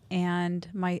mom and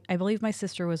I believe my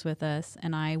sister was with us,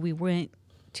 and we went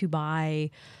to buy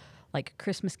like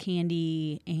Christmas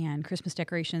candy and Christmas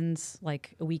decorations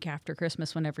like a week after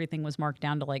Christmas, when everything was marked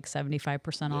down to like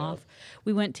 75% off.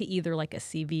 We went to either like a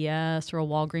CVS or a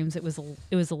Walgreens. It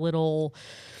was a little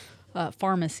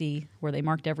pharmacy where they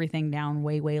marked everything down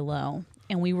way, way low.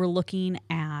 And we were looking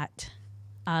at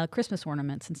Christmas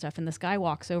ornaments and stuff. And this guy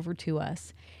walks over to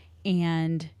us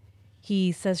and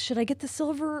he says, should I get the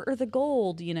silver or the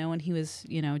gold? And he was,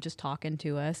 just talking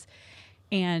to us.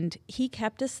 And he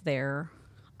kept us there,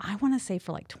 I want to say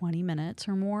for like 20 minutes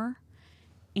or more.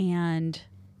 And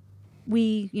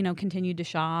we, continued to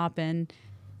shop. And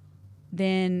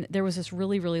then there was this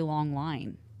really, really long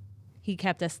line. He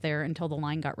kept us there until the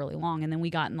line got really long. And then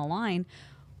we got in the line.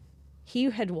 He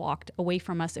had walked away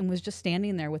from us and was just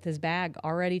standing there with his bag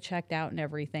already checked out and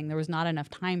everything. There was not enough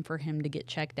time for him to get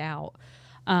checked out.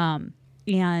 And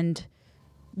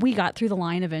we got through the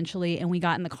line eventually, and we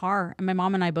got in the car, and my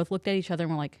mom and I both looked at each other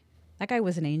and were like, that guy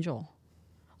was an angel.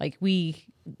 Like we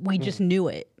just knew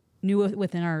it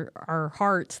within our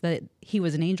hearts that he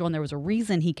was an angel, and there was a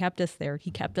reason he kept us there.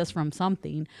 He kept us from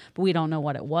something, but we don't know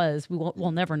what it was.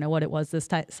 We'll never know what it was this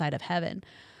side of heaven,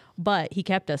 but he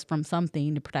kept us from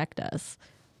something to protect us.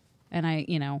 And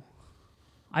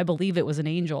I believe it was an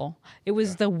angel. It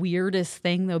was the weirdest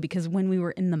thing, though, because when we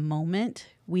were in the moment,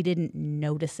 we didn't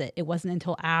notice it. It wasn't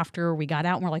until after we got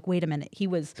out and we're like, wait a minute,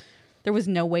 there was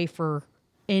no way for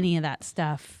any of that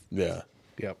stuff. Yeah.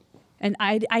 Yep. And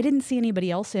I didn't see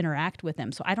anybody else interact with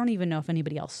him, so I don't even know if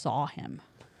anybody else saw him.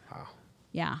 Wow.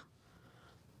 Yeah.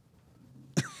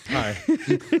 Hi.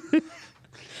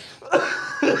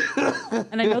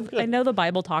 And I know the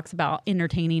Bible talks about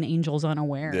entertaining angels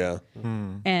unaware. Yeah.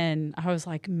 And I was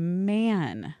like,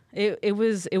 man, it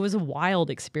was a wild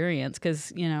experience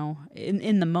because,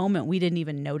 in the moment we didn't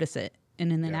even notice it.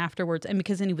 And then afterwards, and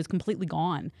because then he was completely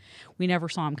gone. We never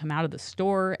saw him come out of the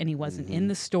store, and he wasn't in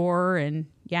the store. And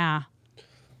yeah.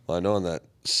 Well, I know in that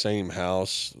same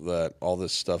house that all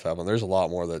this stuff happened. There's a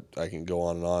lot more that I can go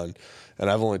on.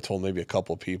 And I've only told maybe a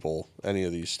couple people any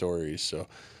of these stories. So,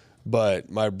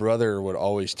 but my brother would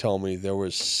always tell me there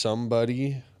was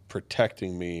somebody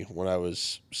protecting me when I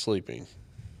was sleeping.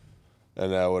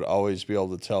 And I would always be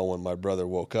able to tell when my brother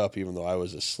woke up, even though I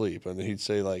was asleep. And he'd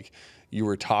say, like, you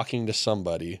were talking to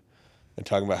somebody and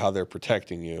talking about how they're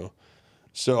protecting you.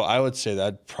 So I would say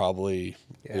that probably,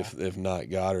 if not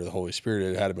God or the Holy Spirit,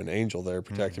 it had been an angel there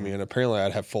protecting me. And apparently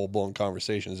I'd have full-blown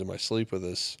conversations in my sleep with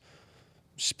this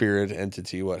spirit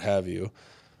entity, what have you.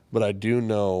 But I do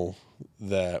know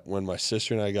that when my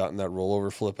sister and I got in that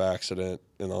rollover flip accident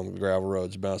and on the gravel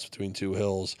roads, bounced between two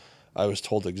hills, I was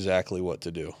told exactly what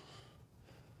to do.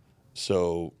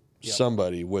 So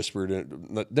somebody whispered,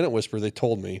 didn't whisper, they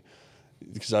told me,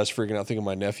 because I was freaking out thinking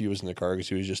my nephew was in the car because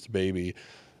he was just a baby.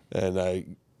 And I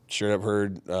straight up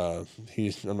heard, I'm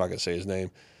not going to say his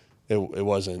name. It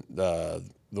wasn't the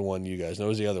one you guys know. It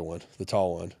was the other one, the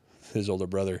tall one, his older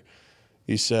brother.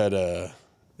 He said,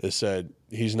 it said,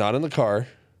 he's not in the car.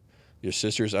 Your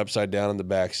sister's upside down in the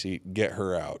back seat. Get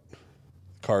her out.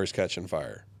 The car's catching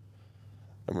fire.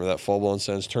 I remember that full-blown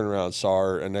sentence, turned around, saw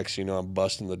her, and next thing you know, I'm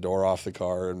busting the door off the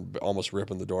car and almost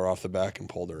ripping the door off the back and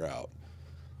pulled her out.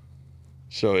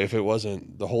 So if it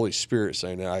wasn't the Holy Spirit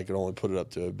saying that, I could only put it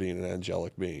up to being an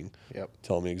angelic being,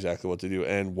 telling me exactly what to do.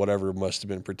 And whatever must have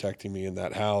been protecting me in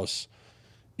that house,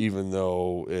 even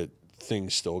though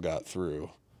things still got through.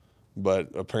 But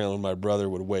apparently when my brother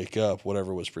would wake up,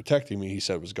 whatever was protecting me, he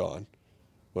said was gone.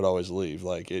 Would always leave.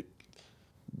 Like it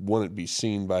wouldn't be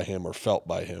seen by him or felt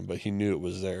by him, but he knew it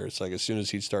was there. It's like as soon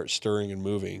as he'd start stirring and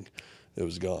moving, it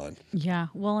was gone. Yeah.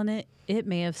 Well, and it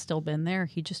may have still been there.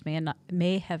 He just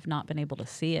may have not been able to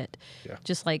see it. Yeah.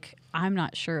 Just like I'm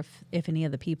not sure if any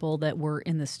of the people that were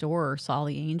in the store saw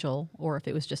the angel or if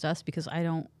it was just us, because I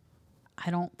don't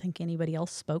think anybody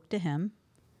else spoke to him.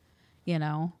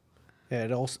 Yeah,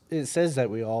 it says that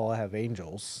we all have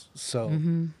angels. So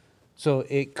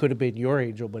it could have been your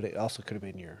angel, but it also could have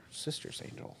been your sister's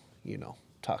angel,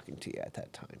 talking to you at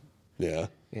that time. Yeah.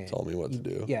 Telling me what to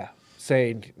do. Yeah.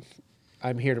 Saying,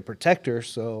 I'm here to protect her,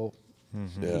 so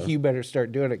you better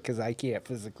start doing it because I can't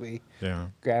physically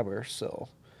grab her. So,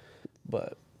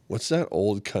 but. What's that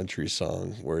old country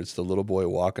song where it's the little boy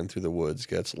walking through the woods,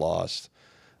 gets lost.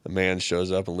 A man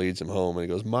shows up and leads him home, and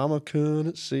he goes, Mama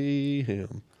couldn't see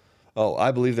him. Oh,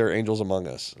 I believe there are angels among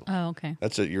us. Oh, okay.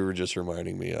 That's what you were just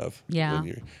reminding me of. Yeah. When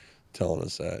you're telling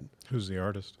us that. Who's the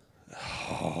artist?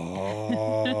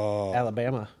 Oh.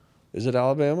 Alabama. Is it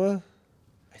Alabama?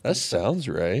 That sounds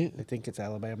right. I think it's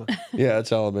Alabama. Yeah,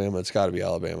 it's Alabama. It's got to be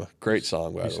Alabama. Great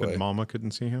song, by You the said way. Mama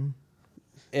couldn't see him?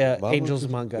 Yeah, Mama Angels could-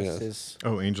 Among Us yeah. is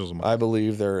Oh, Angels Among I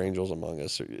believe there are angels among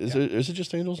us. Is it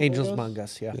just angels? Angels among us? Among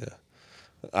Us. Yeah. Yeah.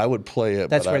 I would play it,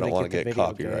 That's but I where don't they want to get the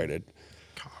get video game. copyrighted.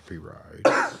 Copyright.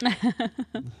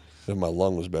 If my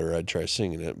lung was better, I'd try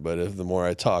singing it. But if the more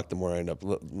I talk, the more I end up.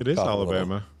 It is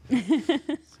Alabama.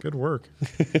 Good work.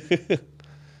 Do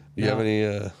you have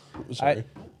any? Sorry.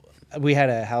 We had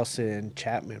a house in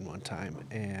Chapman one time,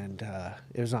 and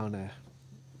it was on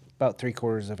about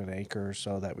 3/4 of an acre or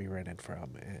so that we rented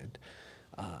from, and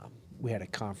we had a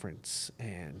conference,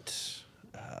 and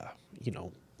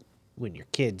when you're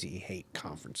kids, you hate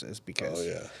conferences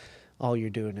because all you're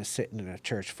doing is sitting in a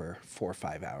church for 4 or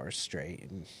 5 hours straight,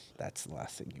 and that's the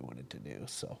last thing you wanted to do.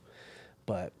 So,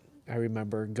 but I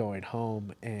remember going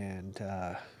home, and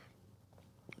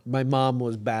my mom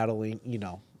was battling,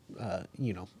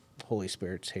 Holy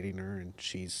Spirit's hitting her, and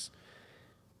she's,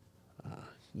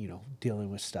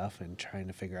 dealing with stuff and trying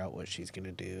to figure out what she's going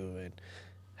to do and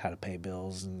how to pay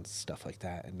bills and stuff like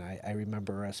that. And I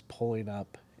remember us pulling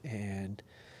up, and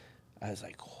I was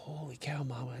like, holy cow,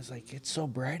 Mom. I was like, it's so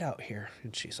bright out here.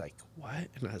 And she's like, what?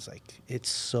 And I was like, it's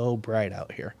so bright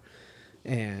out here.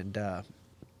 And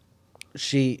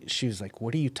she was like,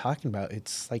 what are you talking about?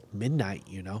 It's like midnight,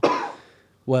 you know?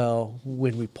 Well,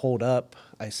 when we pulled up,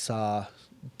 I saw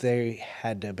they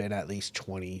had to have been at least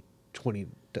 20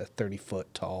 to 30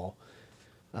 foot tall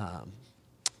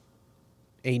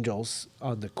angels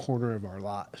on the corner of our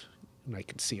lot, and I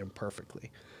could see them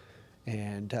perfectly.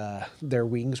 And their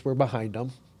wings were behind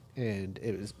them,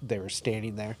 and they were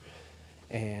standing there,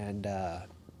 and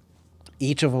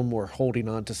each of them were holding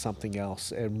on to something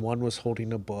else. And one was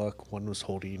holding a book, one was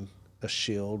holding a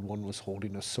shield, one was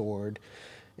holding a sword,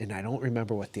 and I don't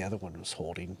remember what the other one was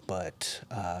holding, but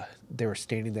they were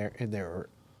standing there, and they were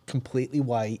completely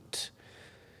white,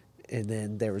 and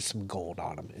then there was some gold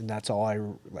on them, and that's all I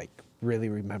really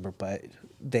remember. But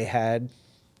they had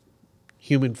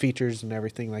human features and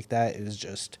everything like that. It was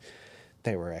just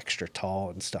they were extra tall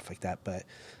and stuff like that. But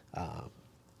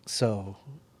so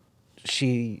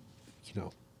she,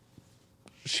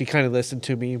 she kind of listened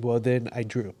to me. Well, then I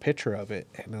drew a picture of it,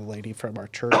 and a lady from our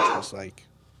church was like,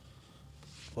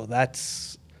 well,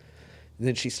 that's... And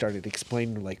then she started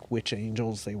explaining which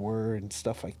angels they were and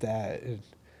stuff like that,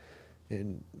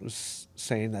 and was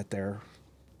saying that they're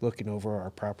looking over our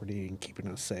property and keeping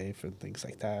us safe and things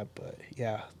like that. But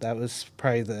yeah, that was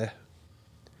probably the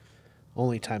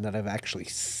only time that I've actually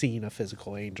seen a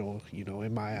physical angel,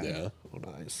 in my own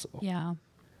eyes. So. Yeah.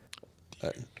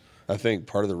 I think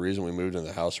part of the reason we moved in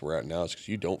the house we're at now is because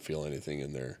you don't feel anything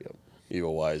in there,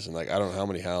 evil-wise. And I don't know how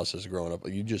many houses growing up,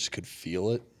 you just could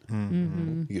feel it.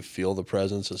 Mm-hmm. You could feel the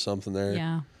presence of something there.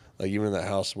 Yeah. Even in that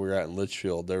house we were at in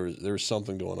Litchfield, there was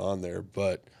something going on there.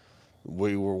 But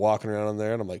we were walking around in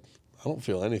there, and I'm like, I don't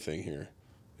feel anything here.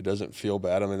 It doesn't feel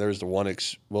bad. I mean, there's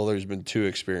there's been 2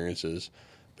 experiences,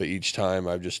 but each time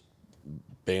I've just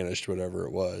banished whatever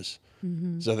it was.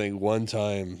 Mm-hmm. So I think one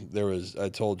time I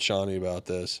told Shawnee about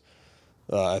this.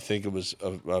 I think it was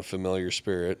a familiar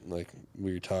spirit, like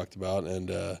we talked about, and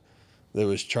that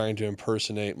was trying to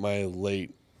impersonate my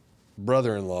late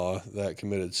brother-in-law that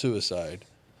committed suicide.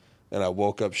 And I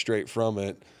woke up straight from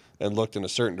it and looked in a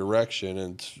certain direction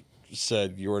and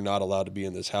said, "You are not allowed to be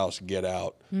in this house. Get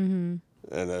out." Mm-hmm.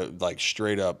 And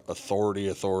straight up authority,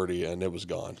 and it was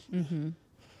gone. Mm-hmm.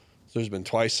 So there's been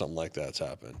twice something like that's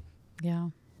happened. Yeah.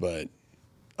 But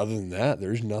other than that,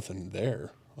 there's nothing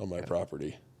there on my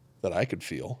property that I could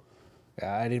feel.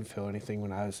 Yeah, I didn't feel anything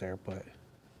when I was there, but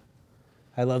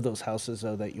I love those houses,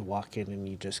 though, that you walk in and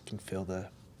you just can feel the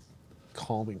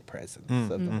calming presence of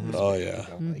the Holy Spirit. Oh, yeah.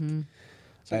 Mm-hmm.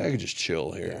 I could just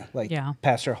chill here.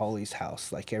 Pastor Holly's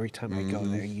house. Every time I go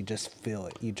there, you just feel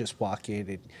it. You just walk in,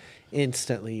 and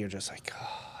instantly you're just like,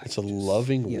 oh. It's a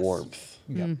loving warmth.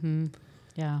 Yep. Mm-hmm.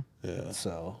 Yeah. Yeah.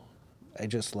 So I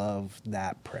just love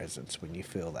that presence when you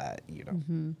feel that,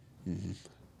 Mm-hmm. Mm-hmm.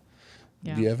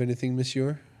 Yeah. Do you have anything,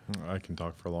 Monsieur? I can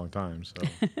talk for a long time. So,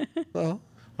 Well,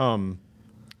 on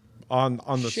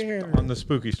the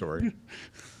spooky story,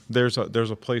 there's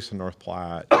a place in North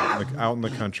Platte, out in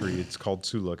the country. It's called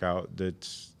Sioux Lookout.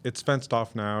 It's fenced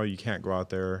off now. You can't go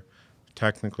out there.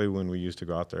 Technically, when we used to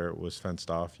go out there, it was fenced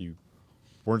off. You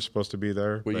weren't supposed to be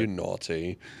there. Well, you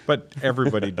naughty. But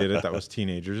everybody did it. That was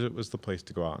teenagers. It was the place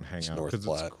to go out and hang out North because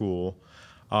Platte. it's cool.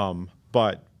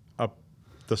 But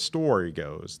the story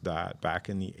goes that back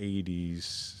in the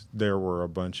 80s, there were a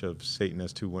bunch of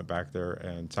Satanists who went back there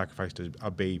and sacrificed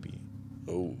a baby.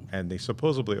 Oh. And they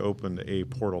supposedly opened a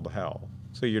portal to hell.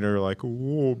 So you're like,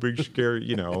 oh, big scary,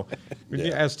 Yeah.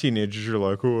 As teenagers, you're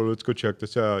like, oh, let's go check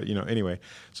this out, Anyway,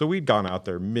 so we'd gone out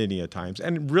there many a times.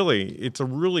 And really, it's a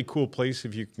really cool place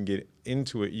if you can get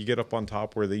into it. You get up on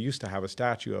top where they used to have a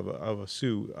statue of a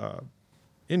Sioux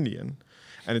Indian.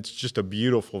 And it's just a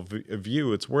beautiful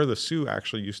view. It's where the Sioux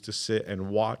actually used to sit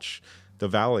and watch the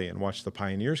valley and watch the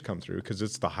pioneers come through because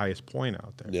it's the highest point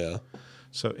out there. Yeah.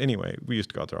 So anyway, we used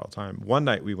to go out there all the time. One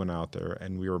night we went out there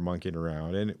and we were monkeying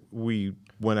around, and we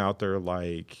went out there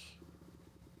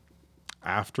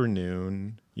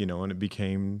afternoon, and it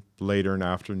became later in the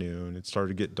afternoon. It started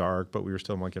to get dark, but we were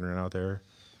still monkeying around out there.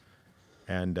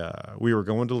 And we were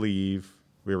going to leave.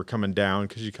 We were coming down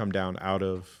because you come down out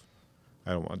of,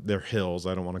 they're hills.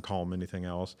 I don't want to call them anything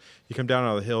else. You come down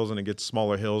out of the hills and it gets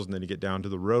smaller hills, and then you get down to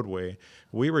the roadway.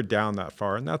 We were down that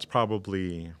far, and that's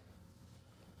probably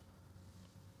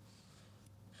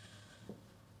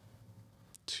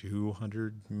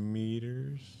 200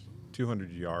 meters,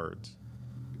 200 yards,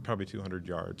 probably 200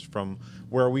 yards from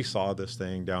where we saw this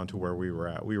thing down to where we were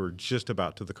at. We were just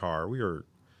about to the car. We were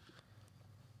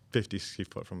 50, 60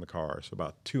 foot from the car, so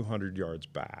about 200 yards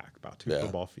back, about two Yeah.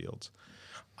 football fields.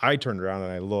 I turned around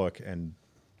and I look, and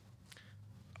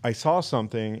I saw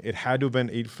something. It had to have been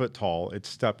 8 foot tall. It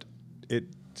stepped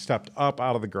up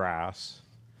out of the grass.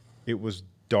 It was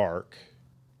dark,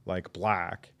 like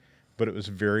black, but it was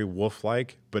very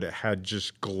wolf-like, but it had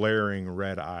just glaring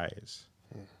red eyes.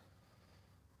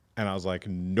 And I was like,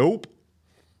 nope.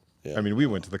 Yeah. I mean, we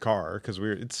went to the car because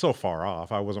it's so far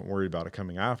off. I wasn't worried about it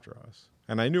coming after us.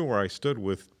 And I knew where I stood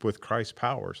with Christ's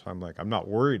power. So I'm like, I'm not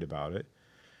worried about it.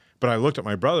 But I looked at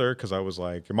my brother because I was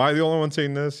like, am I the only one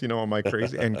seeing this? You know, am I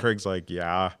crazy? And Craig's like,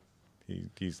 yeah.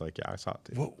 He's like, yeah, I saw it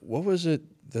too. What was it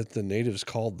that the natives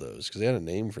called those? Because they had a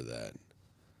name for that.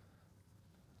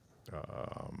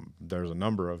 There's a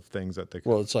number of things that they.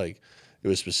 Well, it's like it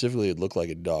was specifically. It looked like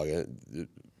a dog. I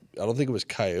don't think it was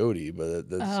coyote, but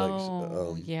that's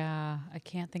like. Yeah, I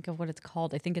can't think of what it's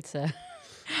called. I think it's a.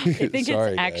 I think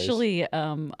Sorry, it's guys. actually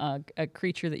a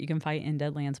creature that you can fight in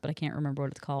Deadlands, but I can't remember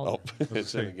what it's called. Oh,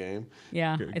 it's in a game.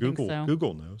 Yeah, I think so.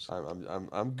 Google knows.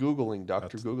 I'm googling.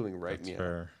 Doctor Googling right That's now.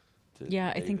 fair.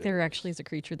 Yeah, I think there actually is a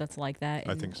creature that's like that.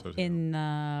 I think so, too. In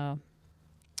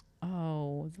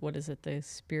what is it? The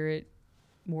Spirit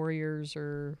Warriors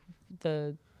or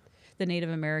the Native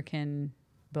American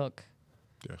book.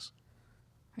 Yes.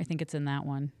 I think it's in that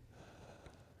one.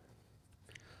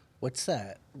 What's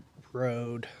that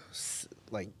road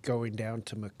like going down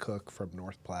to McCook from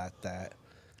North Platte? That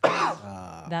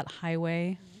That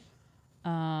highway.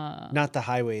 not the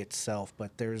highway itself,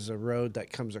 but there's a road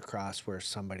that comes across where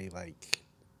somebody like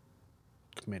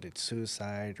committed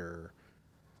suicide or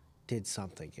did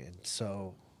something, and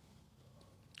so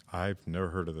I've never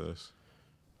heard of this.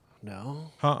 no.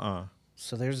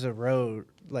 So there's a road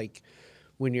like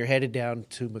when you're headed down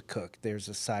to McCook, there's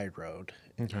a side road.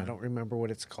 And I don't remember what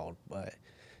it's called, but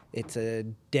it's a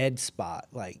dead spot.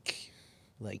 Like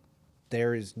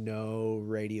there is no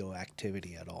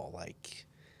radioactivity at all. Like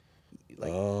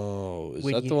Oh, is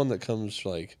when that you- the one that comes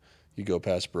like you go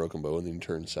past Broken Bow and then you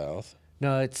turn south?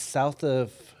 no, it's south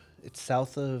of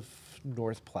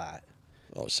North Platte.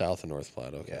 Oh, south of North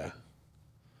Platte. Okay.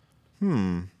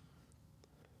 Yeah.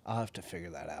 I'll have to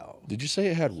figure that out. Did you say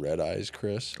it had red eyes,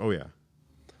 Chris? Oh, yeah.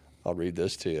 I'll read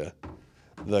this to you.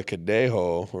 The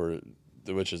Cadejo,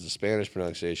 which is the Spanish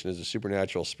pronunciation, is a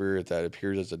supernatural spirit that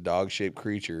appears as a dog-shaped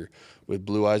creature with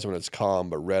blue eyes when it's calm,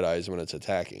 but red eyes when it's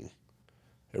attacking.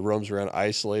 It roams around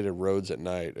isolated roads at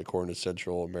night, according to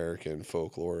Central American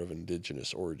folklore of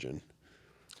indigenous origin.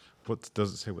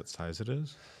 Does it say what size it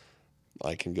is?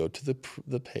 I can go to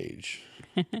the page.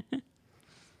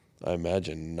 I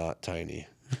imagine not tiny,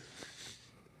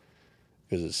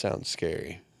 because it sounds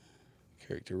scary.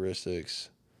 Characteristics.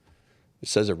 It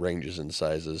says it ranges in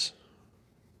sizes.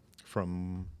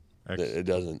 From It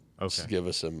doesn't Okay. give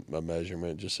us a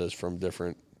measurement. It just says from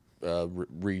different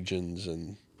regions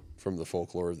and from the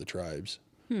folklore of the tribes.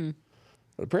 But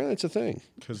apparently it's a thing.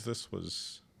 because this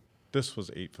was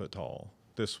 8 foot tall.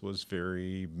 This was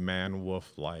very man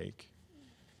wolf like,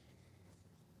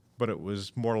 but it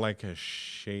was more like a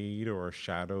shade or a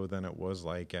shadow than it was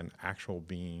like an actual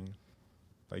being.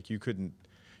 Like you couldn't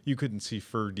see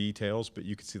fur details, but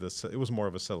you could see it was more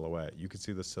of a silhouette. You could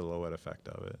see the silhouette effect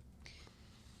of it.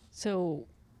 So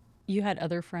you had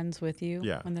other friends with you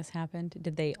Yeah. when this happened.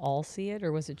 Did they all see it,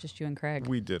 or was it just you and Craig?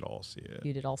 We did all see it.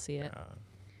 You did all see it.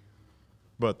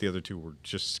 But the other two were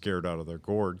just scared out of their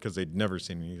gourd because they'd never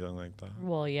seen anything like that.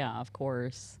 Well, yeah, of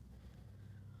course.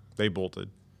 They bolted.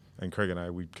 And Craig and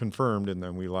I, we confirmed, and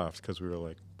then we left because we were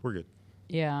like, we're good.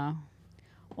 Yeah.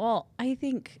 Well, I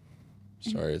think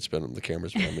Sorry, the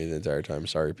camera's been on me the entire time.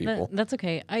 Sorry, people. that's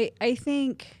okay. I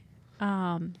think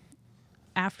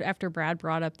after Brad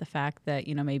brought up the fact that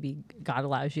maybe God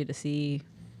allows you to see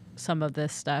some of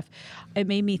this stuff, it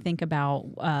made me think about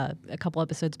a couple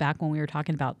episodes back when we were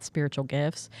talking about spiritual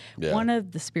gifts. Yeah. One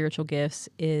of the spiritual gifts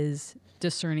is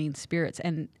discerning spirits,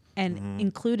 and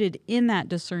included in that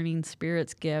discerning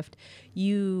spirits gift,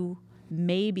 you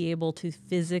may be able to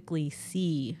physically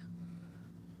see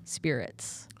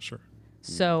spirits. Sure.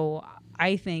 So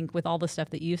I think with all the stuff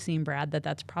that you've seen, Brad,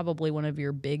 that's probably one of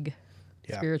your big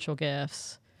Yeah. spiritual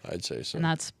gifts. I'd say so. And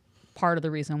that's part of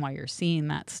the reason why you're seeing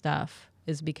that stuff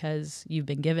is because you've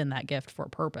been given that gift for a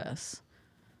purpose.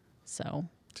 So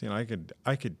See, and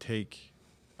I could take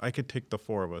the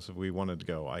four of us if we wanted to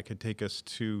go. I could take us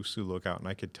to Sioux Lookout, and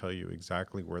I could tell you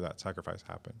exactly where that sacrifice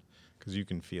happened because you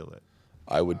can feel it.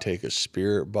 I would take a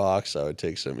spirit box. I would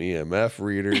take some EMF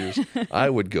readers. I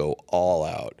would go all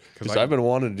out because I've been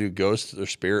wanting to do ghost or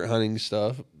spirit hunting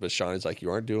stuff. But Shawnee's like,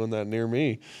 you aren't doing that near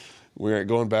me. we aren't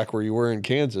going back where you were in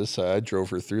Kansas. I drove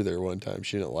her through there one time.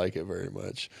 She didn't like it very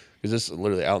much because this is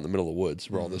literally out in the middle of the woods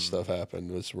where all this stuff happened.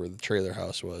 This is where the trailer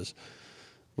house was.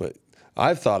 But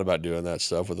I've thought about doing that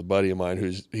stuff with a buddy of mine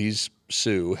he's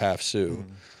Sioux, half Sioux.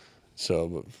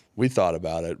 So we thought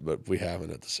about it, but we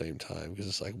haven't at the same time because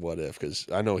it's like, what if? Because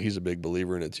I know he's a big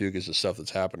believer in it too because the stuff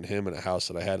that's happened to him in a house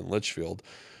that I had in Litchfield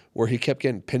where he kept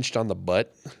getting pinched on the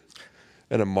butt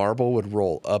and a marble would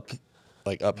roll up,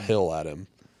 like uphill at him.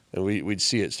 And we'd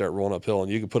see it start rolling uphill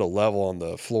and you could put a level on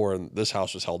the floor and this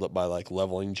house was held up by like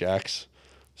leveling jacks.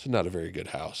 So not a very good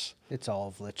house. It's all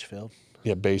of Litchfield.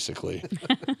 Yeah, basically.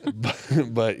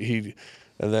 but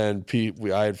and then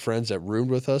I had friends that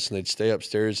roomed with us and they'd stay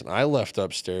upstairs and I left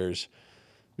upstairs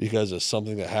because of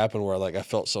something that happened where like I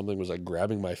felt something was like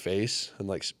grabbing my face and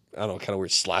like, I don't know, kind of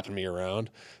weird slapping me around.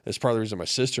 It's part of the reason my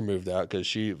sister moved out because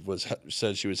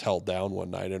said she was held down one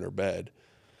night in her bed.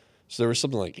 So there was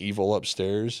something like evil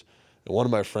upstairs. And one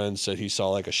of my friends said he saw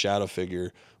like a shadow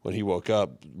figure when he woke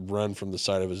up run from the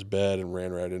side of his bed and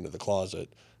ran right into the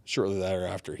closet. Shortly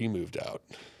thereafter, he moved out.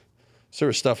 So there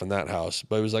was stuff in that house,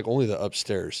 but it was like only the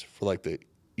upstairs for like the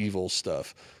evil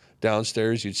stuff.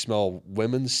 Downstairs, you'd smell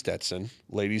women's Stetson,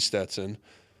 ladies' Stetson,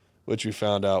 which we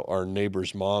found out our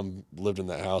neighbor's mom lived in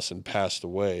that house and passed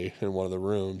away in one of the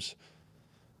rooms.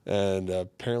 And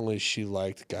apparently she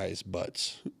liked guys'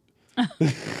 butts.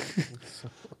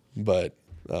 But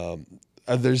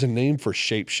there's a name for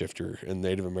shapeshifter in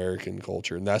Native American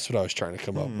culture, and that's what I was trying to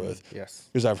come up with. Yes.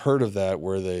 Because I've heard of that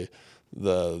where the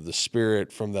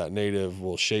spirit from that native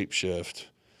will shapeshift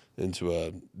into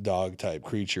a dog type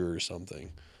creature or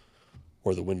something,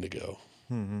 or the Wendigo.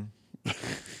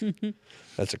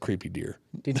 That's a creepy deer.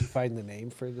 Did you find the name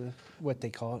for what they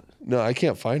call it? No, I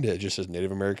can't find it. It just says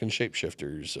Native American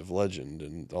shapeshifters of legend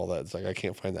and all that. It's like I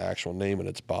can't find the actual name, and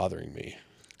it's bothering me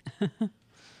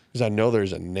because I know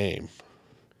there's a name.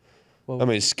 Well, I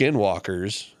mean,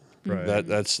 skinwalkers. Right.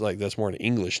 That's more an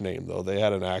English name though. They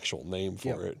had an actual name for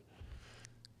Yep. it.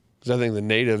 Because I think the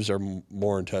natives are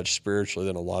more in touch spiritually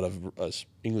than a lot of us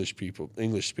English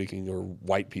speaking or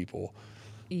white people,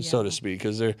 so to speak.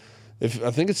 Because I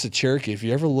think it's the Cherokee. If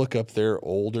you ever look up their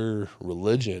older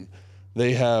religion,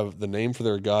 they have the name for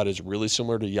their god is really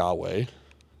similar to Yahweh,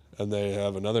 and they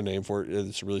have another name for it.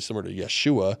 It's really similar to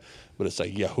Yeshua, but it's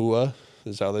like Yahuwah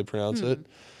is how they pronounce it.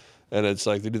 And it's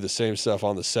like they do the same stuff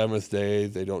on the seventh day.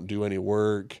 They don't do any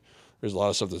work. There's a lot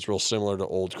of stuff that's real similar to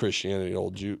old Christianity,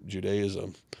 old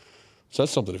Judaism. So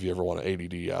that's something if you ever want to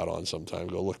ADD out on sometime,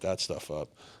 go look that stuff up.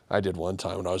 I did one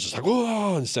time and I was just like,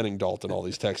 whoa, and sending Dalton all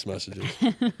these text messages.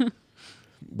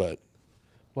 But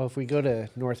well, if we go to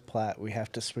North Platte, we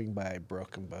have to swing by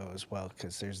Broken Bow as well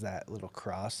because there's that little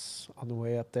cross on the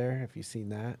way up there. Have you seen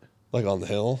that? like on the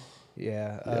hill,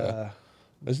 Yeah.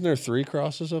 isn't there 3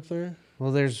 crosses up there?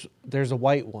 Well, there's a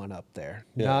white one up there.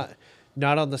 Yeah.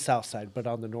 Not on the south side, but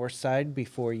on the north side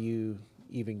before you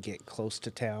even get close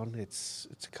to town. It's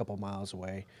a couple miles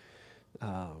away.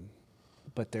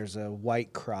 But there's a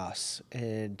white cross,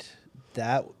 and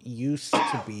that used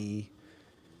to be,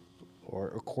 or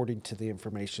according to the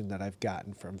information that I've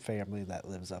gotten from family that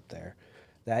lives up there,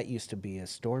 that used to be a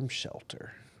storm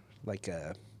shelter, like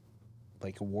a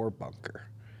war bunker.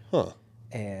 Huh.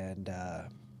 And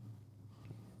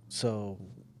so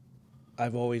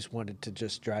I've always wanted to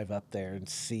just drive up there and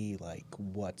see like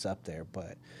what's up there,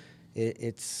 but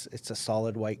it's a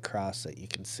solid white cross that you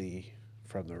can see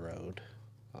from the road.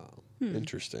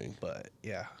 Interesting. But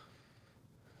yeah,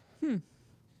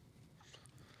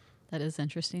 That is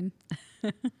interesting.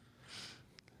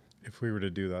 If we were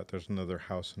to do that, there's another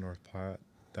house in North Platte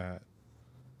that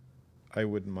I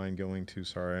wouldn't mind going to.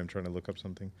 Sorry, I'm trying to look up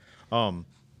something.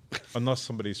 Unless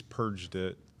somebody's purged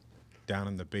it down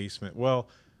in the basement. Well,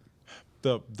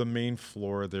 the main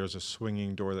floor, there's a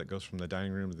swinging door that goes from the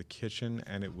dining room to the kitchen,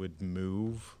 and it would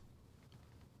move.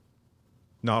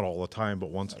 Not all the time, but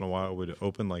once in a while it would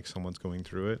open like someone's going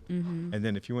through it. And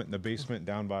then if you went in the basement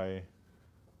down by,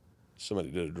 Somebody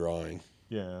did a drawing.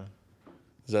 yeah,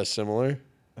 Is that similar?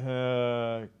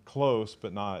 close,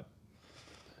 but not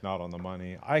on the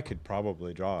money. I could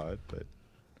probably draw it, but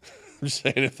I'm just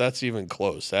saying if that's even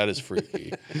close, that is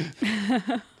freaky.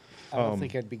 I don't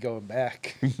think I'd be going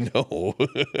back. No.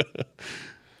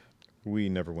 we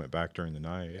never went back during the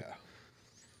night. Yeah.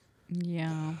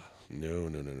 Yeah. No.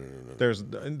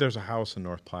 There's a house in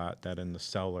North Platte that in the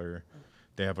cellar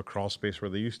they have a crawl space where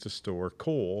they used to store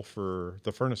coal for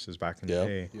the furnaces back in the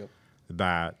day. Yep.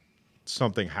 That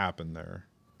something happened there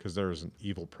because there was an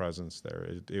evil presence there.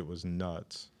 It was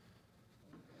nuts.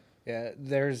 Yeah,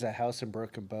 there's a house in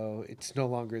Broken Bow. It's no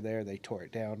longer there. They tore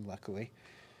it down, luckily.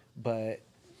 But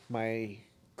my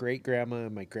great grandma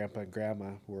and my grandpa and grandma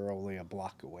were only a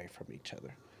block away from each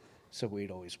other. So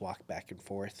we'd always walk back and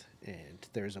forth. And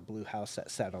there's a blue house that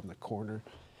sat on the corner.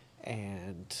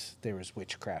 And there was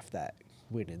witchcraft that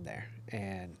went in there.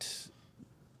 And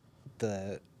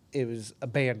it was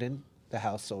abandoned. The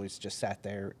house always just sat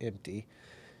there empty.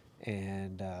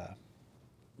 And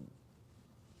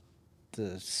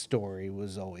the story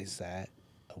was always that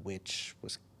a witch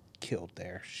was killed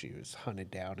there. She was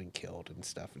hunted down and killed and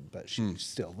stuff, but she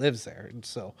still lives there. And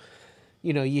so,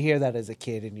 you hear that as a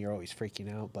kid and you're always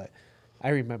freaking out. But I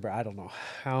remember, I don't know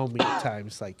how many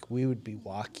times, like, we would be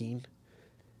walking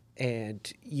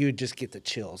and you would just get the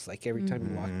chills. Like, every time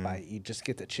you walk by it, you just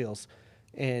get the chills.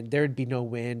 And there'd be no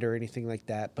wind or anything like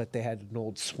that, but they had an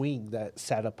old swing that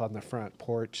sat up on the front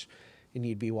porch, and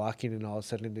you'd be walking, and all of a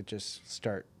sudden it'd just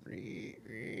start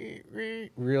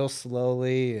real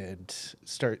slowly and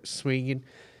start swinging.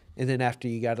 And then after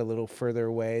you got a little further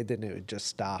away, then it would just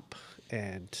stop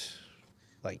and,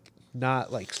 like,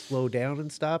 not like slow down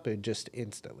and stop, it would just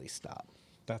instantly stop.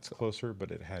 That's closer,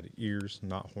 but it had ears,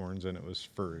 not horns, and it was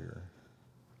furrier.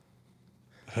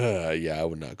 Yeah, I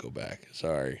would not go back.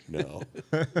 Sorry, no.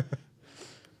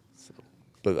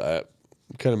 But that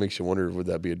kind of makes you wonder, would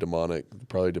that be a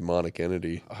probably demonic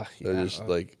entity that just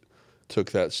like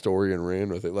took that story and ran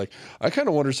with it? Like, I kind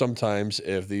of wonder sometimes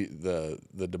if the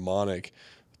demonic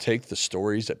take the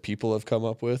stories that people have come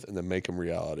up with and then make them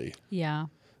reality. Yeah.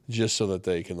 Just so that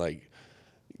they can like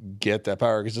get that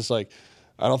power. Because it's like,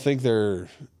 I don't think they're.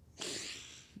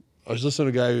 I was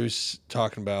listening to a guy who's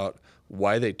talking about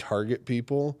why they target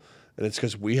people, and it's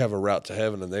because we have a route to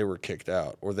heaven and they were kicked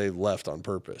out or they left on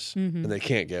purpose and they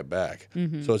can't get back.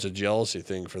 So it's a jealousy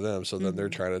thing for them. So then they're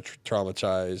trying to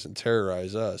traumatize and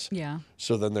terrorize us. Yeah.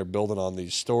 So then they're building on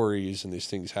these stories and these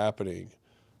things happening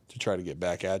to try to get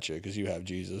back at you because you have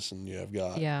Jesus and you have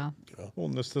God. Yeah. Well,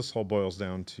 and this all boils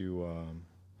down to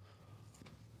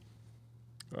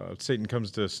Satan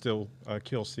comes to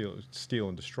kill, steal,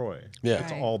 and destroy. Yeah.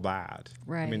 It's Right. all that.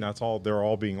 Right. I mean, that's all. They're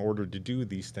all being ordered to do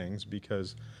these things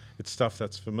because it's stuff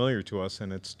that's familiar to us,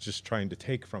 and it's just trying to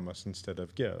take from us instead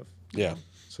of give. Yeah.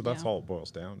 So that's Yeah. all it boils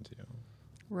down to.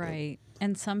 Right.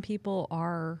 And some people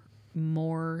are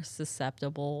more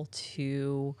susceptible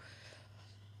to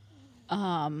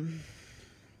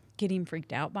getting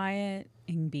freaked out by it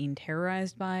and being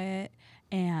terrorized by it.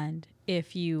 And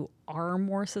if you are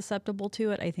more susceptible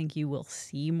to it, I think you will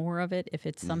see more of it if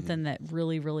it's something that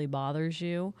really, really bothers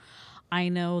you. I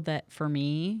know that for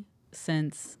me,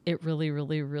 since it really,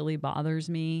 really, really bothers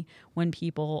me when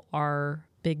people are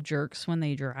big jerks when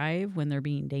they drive, when they're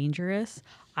being dangerous,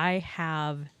 I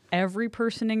have every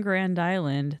person in Grand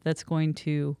Island that's going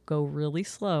to go really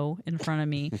slow in front of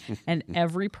me and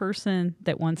every person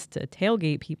that wants to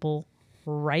tailgate people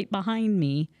right behind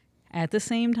me at the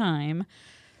same time.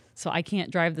 So I can't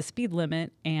drive the speed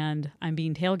limit and I'm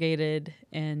being tailgated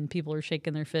and people are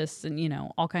shaking their fists and,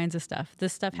 all kinds of stuff.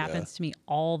 This stuff happens to me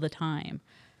all the time.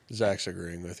 Zach's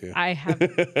agreeing with you. I have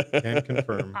Can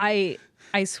confirm. I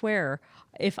swear,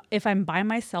 if I'm by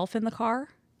myself in the car,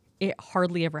 it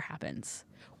hardly ever happens.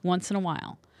 Once in a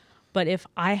while. But if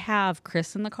I have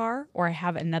Chris in the car or I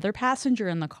have another passenger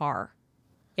in the car,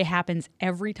 it happens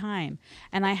every time.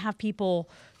 And I have people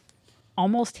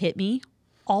almost hit me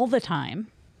all the time.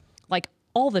 Like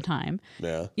all the time.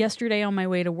 Yeah. Yesterday on my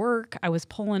way to work, I was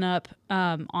pulling up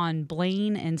on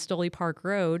Blaine and Stoley Park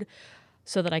Road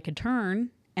so that I could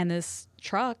turn. And this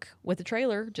truck with a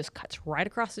trailer just cuts right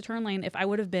across the turn lane. If I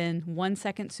would have been 1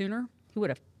 second sooner, he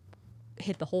would have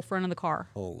hit the whole front of the car.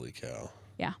 Holy cow.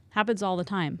 Yeah, happens all the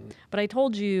time. But I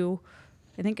told you,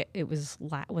 I think it was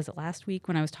it last week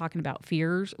when I was talking about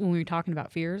fears? When we were talking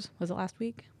about fears, was it last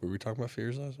week? Were we talking about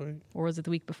fears last week? Or was it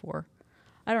the week before?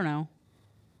 I don't know.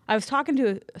 I was talking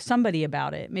to somebody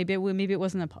about it. Maybe it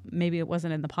wasn't in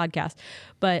the podcast.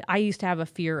 But I used to have a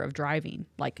fear of driving,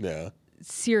 like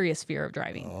serious fear of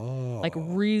driving, like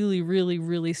really, really,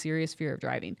 really serious fear of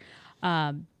driving,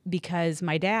 because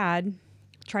my dad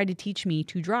tried to teach me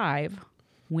to drive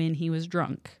when he was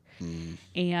drunk.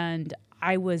 And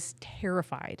I was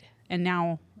terrified. And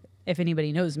now, if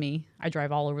anybody knows me, I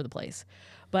drive all over the place.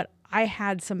 But I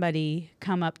had somebody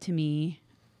come up to me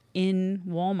in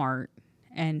Walmart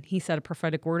and he said a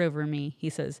prophetic word over me. He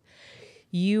says,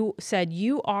 "You said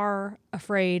you are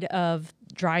afraid of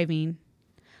driving.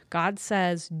 God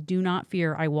says, do not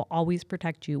fear. I will always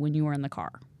protect you when you are in the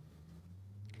car."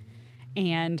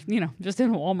 And, just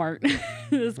in Walmart,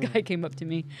 this guy came up to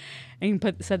me and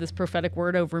said this prophetic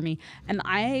word over me. And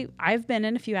I've been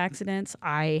in a few accidents.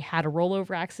 I had a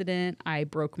rollover accident. I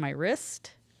broke my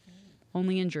wrist.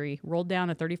 Only injury, rolled down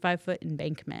a 35-foot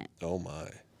embankment. Oh, my.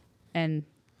 And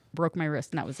broke my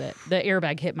wrist, and that was it. The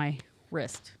airbag hit my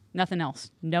wrist. Nothing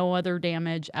else. No other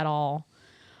damage at all.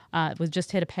 It was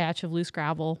just hit a patch of loose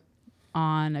gravel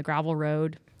on a gravel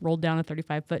road, rolled down a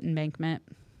 35-foot embankment.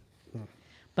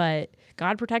 But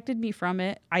God protected me from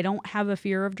it. I don't have a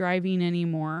fear of driving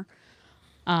anymore.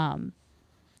 And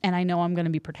I know I'm going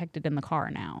to be protected in the car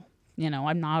now.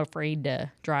 I'm not afraid to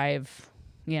drive,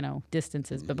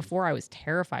 distances. But before I was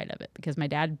terrified of it because my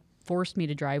dad forced me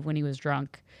to drive when he was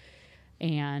drunk.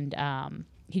 And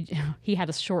he had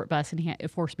a short bus, and he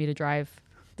forced me to drive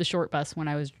the short bus when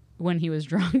he was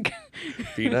drunk.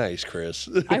 Be nice, Chris.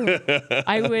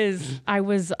 I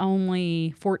was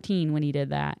only 14 when he did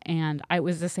that, and it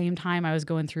was the same time I was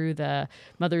going through the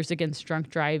Mothers Against Drunk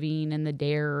Driving and the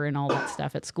DARE and all that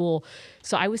stuff at school.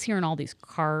 So I was hearing all these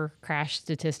car crash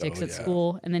statistics at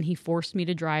school, and then he forced me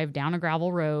to drive down a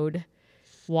gravel road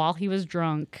while he was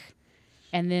drunk.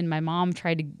 And then my mom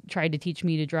tried to teach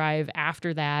me to drive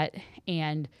after that,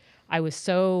 and I was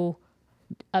so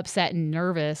upset and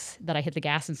nervous that I hit the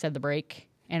gas instead of the brake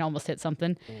and almost hit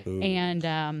something. Ooh.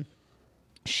 And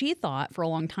she thought for a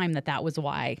long time that was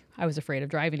why I was afraid of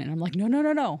driving it. And I'm like,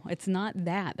 no, it's not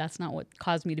that. That's not what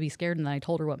caused me to be scared. And then I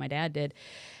told her what my dad did,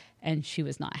 and she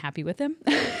was not happy with him.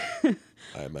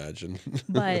 I imagine.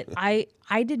 But I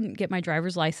didn't get my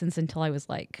driver's license until I was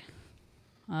like,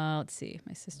 let's see,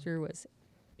 my sister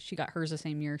she got hers the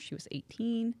same year. She was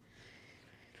 18,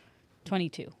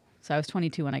 22. So I was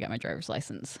 22 when I got my driver's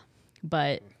license.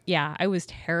 But yeah, I was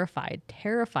terrified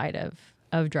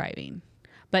of driving.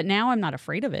 But now I'm not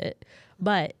afraid of it.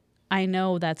 But I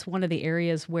know that's one of the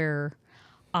areas where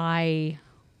I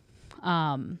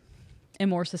am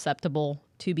more susceptible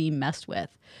to being messed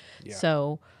with. Yeah.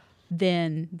 So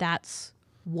then that's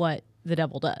what the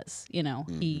devil does,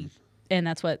 Mm-hmm. And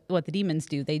that's what the demons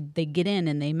do. They get in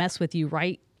and they mess with you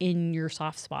right in your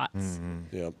soft spots.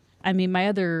 Mm-hmm. Yep. I mean, my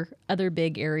other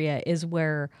big area is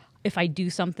where if I do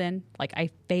something, like I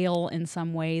fail in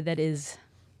some way that is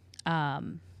not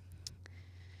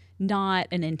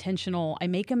an intentional, I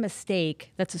make a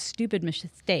mistake, that's a stupid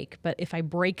mistake, but if I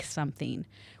break something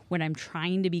when I'm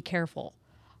trying to be careful,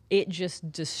 it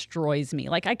just destroys me.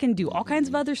 Like I can do all kinds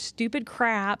of other stupid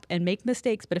crap and make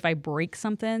mistakes, but if I break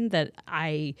something that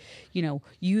I,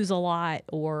 use a lot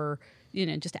or,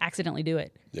 just accidentally do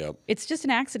it. Yep. It's just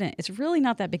an accident. It's really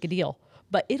not that big a deal,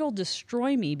 but it'll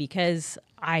destroy me because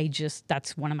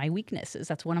that's one of my weaknesses.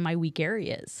 That's one of my weak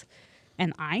areas.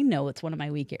 And I know it's one of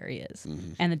my weak areas.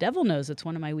 Mm-hmm. And the devil knows it's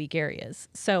one of my weak areas.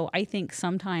 So I think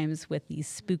sometimes with these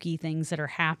spooky things that are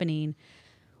happening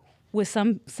with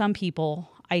some people,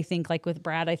 I think like with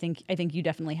Brad, I think you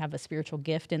definitely have a spiritual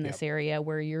gift in this area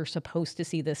where you're supposed to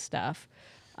see this stuff.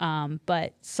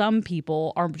 But some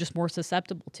people are just more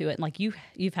susceptible to it. And like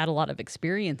you've had a lot of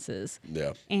experiences.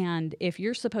 Yeah. And if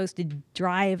you're supposed to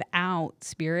drive out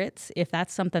spirits, if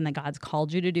that's something that God's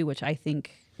called you to do, which I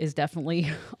think is definitely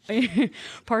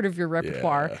part of your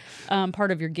repertoire, part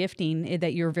of your gifting,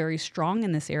 that you're very strong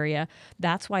in this area,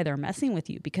 that's why they're messing with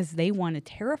you, because they want to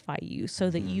terrify you so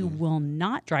that you will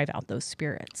not drive out those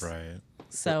spirits. Right.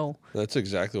 So that's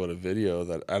exactly what a video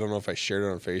that I don't know if I shared it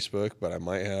on Facebook, but I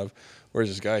might have. Whereas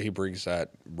this guy, he brings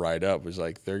that right up. Was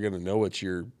like, they're going to know what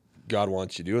God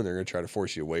wants you to do, and they're going to try to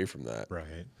force you away from that.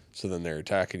 Right. So then they're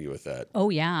attacking you with that. Oh,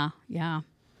 yeah. Yeah.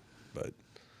 But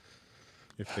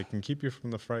if they can keep you from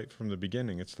the fright from the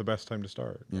beginning, it's the best time to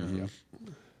start. Mm-hmm. Yeah.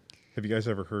 Have you guys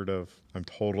ever heard of, I'm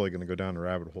totally going to go down a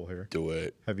rabbit hole here. Do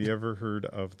it. Have you ever heard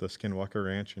of the Skinwalker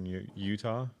Ranch in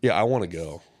Utah? Yeah, I want to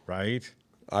go. Right?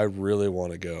 I really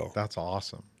want to go. That's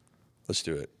awesome. Let's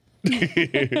do it.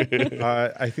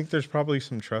 I think there's probably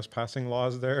some trespassing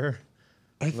laws there,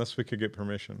 unless we could get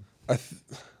permission. I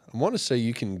want to say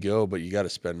you can go, but you got to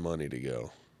spend money to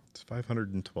go. It's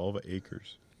 512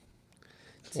 acres.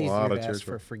 It's easier to ask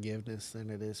for forgiveness than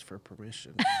it is for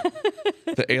permission.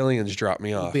 The aliens dropped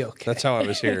me off. Be okay. That's how I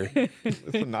was here.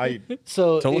 Listen,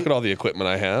 so don't look at all the equipment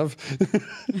I have.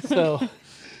 So,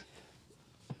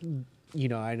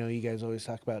 I know you guys always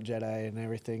talk about Jedi and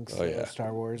everything, so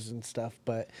Star Wars and stuff.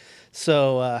 But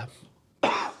so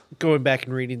going back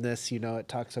and reading this, it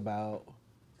talks about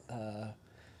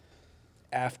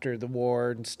after the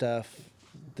war and stuff,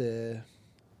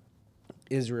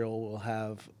 Israel will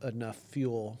have enough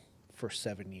fuel for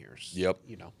 7 years. Yep.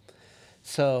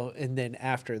 So, and then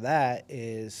after that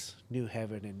is new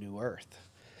heaven and new earth.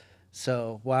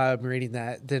 So while I'm reading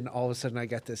that, then all of a sudden I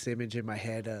got this image in my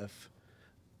head of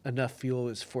enough fuel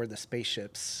is for the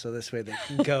spaceships. So this way they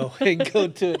can go and go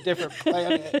to a different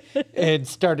planet and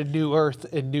start a new earth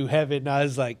and new heaven. I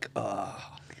was like,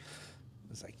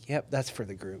 Yep, that's for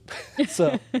the group.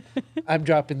 So I'm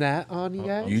dropping that on you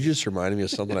guys. You just reminded me of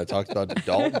something I talked about to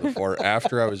Dalton before.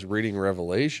 After I was reading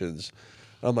Revelations,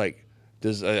 I'm like,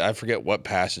 I forget what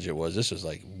passage it was. This was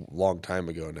like a long time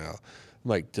ago now. I'm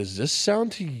like, does this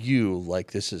sound to you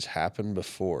like this has happened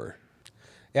before?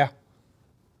 Yeah.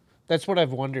 That's what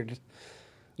I've wondered.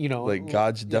 You know, Like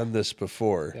God's done this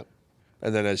before. Yep.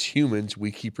 And then as humans,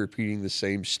 we keep repeating the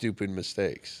same stupid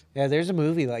mistakes. Yeah, there's a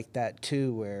movie like that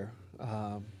too where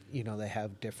you know, they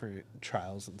have different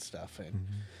trials and stuff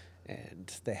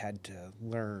and they had to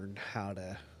learn how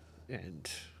to, and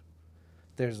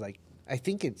there's like, I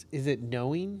think is it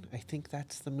Knowing? I think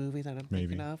that's the movie that I'm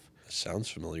thinking Maybe. of. Sounds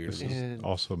familiar to This me. is And-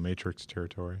 also Matrix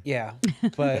territory. Yeah,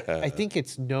 but I think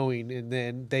it's Knowing, and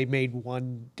then they made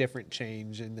one different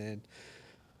change, and then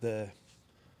the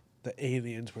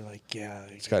aliens were like, yeah.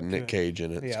 It's got Nick Cage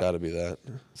in it. It's Yeah. got to be that.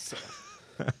 So,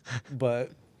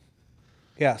 but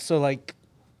yeah, so like,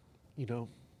 you know,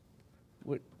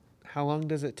 how long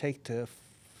does it take to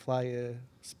fly a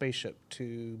spaceship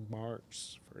to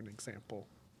Mars, for an example?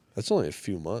 That's only a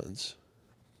few months.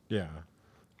 Yeah.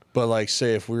 But like,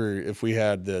 say if we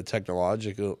had the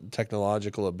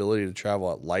technological ability to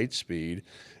travel at light speed,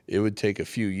 it would take a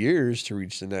few years to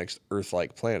reach the next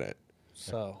Earth-like planet.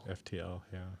 So FTL,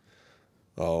 yeah.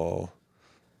 Oh,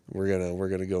 we're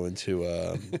gonna go into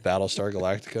Battlestar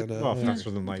Galactica now. Well, faster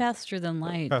than light. Faster than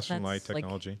light. Faster than light That's like-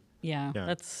 technology. yeah, Yeah.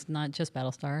 that's not just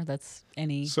Battlestar. That's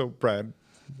any. So, Brad,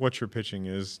 what you're pitching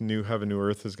is New Heaven, New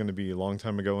Earth is going to be a long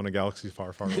time ago in a galaxy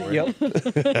far, far away. yep.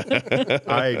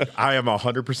 I am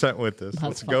 100% with this.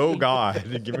 Let's go, funny.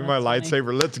 God. Give me my That's funny.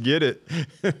 lightsaber. Let's get it.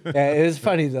 Yeah, it is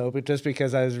funny though, but just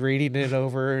because I was reading it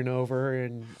over and over,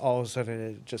 and all of a sudden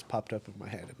it just popped up in my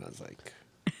head, and I was like,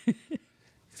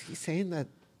 "Is he saying that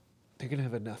they're gonna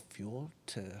have enough fuel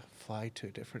to fly to a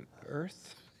different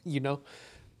Earth?" You know?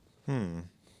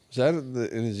 Is that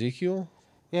in Ezekiel?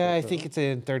 Yeah, I think it's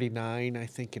in 39. I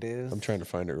think it is. I'm trying to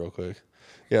find it real quick.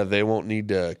 Yeah, they won't need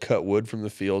to cut wood from the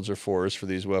fields or forests for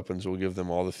these weapons. We'll give them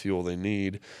all the fuel they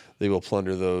need. They will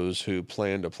plunder those who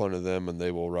plan to plunder them, and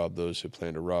they will rob those who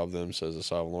plan to rob them, says the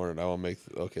sovereign Lord. And I will make...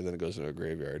 Okay, then it goes into a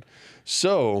graveyard.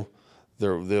 So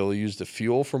they'll use the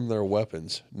fuel from their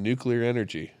weapons, nuclear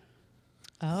energy.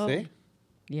 Oh, See?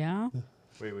 yeah.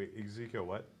 Wait. Ezekiel,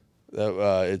 what?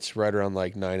 It's right around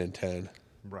like 9 and 10.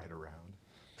 Right around.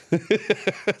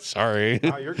 Sorry.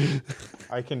 You're good.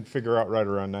 I can figure out right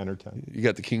around 9 or 10. You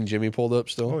got the King Jimmy pulled up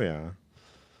still? Oh, yeah.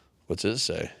 What's it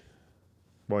say?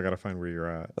 Well, I got to find where you're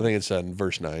at. I think it's in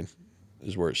verse 9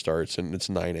 is where it starts, and it's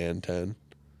 9 and 10.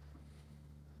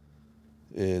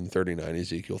 In 39,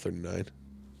 Ezekiel 39.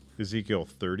 Ezekiel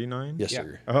 39? Yes, Yeah.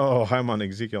 sir. Oh, I'm on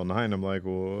Ezekiel 9. I'm like,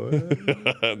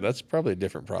 what? That's probably a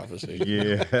different prophecy.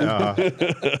 Yeah.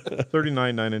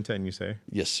 39, 9, and 10, you say?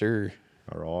 Yes, sir.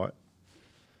 All right.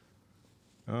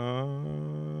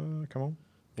 Come on.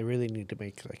 They really need to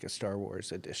make like a Star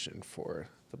Wars edition for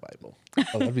the Bible.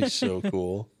 Oh, that'd be so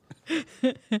cool.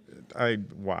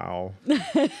 Wow.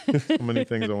 So many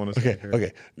things I want to say here.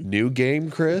 Okay, new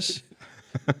game, Chris.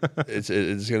 It's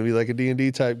going to be like a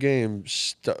D&D type game.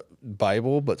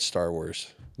 Bible, but Star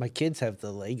Wars. My kids have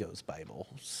the Legos Bible,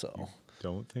 so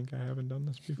Don't think I haven't done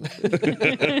this before.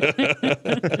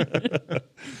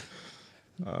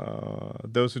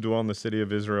 Those who dwell in the city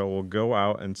of Israel will go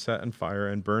out and set on fire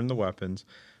and burn the weapons,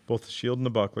 both the shield and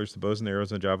the bucklers, the bows and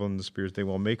arrows, and the javelin and the spears. They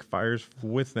will make fires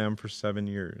with them for 7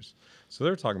 years. So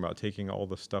they're talking about taking all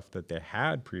the stuff that they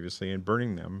had previously and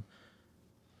burning them.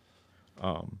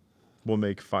 Will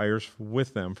make fires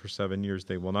with them for 7 years.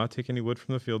 They will not take any wood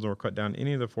from the fields or cut down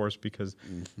any of the forest, because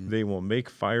they will make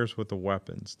fires with the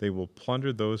weapons. They will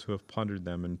plunder those who have plundered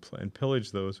them and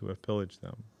pillage those who have pillaged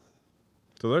them.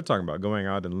 So they're talking about going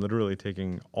out and literally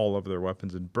taking all of their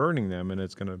weapons and burning them, and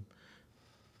it's going to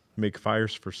make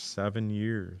fires for 7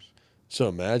 years. So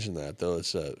imagine that, though.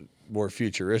 It's more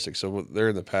futuristic. So they're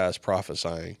in the past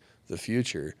prophesying the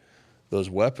future. Those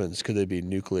weapons, could they be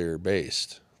nuclear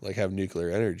based? Like have nuclear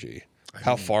energy?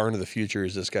 How far into the future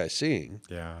is this guy seeing?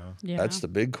 Yeah. Yeah. That's the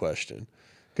big question.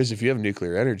 Because if you have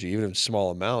nuclear energy, even in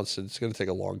small amounts, it's going to take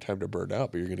a long time to burn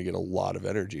out, but you're going to get a lot of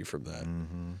energy from that.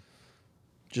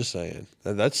 Just saying.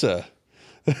 And that's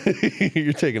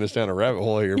you're taking us down a rabbit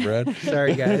hole here, Brad.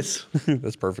 sorry guys.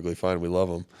 That's perfectly fine. We love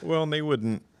them. Well, and they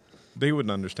wouldn't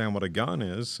understand what a gun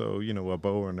is. So, a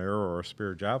bow and arrow or a spear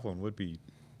or javelin would be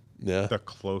Yeah. the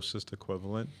closest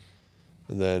equivalent.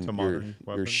 And then to your modern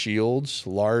weapons. shields,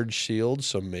 large shields.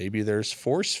 So maybe there's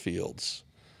force fields.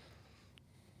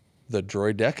 The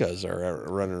droidecas are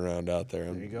running around out there.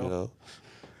 There you go.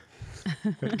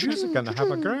 She's gonna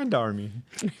have a grand army.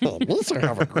 Oh, let's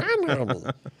have a grand army.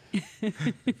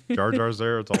 Jar Jar's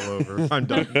there. It's all over. I'm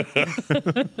done.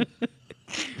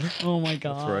 Oh my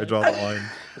That's where I god. draw the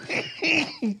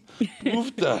line.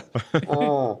 Oofta.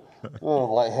 Oh,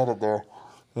 lightheaded there.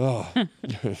 Oh,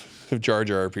 if Jar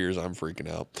Jar appears, I'm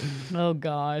freaking out. Oh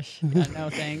gosh. Yeah, no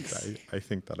thanks. I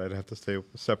think that I'd have to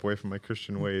step away from my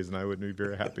Christian ways, and I wouldn't be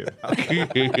very happy about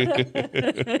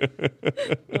it.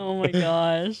 Oh my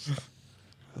gosh.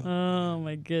 Oh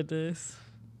my goodness.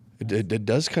 It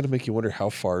does kind of make you wonder how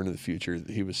far into the future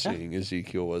he was seeing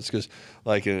Ezekiel was, because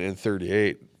like in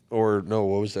 38, or no,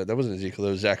 what was that? That wasn't Ezekiel.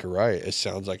 That was Zechariah. It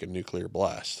sounds like a nuclear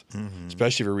blast,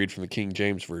 especially if you read from the King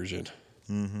James version.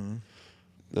 Mm-hmm.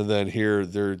 And then here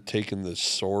they're taking the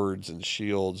swords and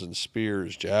shields and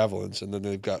spears, javelins, and then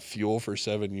they've got fuel for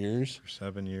 7 years. For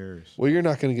 7 years. Well, you're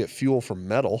not going to get fuel from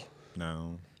metal.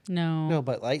 No. No. No,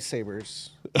 but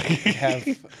lightsabers have.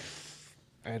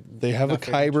 They have a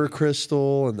kyber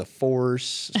crystal and the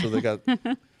Force, so they got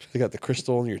the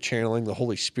crystal, and you're channeling the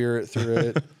Holy Spirit through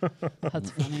it.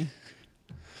 That's funny.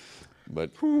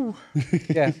 But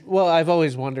Yeah. Well, I've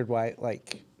always wondered why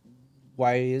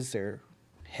is there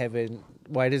heaven?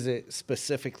 Why does it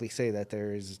specifically say that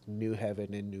there is new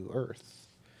heaven and new earth?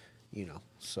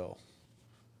 So.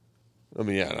 I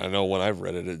mean, yeah, I know when I've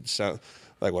read it, it sounds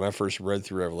like when I first read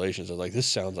through Revelations, I was like, this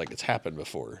sounds like it's happened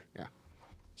before. Yeah.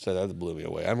 So that blew me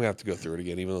away. I'm gonna have to go through it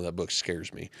again, even though that book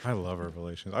scares me. I love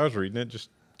Revelations. I was reading it just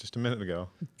a minute ago.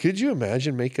 Could you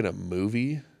imagine making a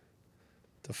movie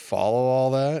to follow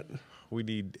all that? We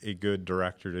need a good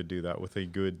director to do that with a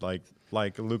good like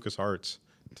LucasArts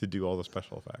to do all the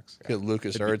special effects. Get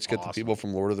LucasArts, get the awesome. people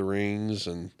from Lord of the Rings,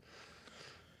 and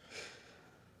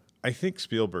I think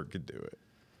Spielberg could do it.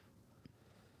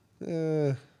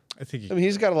 I think I mean,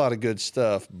 he's got a lot of good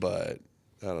stuff, but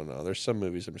I don't know. There's some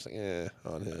movies I'm just like,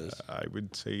 on his. I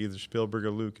would say either Spielberg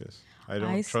or Lucas. I don't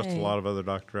I trust a say- lot of other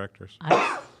directors.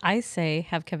 I say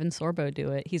have Kevin Sorbo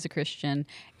do it. He's a Christian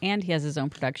and he has his own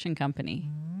production company.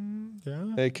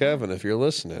 Yeah. Hey, Kevin, if you're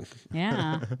listening,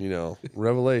 Yeah.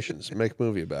 Revelations, make a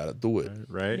movie about it. Do it.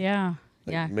 Right? Yeah.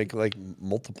 Like, Yeah. Make like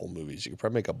multiple movies. You could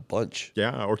probably make a bunch.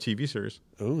 Yeah, or TV series.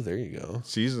 Oh, there you go.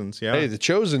 Seasons, yeah. Hey, the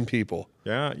chosen people.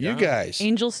 yeah, You yeah. guys.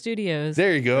 Angel Studios.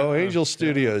 There you go. Angel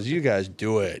Studios. You guys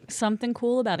do it. Something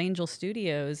cool about Angel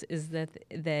Studios is that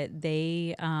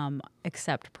they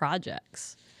accept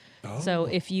projects. So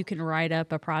if you can write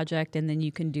up a project and then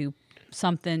you can do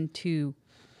something to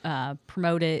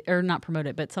promote it, or not promote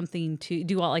it, but something to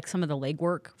do all like some of the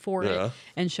legwork for Yeah. it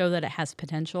and show that it has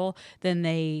potential, then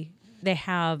they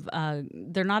have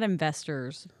they're not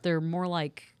investors. They're more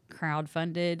like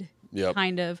crowdfunded Yep.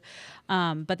 kind of,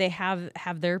 but they have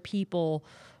their people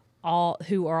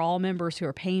who are all members, who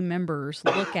are paying members,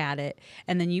 look at it,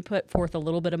 and then you put forth a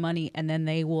little bit of money, and then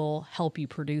they will help you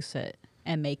produce it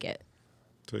and make it.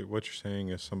 So what you're saying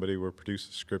is somebody were produce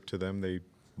a script to them, they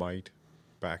might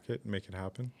back it and make it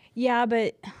happen? Yeah,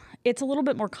 but it's a little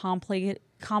bit more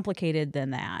complicated than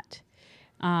that.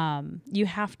 You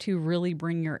have to really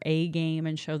bring your A game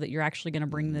and show that you're actually going to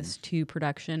bring this to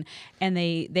production. And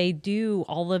they do,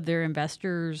 all of their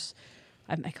investors,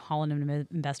 I'm calling them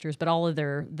investors, but all of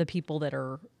the people that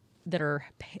are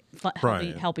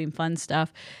Right. helping fund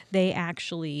stuff, they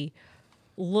actually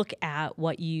look at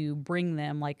what you bring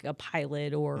them, like a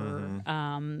pilot or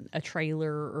a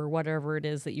trailer or whatever it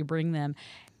is that you bring them,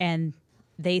 and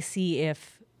they see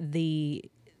if the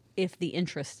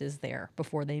interest is there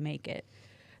before they make it.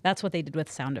 That's what they did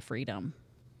with Sound of Freedom,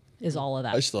 is all of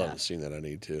that I still stuff. haven't seen that. I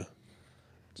need to.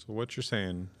 So what you're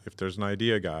saying, if there's an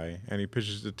idea guy and he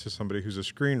pitches it to somebody who's a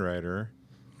screenwriter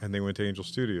and they went to Angel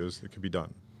Studios, it could be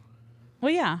done.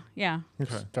 Well, yeah.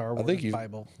 Okay. Star Wars think you-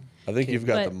 Bible. I think you've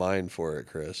got But- the mind for it,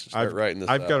 Chris. Start writing this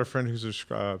I've out. got a friend who's a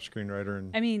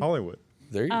screenwriter in Hollywood.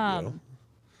 There you go.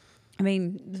 I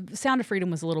mean, Sound of Freedom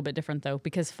was a little bit different though,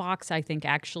 because Fox, I think,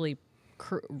 actually,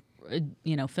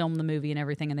 filmed the movie and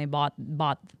everything, and they bought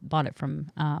it from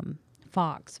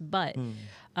Fox. But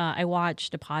I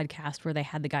watched a podcast where they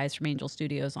had the guys from Angel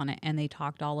Studios on it, and they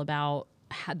talked all about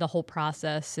the whole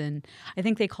process, and I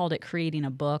think they called it creating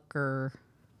a book, or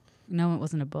no, it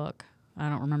wasn't a book. I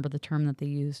don't remember the term that they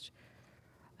used.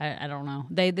 I don't know.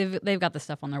 They've got the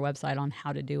stuff on their website on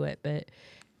how to do it, but.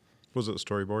 Was it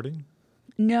storyboarding?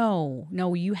 No,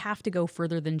 you have to go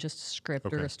further than just a script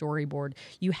or Okay. a storyboard.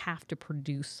 You have to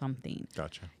produce something.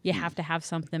 Gotcha. You have to have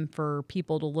something for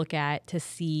people to look at to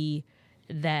see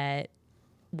that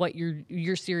what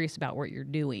you're serious about what you're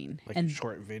doing. Like and a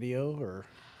short video or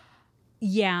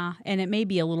Yeah, and it may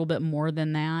be a little bit more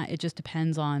than that. It just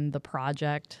depends on the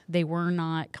project. They were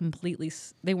not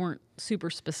they weren't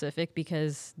super specific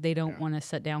because they don't want to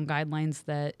set down guidelines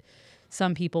that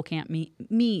some people can't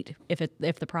meet if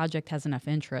the project has enough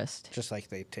interest. Just like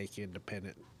they take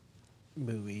independent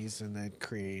movies and then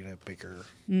create a bigger.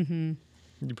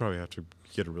 You probably have to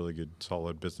get a really good,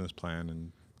 solid business plan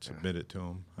and submit it to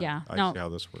them. Yeah. I No. see how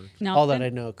this works. Now, All that I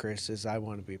know, Chris, is I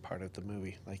want to be part of the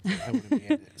movie. Like I want to be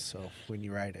in it. So when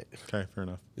you write it, Okay, fair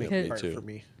enough. make Because- it part Me too. for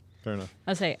me. Fair enough.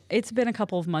 I'll say it's been a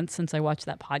couple of months since I watched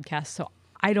that podcast, so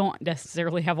I don't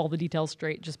necessarily have all the details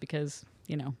straight just because,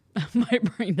 my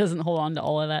brain doesn't hold on to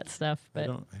all of that stuff. I But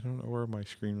don't know where my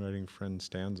screenwriting friend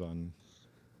stands on.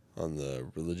 On the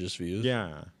religious views.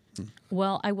 Yeah.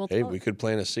 well, I will Hey, tell we could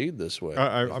plant a seed this way.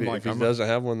 I'm if he doesn't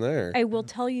have one there. I will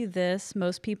tell you this,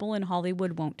 most people in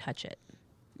Hollywood won't touch it.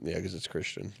 Yeah, because it's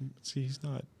Christian. See, he's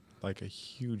not like a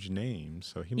huge name,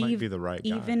 so he might be the right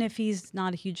guy. Even if he's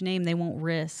not a huge name, they won't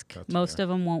risk. That's Most fair. of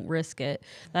them won't risk it.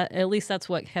 At least that's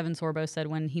what Kevin Sorbo said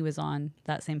when he was on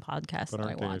that same podcast But that I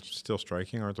aren't they watched. still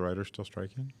striking? Aren't the writers still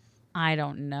striking? I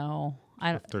don't know.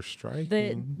 If they're striking,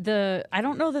 I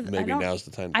don't know that Maybe now's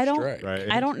the time to I don't strike. Right.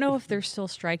 I don't know if they're still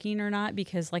striking or not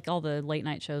because like all the late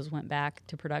night shows went back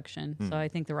to production. Hmm. So I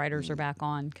think the writers are back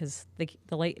on because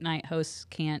the late night hosts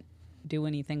can't do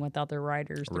anything without their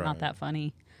writers. They're not Right. that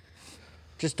funny.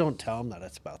 Just don't tell them that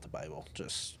it's about the Bible.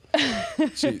 Just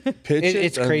See, pitch it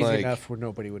it's and, crazy like, enough where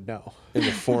nobody would know. in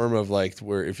the form of like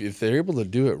where if they're able to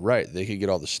do it right, they could get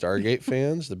all the Stargate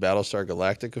fans, the Battlestar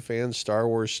Galactica fans, Star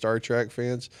Wars, Star Trek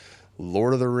fans,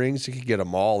 Lord of the Rings. They could get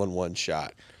them all in one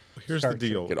shot. here's the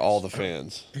deal. Get all the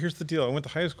fans. Here's the deal. I went to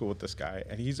high school with this guy,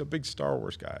 and he's a big Star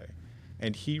Wars guy,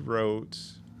 and he wrote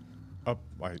I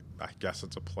guess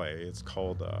it's a play. It's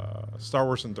called Star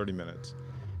Wars in 30 Minutes,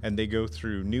 and they go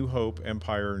through New Hope,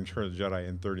 Empire, and Return of the Jedi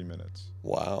in 30 minutes.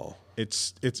 Wow.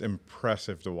 It's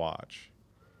impressive to watch.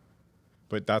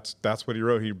 But that's what he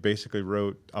wrote. He basically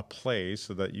wrote a play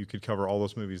so that you could cover all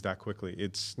those movies that quickly.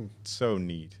 It's so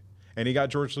neat. And he got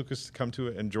George Lucas to come to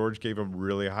it, and George gave him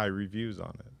really high reviews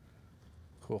on it.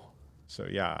 Cool. So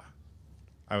yeah,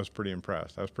 I was pretty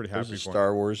impressed. I was pretty happy There's a for him.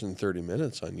 Star Wars in 30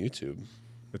 minutes on YouTube.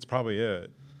 It's probably it.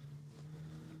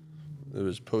 It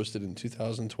was posted in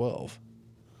 2012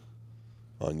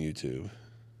 on YouTube.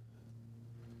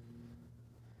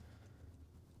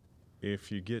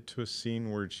 If you get to a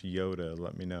scene where it's Yoda,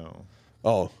 let me know.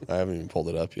 Oh, I haven't even pulled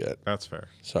it up yet. That's fair.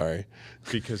 Sorry.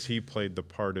 Because he played the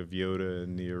part of Yoda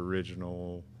in the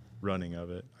original running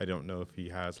of it. I don't know if he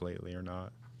has lately or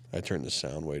not. I turned the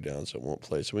sound way down so it won't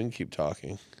play, so we can keep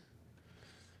talking.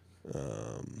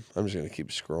 I'm just going to keep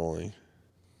scrolling.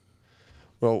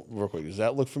 Well, real quick, does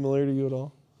that look familiar to you at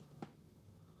all?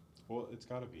 Well, it's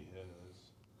got to be his.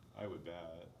 I would bet.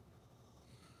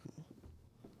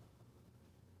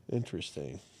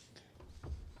 Interesting.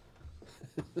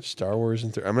 Star Wars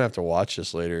and I'm gonna have to watch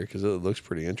this later because it looks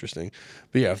pretty interesting.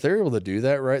 But yeah, if they're able to do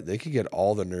that right, they could get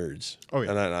all the nerds. Oh,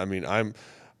 yeah. And I mean, I'm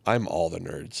all the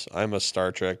nerds. I'm a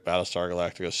Star Trek, Battlestar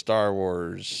Galactica, Star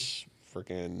Wars,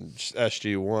 freaking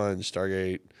SG-1,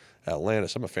 Stargate,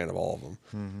 Atlantis. I'm a fan of all of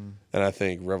them, and I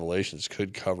think Revelations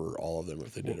could cover all of them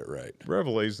if they did it right.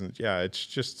 Revelations, yeah, it's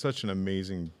just such an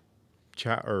amazing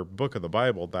book of the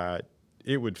Bible that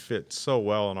it would fit so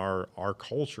well in our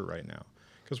culture right now.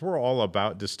 Because we're all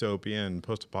about dystopian,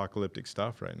 post-apocalyptic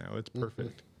stuff right now. It's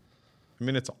perfect. I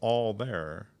mean, it's all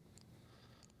there.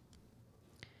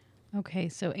 Okay,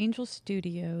 so Angel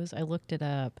Studios, I looked it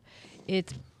up.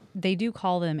 They do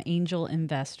call them angel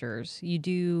investors. You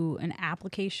do an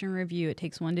application review. It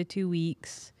takes 1 to 2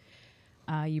 weeks.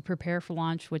 You prepare for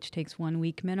launch, which takes 1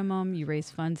 week minimum. You raise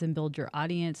funds and build your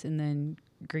audience, and then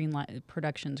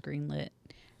production's greenlit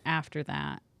after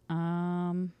that.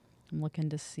 I'm looking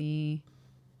to see.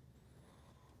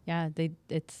 Yeah, they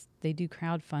do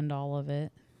crowdfund all of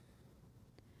it.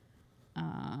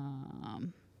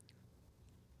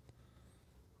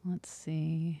 Let's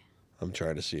see. I'm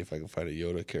trying to see if I can find a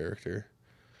Yoda character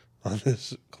on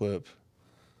this clip.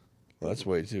 Well, that's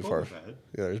way too far. Fett.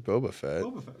 Yeah, there's Boba Fett.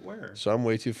 Fett, where? So I'm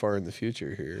way too far in the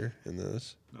future here in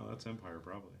this, No, that's Empire,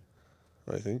 probably.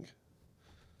 I think.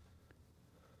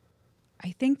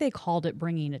 I think they called it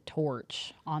Bringing a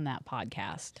Torch on that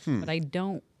podcast, but I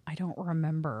don't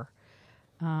remember.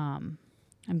 I'm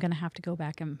gonna have to go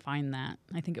back and find that.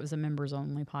 I think it was a members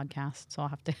only podcast, so I'll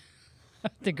have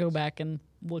to go back and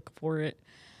look for it.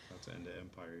 That's End of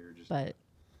Empire. You're just But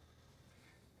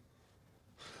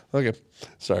Okay.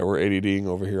 Sorry, we're ADDing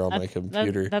over here on my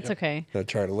computer. That's okay. I'm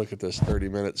trying to look at this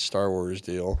 30-minute Star Wars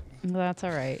deal. That's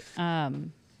all right.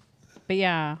 But But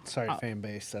yeah. Sorry, fan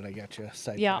base, that I got you.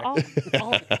 Yeah,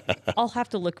 I'll have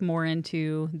to look more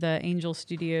into the Angel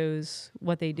Studios,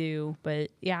 what they do. But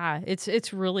yeah,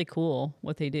 it's really cool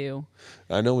what they do.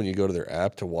 I know when you go to their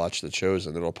app to watch The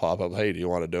Chosen, it'll pop up, hey, do you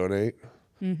want to donate?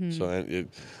 Mm-hmm. So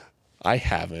I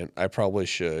haven't. I probably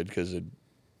should, because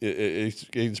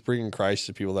it's bringing Christ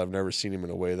to people that have never seen him in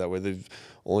a way. That way they've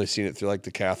only seen it through like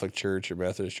the Catholic Church or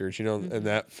Methodist Church, in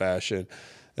that fashion.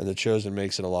 And The Chosen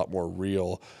makes it a lot more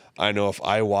real. I know if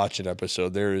I watch an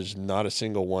episode, there is not a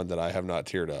single one that I have not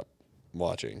teared up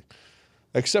watching,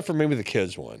 except for maybe the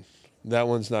kids one. That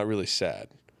one's not really sad,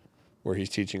 where he's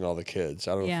teaching all the kids.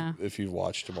 I don't know if you've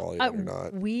watched them all yet or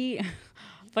not.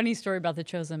 Funny story about The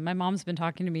Chosen. My mom's been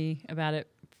talking to me about it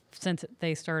since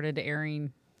they started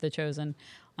airing The Chosen,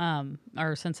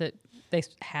 or since they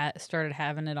started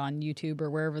having it on YouTube or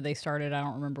wherever they started. I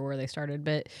don't remember where they started,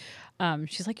 but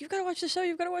she's like, "You've got to watch this show.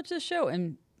 You've got to watch this show."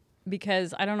 And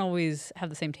because I don't always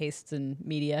have the same tastes in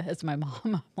media as my mom,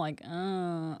 I'm like,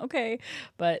 okay,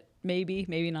 but maybe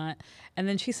not. And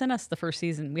then she sent us the first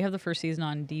season. We have the first season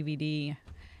on DVD,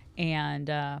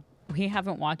 and we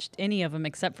haven't watched any of them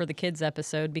except for the kids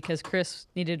episode, because Chris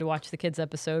needed to watch the kids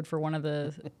episode for one of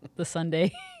the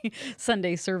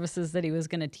Sunday services that he was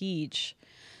going to teach.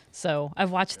 So I've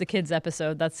watched the kids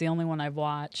episode. That's the only one I've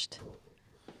watched.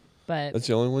 But That's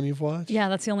the only one you've watched? yeah,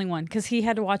 that's the only one, because he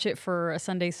had to watch it for a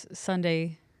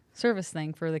Sunday service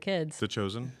thing for the kids. The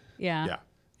Chosen? Yeah. Yeah.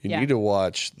 You need to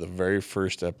watch the very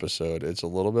first episode. It's a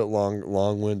little bit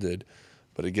long-winded,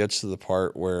 but it gets to the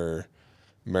part where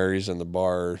Mary's in the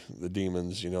bar. The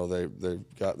demons,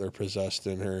 they're possessed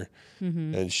in her,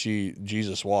 and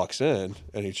Jesus walks in,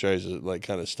 and he tries to like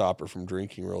kind of stop her from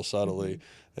drinking real subtly,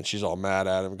 and she's all mad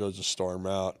at him, goes to storm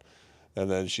out, and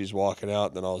then she's walking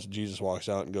out, and then Jesus walks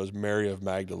out and goes, "Mary of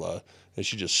Magdala," and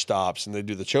she just stops, and they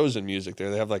do the Chosen music there.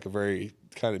 They have like a very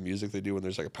kind of music they do when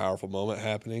there's like a powerful moment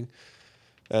happening,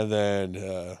 and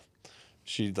then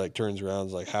she like turns around and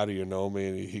is like, "How do you know me?"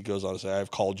 And he goes on to say,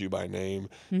 "I've called you by name."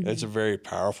 And it's a very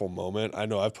powerful moment. I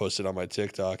know I've posted on my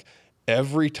TikTok.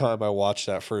 Every time I watch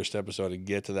that first episode and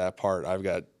get to that part,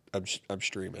 I'm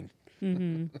streaming.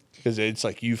 Because it's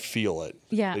like you feel it.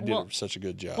 Yeah, they did such a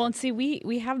good job. Well, and see,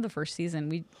 we have the first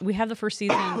season. We have the first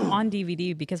season on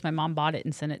DVD because my mom bought it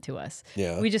and sent it to us.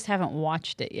 Yeah. We just haven't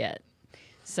watched it yet.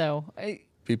 So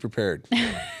Be prepared.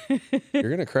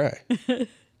 You're gonna cry.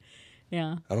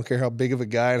 yeah. I don't care how big of a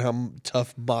guy and how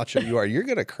tough macho you are. You're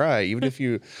gonna cry, even if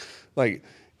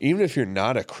you're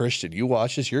not a Christian. You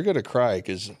watch this, you're gonna cry,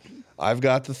 because I've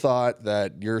got the thought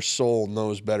that your soul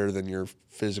knows better than your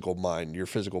physical mind, your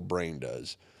physical brain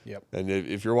does. Yep. And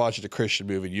if you're watching a Christian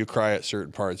movie and you cry at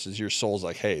certain parts, it's your soul's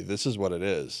like, hey, this is what it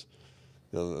is.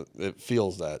 It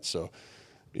feels that. So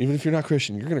even if you're not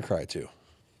Christian, you're going to cry too.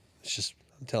 It's just,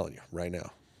 I'm telling you right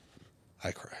now,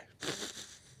 I cry.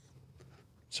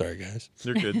 Sorry, guys.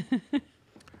 You're good.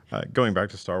 Going back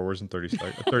to Star Wars in 30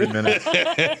 minutes.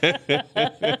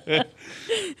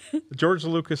 George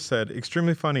Lucas said,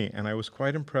 "Extremely funny, and I was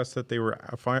quite impressed that they were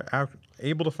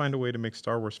able to find a way to make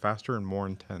Star Wars faster and more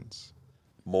intense."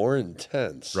 More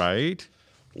intense. Right?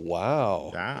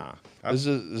 Wow. Yeah. Does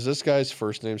this guy's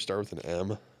first name start with an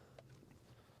M?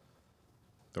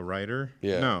 The writer?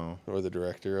 Yeah. No. Or the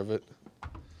director of it?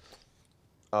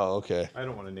 Oh, okay. I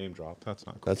don't want to name drop. That's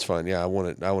not cool. That's fine. Yeah, I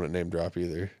wouldn't name drop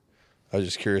either. I was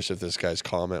just curious if this guy's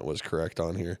comment was correct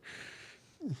on here.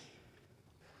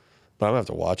 But I'm going to have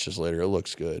to watch this later. It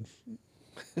looks good.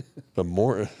 But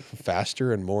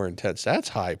faster and more intense. That's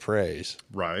high praise.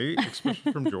 Right?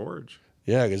 Especially from George.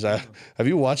 Yeah, because have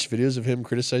you watched videos of him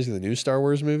criticizing the new Star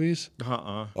Wars movies?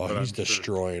 Uh-uh. Oh, but he's I'm sure-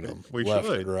 destroying them We left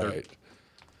should. and right.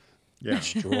 Yeah.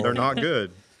 Destroying They're not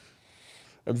good.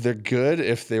 They're good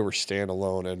if they were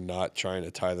standalone and not trying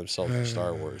to tie themselves to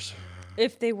Star Wars.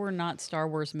 If they were not Star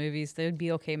Wars movies, they would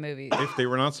be okay movies. If they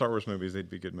were not Star Wars movies, they'd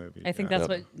be good movies. I think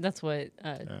that's what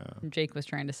Jake was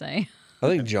trying to say. I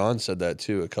think John said that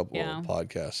too a couple Yeah. of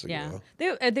podcasts ago.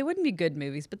 Yeah, they wouldn't be good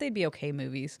movies, but they'd be okay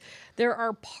movies. There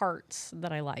are parts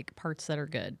that I like, parts that are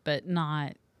good, but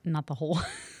not the whole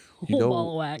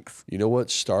ball of wax. You know what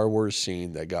Star Wars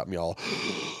scene that got me all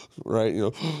right?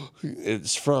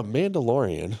 It's from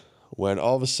Mandalorian, when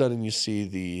all of a sudden you see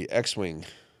the X-wing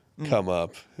come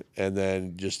up, and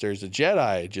then there's a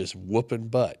Jedi just whooping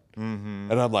butt,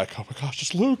 and I'm like, oh my gosh,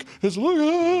 it's Luke,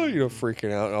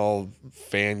 freaking out, all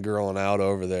fangirling out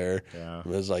over there. Yeah. It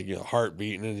was like heart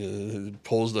beating, and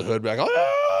pulls the hood back.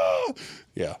 Ah!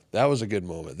 Yeah, that was a good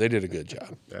moment. They did a good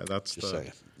job. Yeah, that's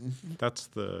saying. That's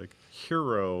the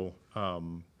hero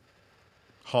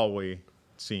hallway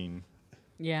scene.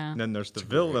 Yeah. And then there's the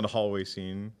villain hallway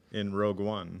scene in Rogue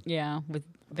One. Yeah,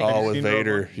 Oh, with Seen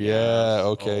Vader. Rogue One? Yeah. Yes.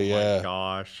 Okay. Oh Yeah. my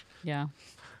gosh. Yeah.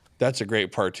 That's a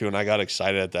great part too, and I got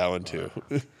excited at that one too.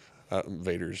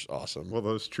 Vader's awesome. Well,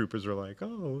 those troopers are like,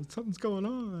 "Oh, something's going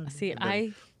on." See,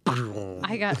 And then-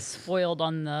 I got spoiled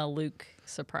on the Luke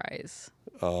surprise.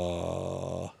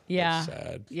 Oh, Yeah. that's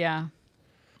sad. Yeah.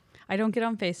 I don't get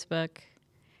on Facebook,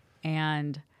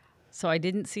 and so I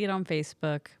didn't see it on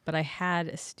Facebook, but I had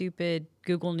a stupid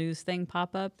Google News thing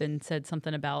pop up and said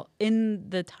something about, in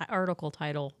the article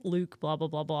title, Luke, blah, blah,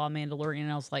 blah, blah, Mandalorian.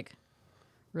 And I was like,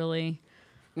 really?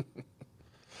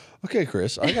 Okay,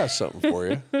 Chris, I got something for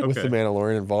you with the Okay.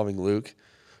 Mandalorian involving Luke.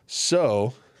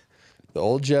 So, the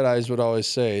old Jedis would always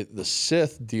say the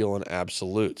Sith deal in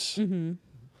absolutes. One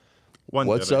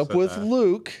What's Jedi up said with that.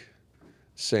 Luke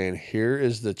saying, here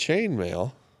is the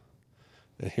chainmail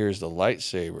and here's the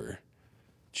lightsaber?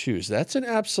 Choose. That's an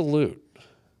absolute.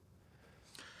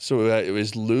 So it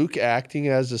was Luke acting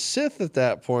as a Sith at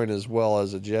that point as well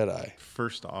as a Jedi.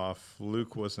 First off,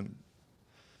 Luke wasn't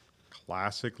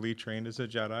classically trained as a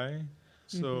Jedi,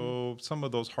 so some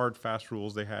of those hard, fast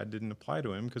rules they had didn't apply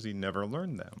to him because he never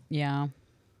learned them. Yeah.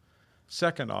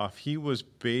 Second off, he was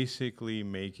basically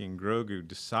making Grogu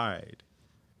decide.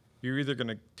 You're either going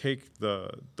to take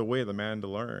the way of the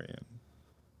Mandalorian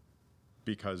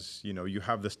because, you know, you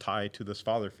have this tie to this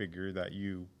father figure that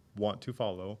you want to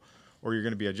follow, or you're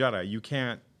going to be a Jedi. You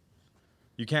can't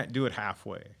do it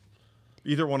halfway.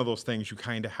 Either one of those things you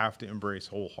kind of have to embrace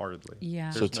wholeheartedly.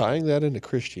 Yeah. So tying that into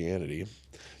Christianity,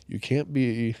 you can't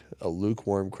be a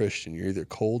lukewarm Christian. You're either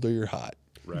cold or you're hot.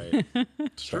 Right.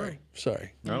 It's true.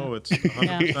 Sorry. No, it's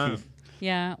 100%.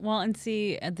 Yeah. Well, and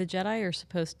see, the Jedi are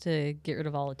supposed to get rid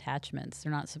of all attachments.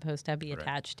 They're not supposed to be Right.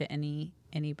 attached to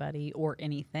anybody or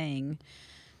anything.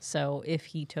 So if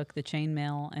he took the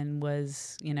chainmail and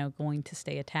was, going to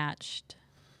stay attached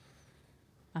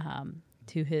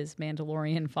to his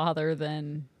Mandalorian father,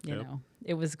 then, Yep.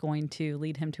 it was going to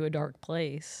lead him to a dark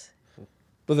place.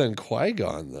 But then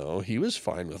Qui-Gon, though, he was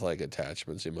fine with like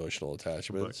attachments, emotional But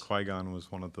attachments. Qui-Gon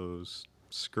was one of those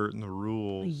skirting the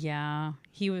rules. Yeah.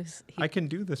 He was. I can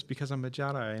do this because I'm a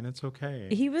Jedi and it's okay.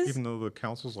 He was- Even though the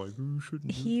council's like, you shouldn't.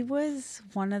 do He was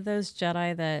one of those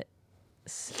Jedi that,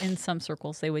 in some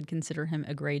circles, they would consider him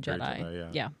a gray Gray Jedi. Jedi,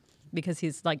 yeah. Because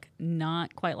he's like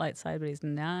not quite light side, but he's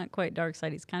not quite dark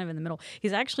side. He's kind of in the middle.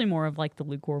 He's actually more of like the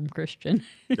lukewarm Christian,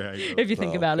 Yeah, he if you goes,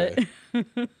 think Oh, about okay.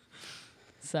 it.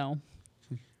 So,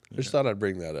 I just thought I'd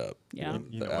bring that up. Yeah.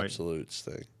 You The know, I- absolutes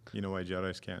thing. You know why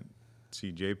Jedis can't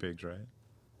see JPEGs, right?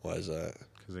 Why is that?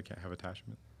 Because they can't have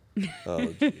attachment. Oh,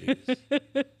 jeez.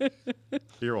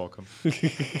 You're welcome.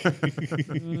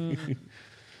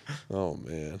 Oh,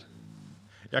 man.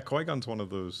 Yeah, Qui-Gon's one of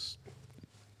those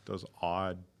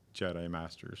odd Jedi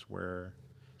masters where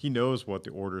he knows what the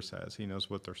order says. He knows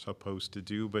what they're supposed to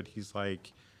do, but he's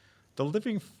like, the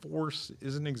living force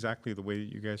isn't exactly the way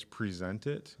that you guys present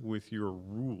it with your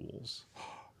rules.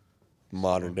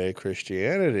 Modern day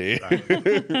Christianity.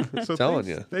 So Telling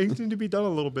things, ya. things need to be done a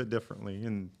little bit differently.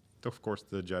 And of course,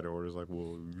 the Jedi Order is like,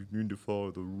 well, you need to follow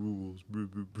the rules.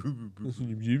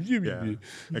 Yeah.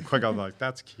 And Qui-Gon's like,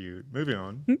 that's cute. Moving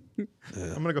on. I'm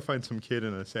going to go find some kid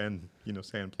in a sand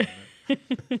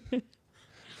planet.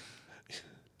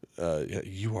 Yeah,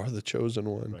 you are the chosen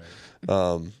one.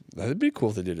 Right. That'd be cool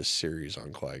if they did a series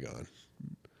on Qui-Gon.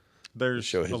 There's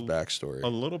Show his a backstory.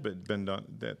 little bit been done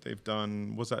that they've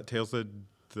done. Was that Tales of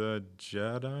the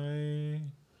Jedi?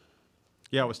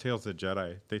 Yeah, it was Tales of the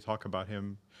Jedi. They talk about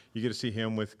him. You get to see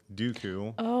him with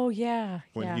Dooku. oh yeah,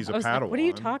 When yeah. he's a I was like, what are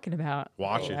you Padawan. talking about?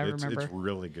 Watch Oh, it. I It's remember.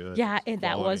 really good. Yeah, It's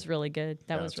that was quality. really good.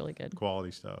 That Yeah, was it's really good.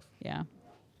 Quality stuff. Yeah.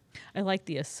 I like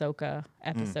the Ahsoka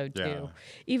episode yeah. too.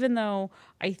 Even though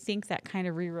I think that kind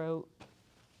of rewrote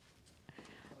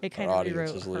audience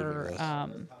rewrote is leaving her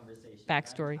us.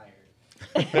 backstory.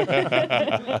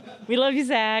 We love you,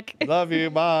 Zach. Love you.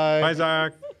 Bye. Bye,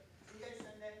 Zach.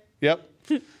 Yep.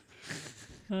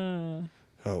 Oh,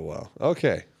 wow.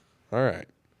 Okay. All right.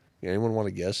 Anyone want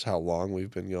to guess how long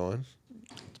we've been going?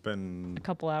 It's been, A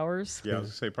couple hours. yeah, I was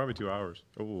going to say probably 2 hours.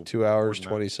 Oh, 2 hours,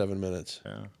 more than that. 27 minutes.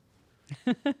 Yeah.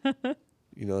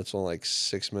 You know, it's only like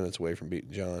 6 minutes away from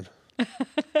beating John.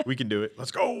 We can do it.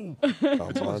 Let's go. Come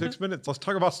It's only on. 6 minutes. Let's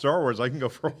talk about Star Wars. I can go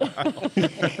for a while.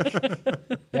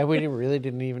 Yeah, we really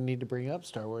didn't even need to bring up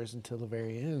Star Wars until the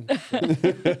very end.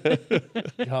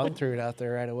 So John threw it out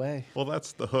there right away. Well,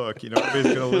 that's the hook. You know,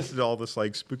 everybody's going to listen to all this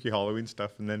like spooky Halloween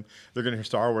stuff, and then they're going to hear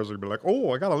Star Wars and be like,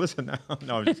 oh, I got to listen now.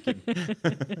 No, I'm just kidding.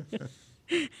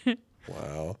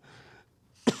 Wow.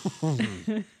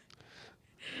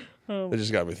 It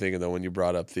just got me thinking, though, when you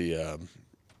brought up the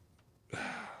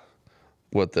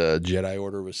what the Jedi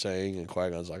Order was saying, and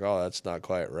Qui-Gon's like, oh, that's not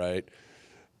quite right.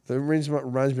 reminds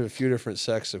me of a few different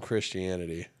sects of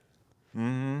Christianity,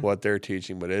 what they're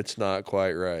teaching, but it's not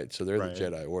quite right. So they're Right. the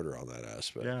Jedi Order on that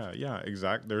aspect. Yeah,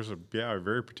 exactly. There's a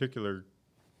very particular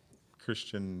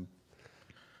Christian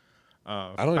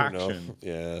I don't even faction know.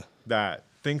 Yeah. that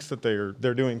thinks that they're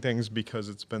doing things because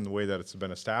it's been the way that it's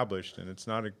been established, and it's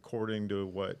not according to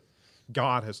what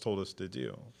God has told us to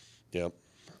do. Yep.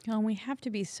 And we have to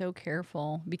be so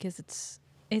careful because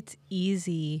it's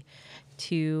easy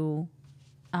to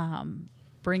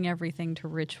bring everything to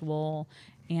ritual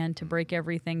and to break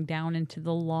everything down into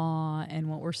the law and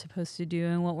what we're supposed to do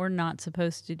and what we're not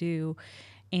supposed to do,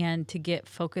 and to get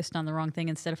focused on the wrong thing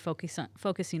instead of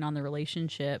focusing on the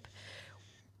relationship.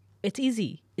 It's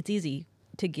easy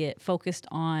to get focused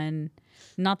on,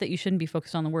 not that you shouldn't be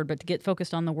focused on the word, but to get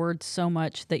focused on the word so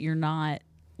much that you're not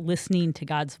listening to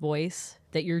God's voice,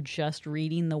 that you're just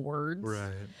reading the words.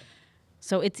 Right.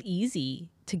 So it's easy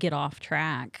to get off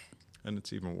track. And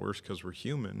it's even worse because we're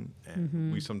human,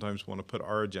 and we sometimes want to put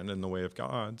our agenda in the way of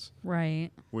God's, Right.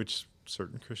 which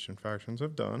certain Christian factions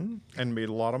have done and made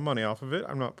a lot of money off of it.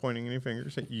 I'm not pointing any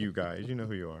fingers at you guys. You know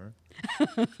who you are.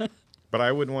 But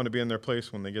I wouldn't want to be in their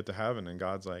place when they get to heaven and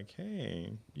God's like,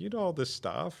 hey, you did all this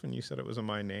stuff and you said it was in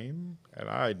my name and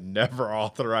I never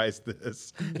authorized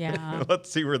this. Yeah.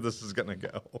 Let's see where this is going to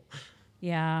go.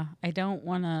 Yeah. I don't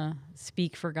want to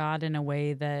speak for God in a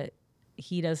way that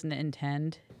he doesn't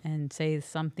intend and say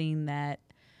something that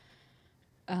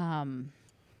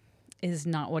is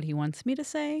not what he wants me to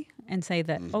say, and say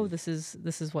that, oh, this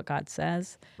is what God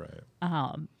says. Right.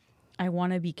 I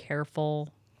want to be careful,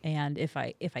 and if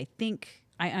I think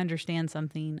I understand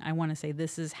something, I want to say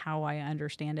this is how I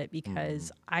understand it,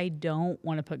 because I don't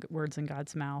want to put words in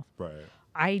God's mouth. Right.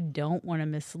 I don't want to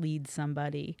mislead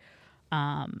somebody,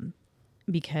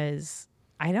 because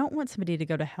I don't want somebody to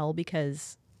go to hell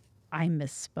because I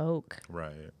misspoke.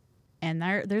 Right. And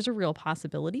there's a real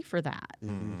possibility for that.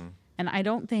 And I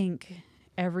don't think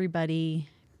everybody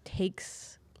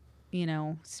takes,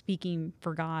 speaking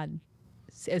for God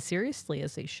as seriously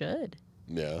as they should.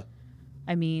 Yeah.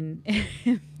 I mean,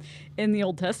 in the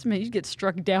Old Testament, you get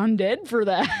struck down dead for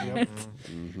that. Yep.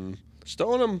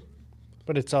 Stone them.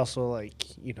 But it's also like,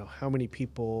 how many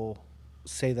people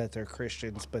say that they're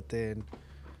Christians, but then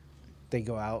they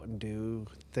go out and do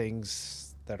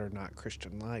things that are not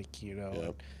Christian-like,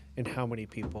 Yep. and how many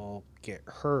people get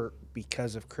hurt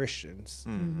because of Christians,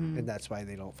 and that's why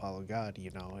they don't follow God.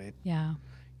 Yeah.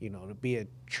 To be a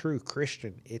true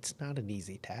Christian, it's not an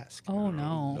easy task. Oh,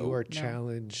 no. You are No.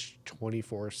 challenged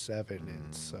 24/7,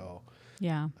 and so,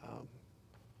 Yeah.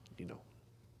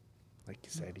 like you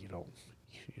said, you don't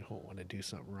want to do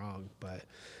something wrong, but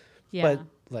Yeah. but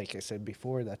like I said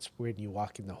before, that's when you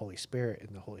walk in the Holy Spirit,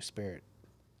 and the Holy Spirit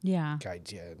Yeah.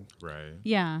 guides you. And Right.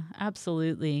 Yeah,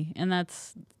 absolutely. And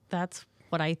that's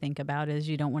what I think about, is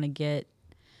you don't want to get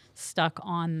stuck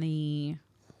on the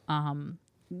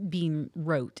being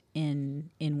rote in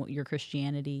what your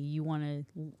Christianity. You want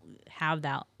to have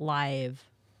that live,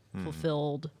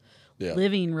 fulfilled, Yeah.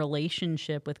 living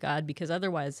relationship with God, because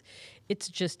otherwise it's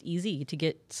just easy to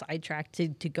get sidetracked,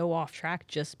 to go off track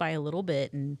just by a little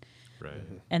bit, and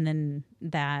Right. and then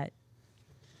that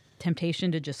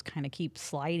temptation to just kind of keep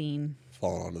sliding.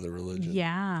 Fall onto the religion.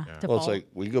 Yeah. to Well, it's fall- like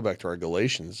we go back to our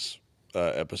Galatians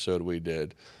episode we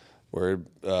did, where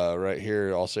right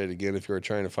here, I'll say it again: if you are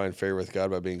trying to find favor with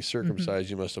God by being circumcised,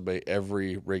 you must obey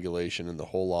every regulation in the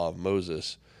whole law of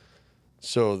Moses.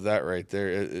 So that right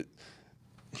there,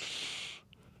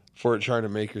 for trying to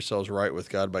make yourselves right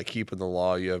with God by keeping the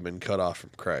law, you have been cut off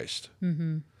from Christ.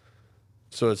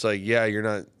 So it's like, yeah, you're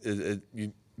not.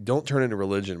 You don't turn into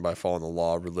religion by following the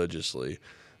law religiously.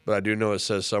 But I do know it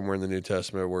says somewhere in the New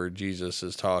Testament where Jesus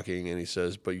is talking and he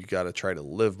says, but you got to try to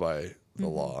live by the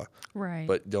law, right.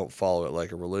 but don't follow it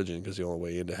like a religion, because the only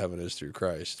way into heaven is through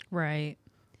Christ. Right.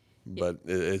 But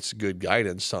it's good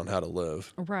guidance on how to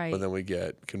live. Right. But then we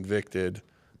get convicted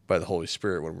by the Holy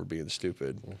Spirit when we're being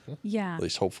stupid, Yeah. at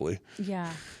least hopefully.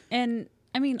 Yeah. And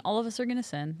I mean, all of us are going to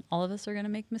sin. All of us are going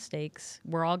to make mistakes.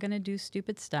 We're all going to do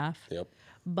stupid stuff. Yep.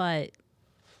 But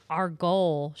our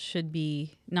goal should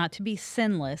be not to be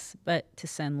sinless, but to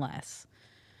sin less.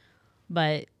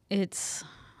 But it's,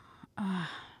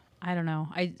 I don't know.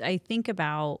 I think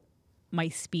about my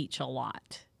speech a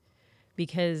lot,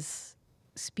 because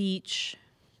speech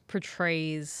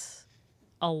portrays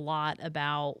a lot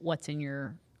about what's in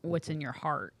your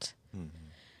heart.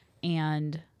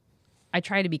 And I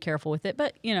try to be careful with it,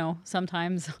 but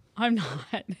sometimes I'm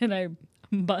not, and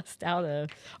bust out a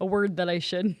word that I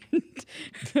shouldn't.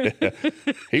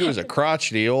 He was a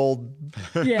crotchety old,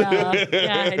 Yeah,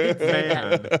 I did say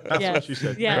Man, that. that's Yes, what she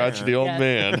said. yes, crotchety old yes,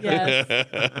 man.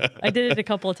 Yes. I did it a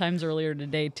couple of times earlier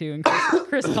today too, and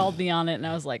Chris called me on it, and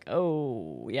I was like,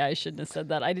 "Oh, yeah, I shouldn't have said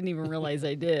that. I didn't even realize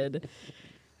I did."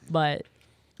 But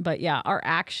yeah, our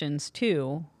actions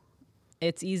too.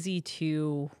 It's easy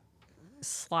to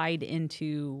slide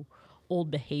into old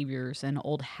behaviors and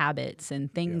old habits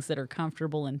and things that are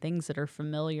comfortable and things that are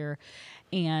familiar.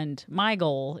 And my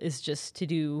goal is just to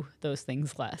do those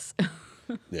things less.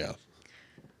 Yeah.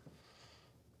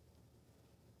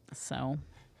 So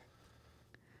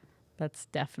that's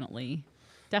definitely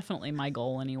my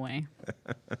goal anyway.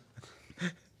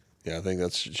 Yeah, I think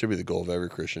that should be the goal of every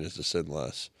Christian is to sin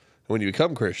less. And when you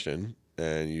become Christian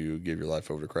and you give your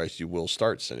life over to Christ, you will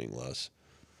start sinning less.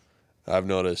 I've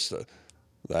noticed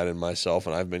that in myself,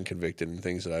 and I've been convicted in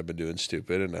things that I've been doing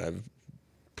stupid, and I've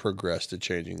progressed to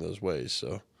changing those ways.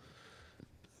 So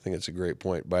I think it's a great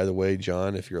point. By the way,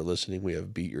 John, if you're listening, we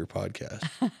have beat your podcast.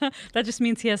 That just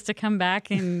means he has to come back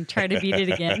and try to beat it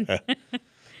again.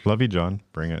 Love you, John.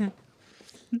 Bring it.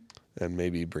 And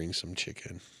maybe bring some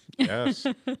chicken. Yes.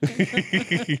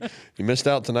 You missed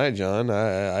out tonight, John.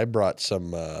 I brought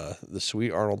some the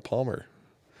sweet Arnold Palmer.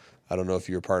 I don't know if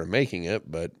you were part of making it,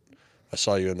 but I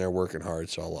saw you in there working hard,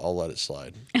 so I'll let it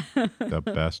slide. The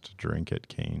best drink at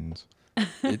Cane's.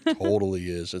 It totally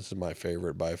is. It's my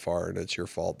favorite by far, and it's your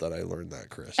fault that I learned that,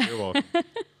 Chris. You're welcome.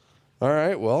 All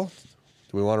right, well,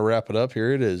 do we want to wrap it up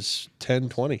here? It is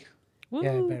 10:20.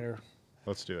 Yeah, Woo. better.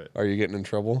 Let's do it. Are you getting in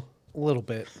trouble? A little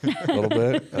bit. A little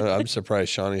bit? I'm surprised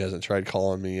Shawnee hasn't tried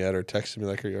calling me yet or texting me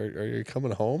like, are you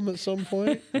coming home at some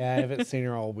point? Yeah, I haven't seen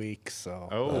her all week, so.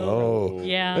 Oh.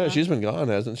 Yeah. She's been gone,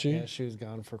 hasn't she? Yeah, she was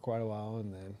gone for quite a while,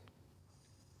 and then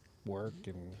work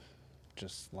and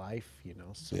just life, you know.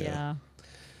 So, Yeah.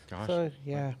 Gosh. so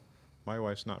yeah. My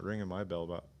wife's not ringing my bell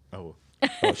about. Oh.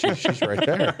 Oh, she's right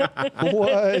there.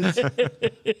 What?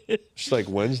 It's like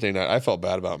Wednesday night. I felt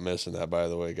bad about missing that, by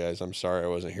the way, guys. I'm sorry I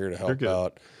wasn't here to help good.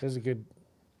 out. It was a good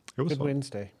It was fun.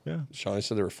 Wednesday. Yeah. Shawnee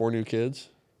said there were 4 new kids.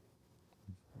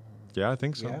 Yeah, I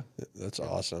think so. Yeah. That's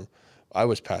awesome. I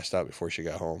was passed out before she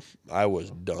got home. I was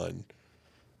done.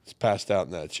 Just passed out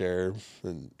in that chair,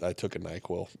 and I took a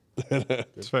NyQuil.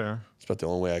 It's fair. It's about the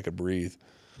only way I could breathe.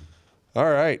 All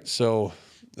right. So,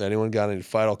 anyone got any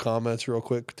final comments, real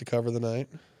quick, to cover the night?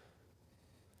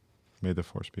 May the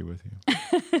force be with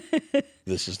you.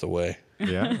 This is the way.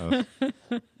 Yeah.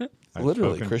 I've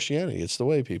Literally, spoken. Christianity. It's the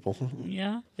way, people.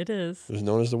 Yeah, it is. It was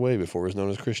known as the way before it was known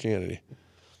as Christianity.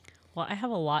 Well, I have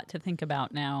a lot to think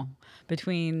about now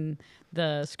between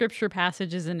the scripture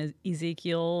passages in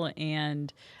Ezekiel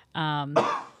and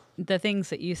the things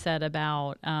that you said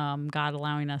about God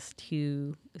allowing us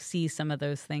to see some of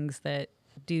those things that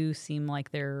do seem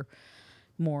like they're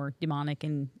more demonic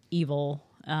and evil,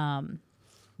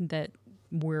 that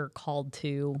we're called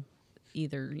to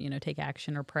either, take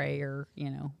action or pray or,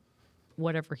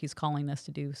 whatever he's calling us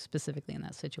to do specifically in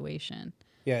that situation.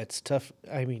 Yeah, it's tough.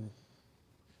 I mean,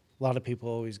 a lot of people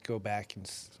always go back and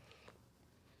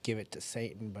give it to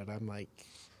Satan, but I'm like,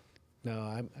 no,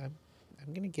 I'm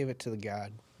going to give it to the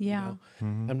God. Yeah.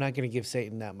 I'm not going to give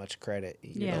Satan that much credit.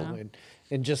 You Yeah. know?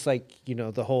 And just like,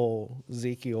 the whole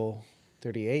Ezekiel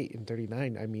 38 and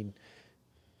 39, I mean,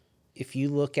 if you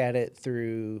look at it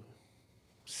through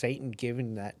Satan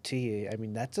giving that to you, I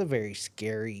mean, that's a very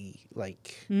scary,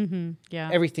 like, Yeah.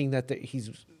 everything that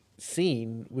he's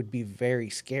seen would be very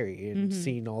scary, and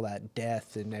seeing all that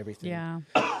death and everything. Yeah.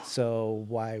 So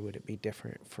why would it be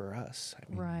different for us? I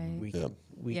mean, Right.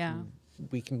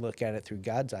 we can look at it through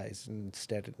God's eyes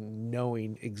instead of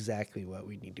knowing exactly what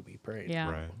we need to be praying. Yeah.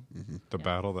 Right. The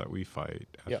battle that we fight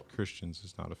as Yep. Christians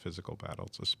is not a physical battle;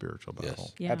 it's a spiritual battle.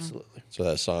 Yes. Yeah. Absolutely. So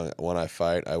that song, "When I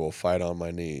Fight, I Will Fight on My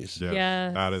Knees." Yeah,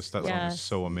 Yes. that song Yes. is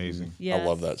so amazing Yes. I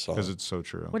love that song. because it's so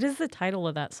true. What is the title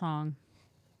of that song?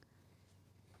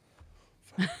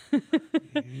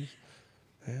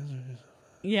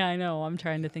 Yeah, I know. I'm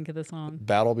trying to think of the song.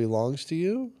 Battle Belongs to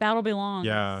You? Battle belongs.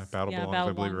 Yeah, battle belongs. I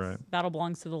believe belongs. right. Battle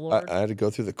belongs to the Lord. I had to go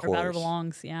through the or battle chorus.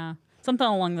 belongs. Yeah, something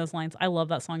along those lines. I love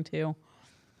that song too.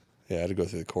 Yeah, I had to go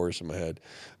through the chorus in my head.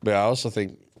 But I also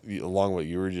think, along what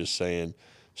you were just saying,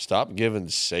 stop giving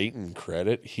Satan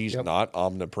credit. He's Yep. not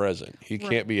omnipresent. He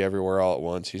can't be everywhere all at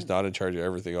once. He's not in charge of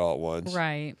everything all at once.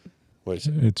 Right. Wait,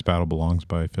 a It's Battle Belongs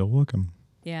by Phil Wickham.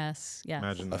 Yes. Yes.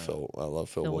 Imagine I that. love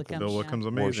Phil Phil Wickham. Wickham. Phil Yeah. Wickham's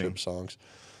amazing. Worship songs.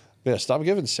 Yeah, stop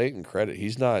giving Satan credit.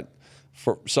 He's not,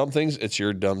 for some things, it's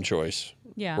your dumb choice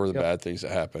Yeah. for the Yep. bad things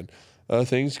that happen. Other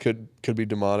things could be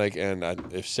demonic, and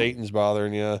if Satan's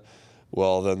bothering you,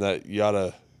 well, then that you ought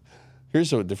to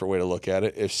Here's a different way to look at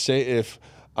it. If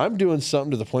I'm doing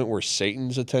something to the point where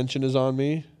Satan's attention is on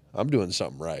me, I'm doing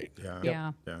something right.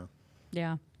 Yeah.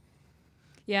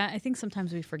 Yeah, I think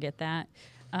sometimes we forget that.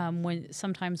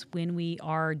 When we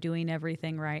are doing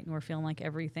everything right and we're feeling like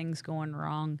everything's going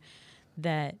wrong,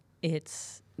 that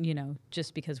it's,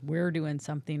 just because we're doing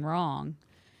something wrong,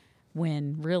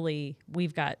 when really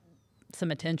we've got some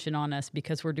attention on us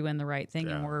because we're doing the right thing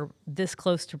and we're this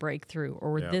close to breakthrough,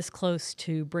 or we're this close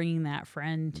to bringing that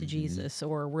friend to Jesus,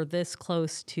 or we're this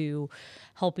close to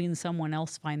helping someone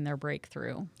else find their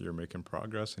breakthrough. You're making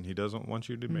progress, and he doesn't want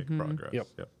you to make progress. Yep.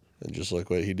 And just like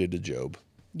what he did to Job.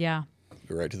 Yeah.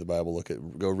 Go right to the Bible.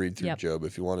 Go read through Yep. Job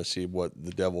if you want to see what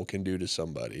the devil can do to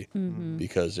somebody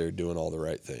because they're doing all the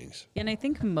right things. And I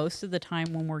think most of the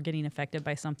time when we're getting affected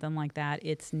by something like that,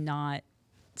 it's not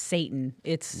Satan,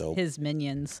 it's his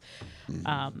minions.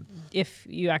 If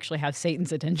you actually have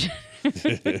Satan's attention.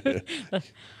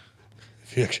 If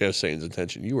you actually have Satan's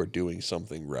attention, you are doing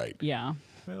something right. Yeah.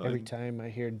 Well, Every time I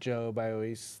hear Job, I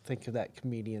always think of that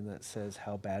comedian that says,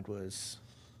 "How bad was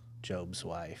Job's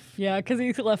wife?" Yeah, because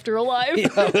he left her alive.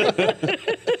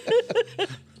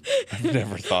 I've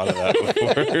never thought of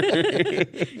that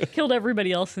before. Killed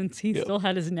everybody else since he still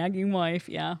had his nagging wife.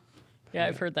 Yeah. Yeah,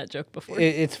 I've heard that joke before.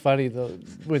 It's funny though,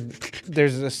 when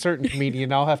there's a certain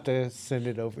comedian, I'll have to send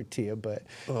it over to you, but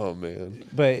Oh, man.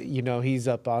 he's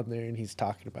up on there and he's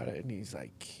talking about it, and he's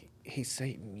like, "Hey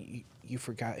Satan, you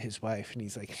forgot his wife," and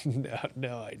he's like,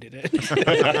 "No, I didn't."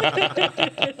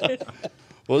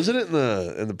 Well, isn't it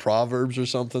in the Proverbs or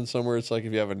something somewhere? It's like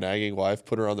if you have a nagging wife,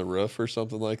 put her on the roof or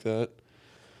something like that.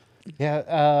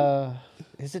 Yeah,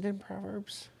 is it in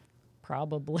Proverbs?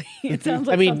 Probably. It sounds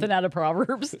like mean- something out of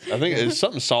Proverbs. I think it's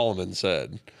something Solomon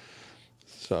said.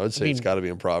 So I would say it's mean- got to be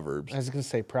in Proverbs. I was gonna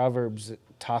say Proverbs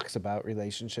talks about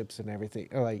relationships and everything.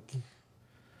 Or like,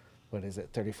 what is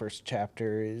it? 31st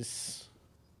chapter is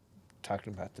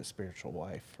talking about the spiritual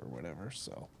wife or whatever.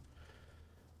 So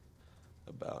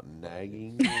About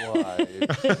nagging wives.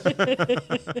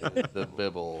 The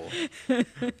Bible.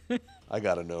 I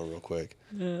got to know real quick.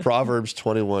 Proverbs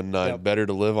 21:9. Yep. Better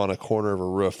to live on a corner of a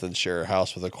roof than share a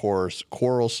house with a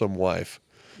quarrelsome wife.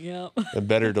 Yeah. And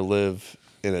better to live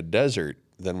in a desert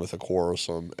than with a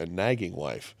quarrelsome and nagging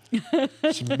wife.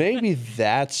 So maybe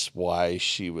that's why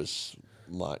she was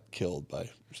not killed by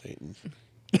Satan.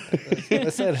 I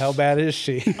said, "How bad is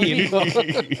she?"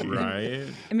 right?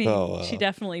 I mean, Oh, she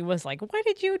definitely was like, "What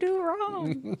did you do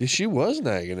wrong?" She was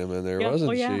nagging him in there, Yeah, wasn't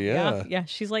oh, yeah, she? yeah.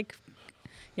 She's like,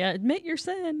 "Yeah, admit your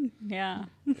sin." Yeah.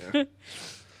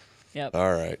 Yep.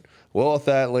 All right. Well, with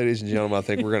that, ladies and gentlemen, I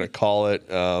think we're going to call it.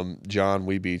 John,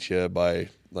 we beat you by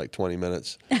like 20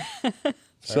 minutes.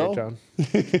 Sorry, John.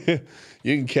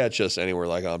 You can catch us anywhere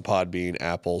like on Podbean,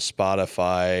 Apple,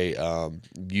 Spotify,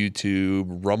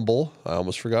 YouTube, Rumble. I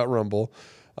almost forgot Rumble.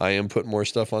 I am putting more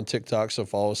stuff on TikTok, so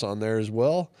follow us on there as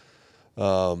well.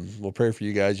 We'll pray for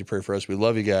you guys. You pray for us. We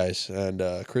love you guys.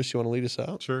 And Chris, you want to lead us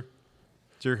out? Sure.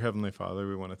 Dear Heavenly Father,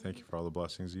 we want to thank you for all the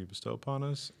blessings you bestow upon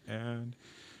us, and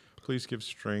please give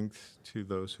strength to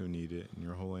those who need it. In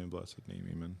your holy and blessed name,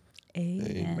 amen.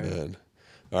 Amen. Amen.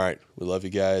 All right. We love you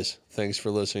guys. Thanks for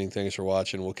listening. Thanks for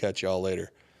watching. We'll catch y'all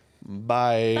later.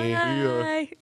 Bye. Bye.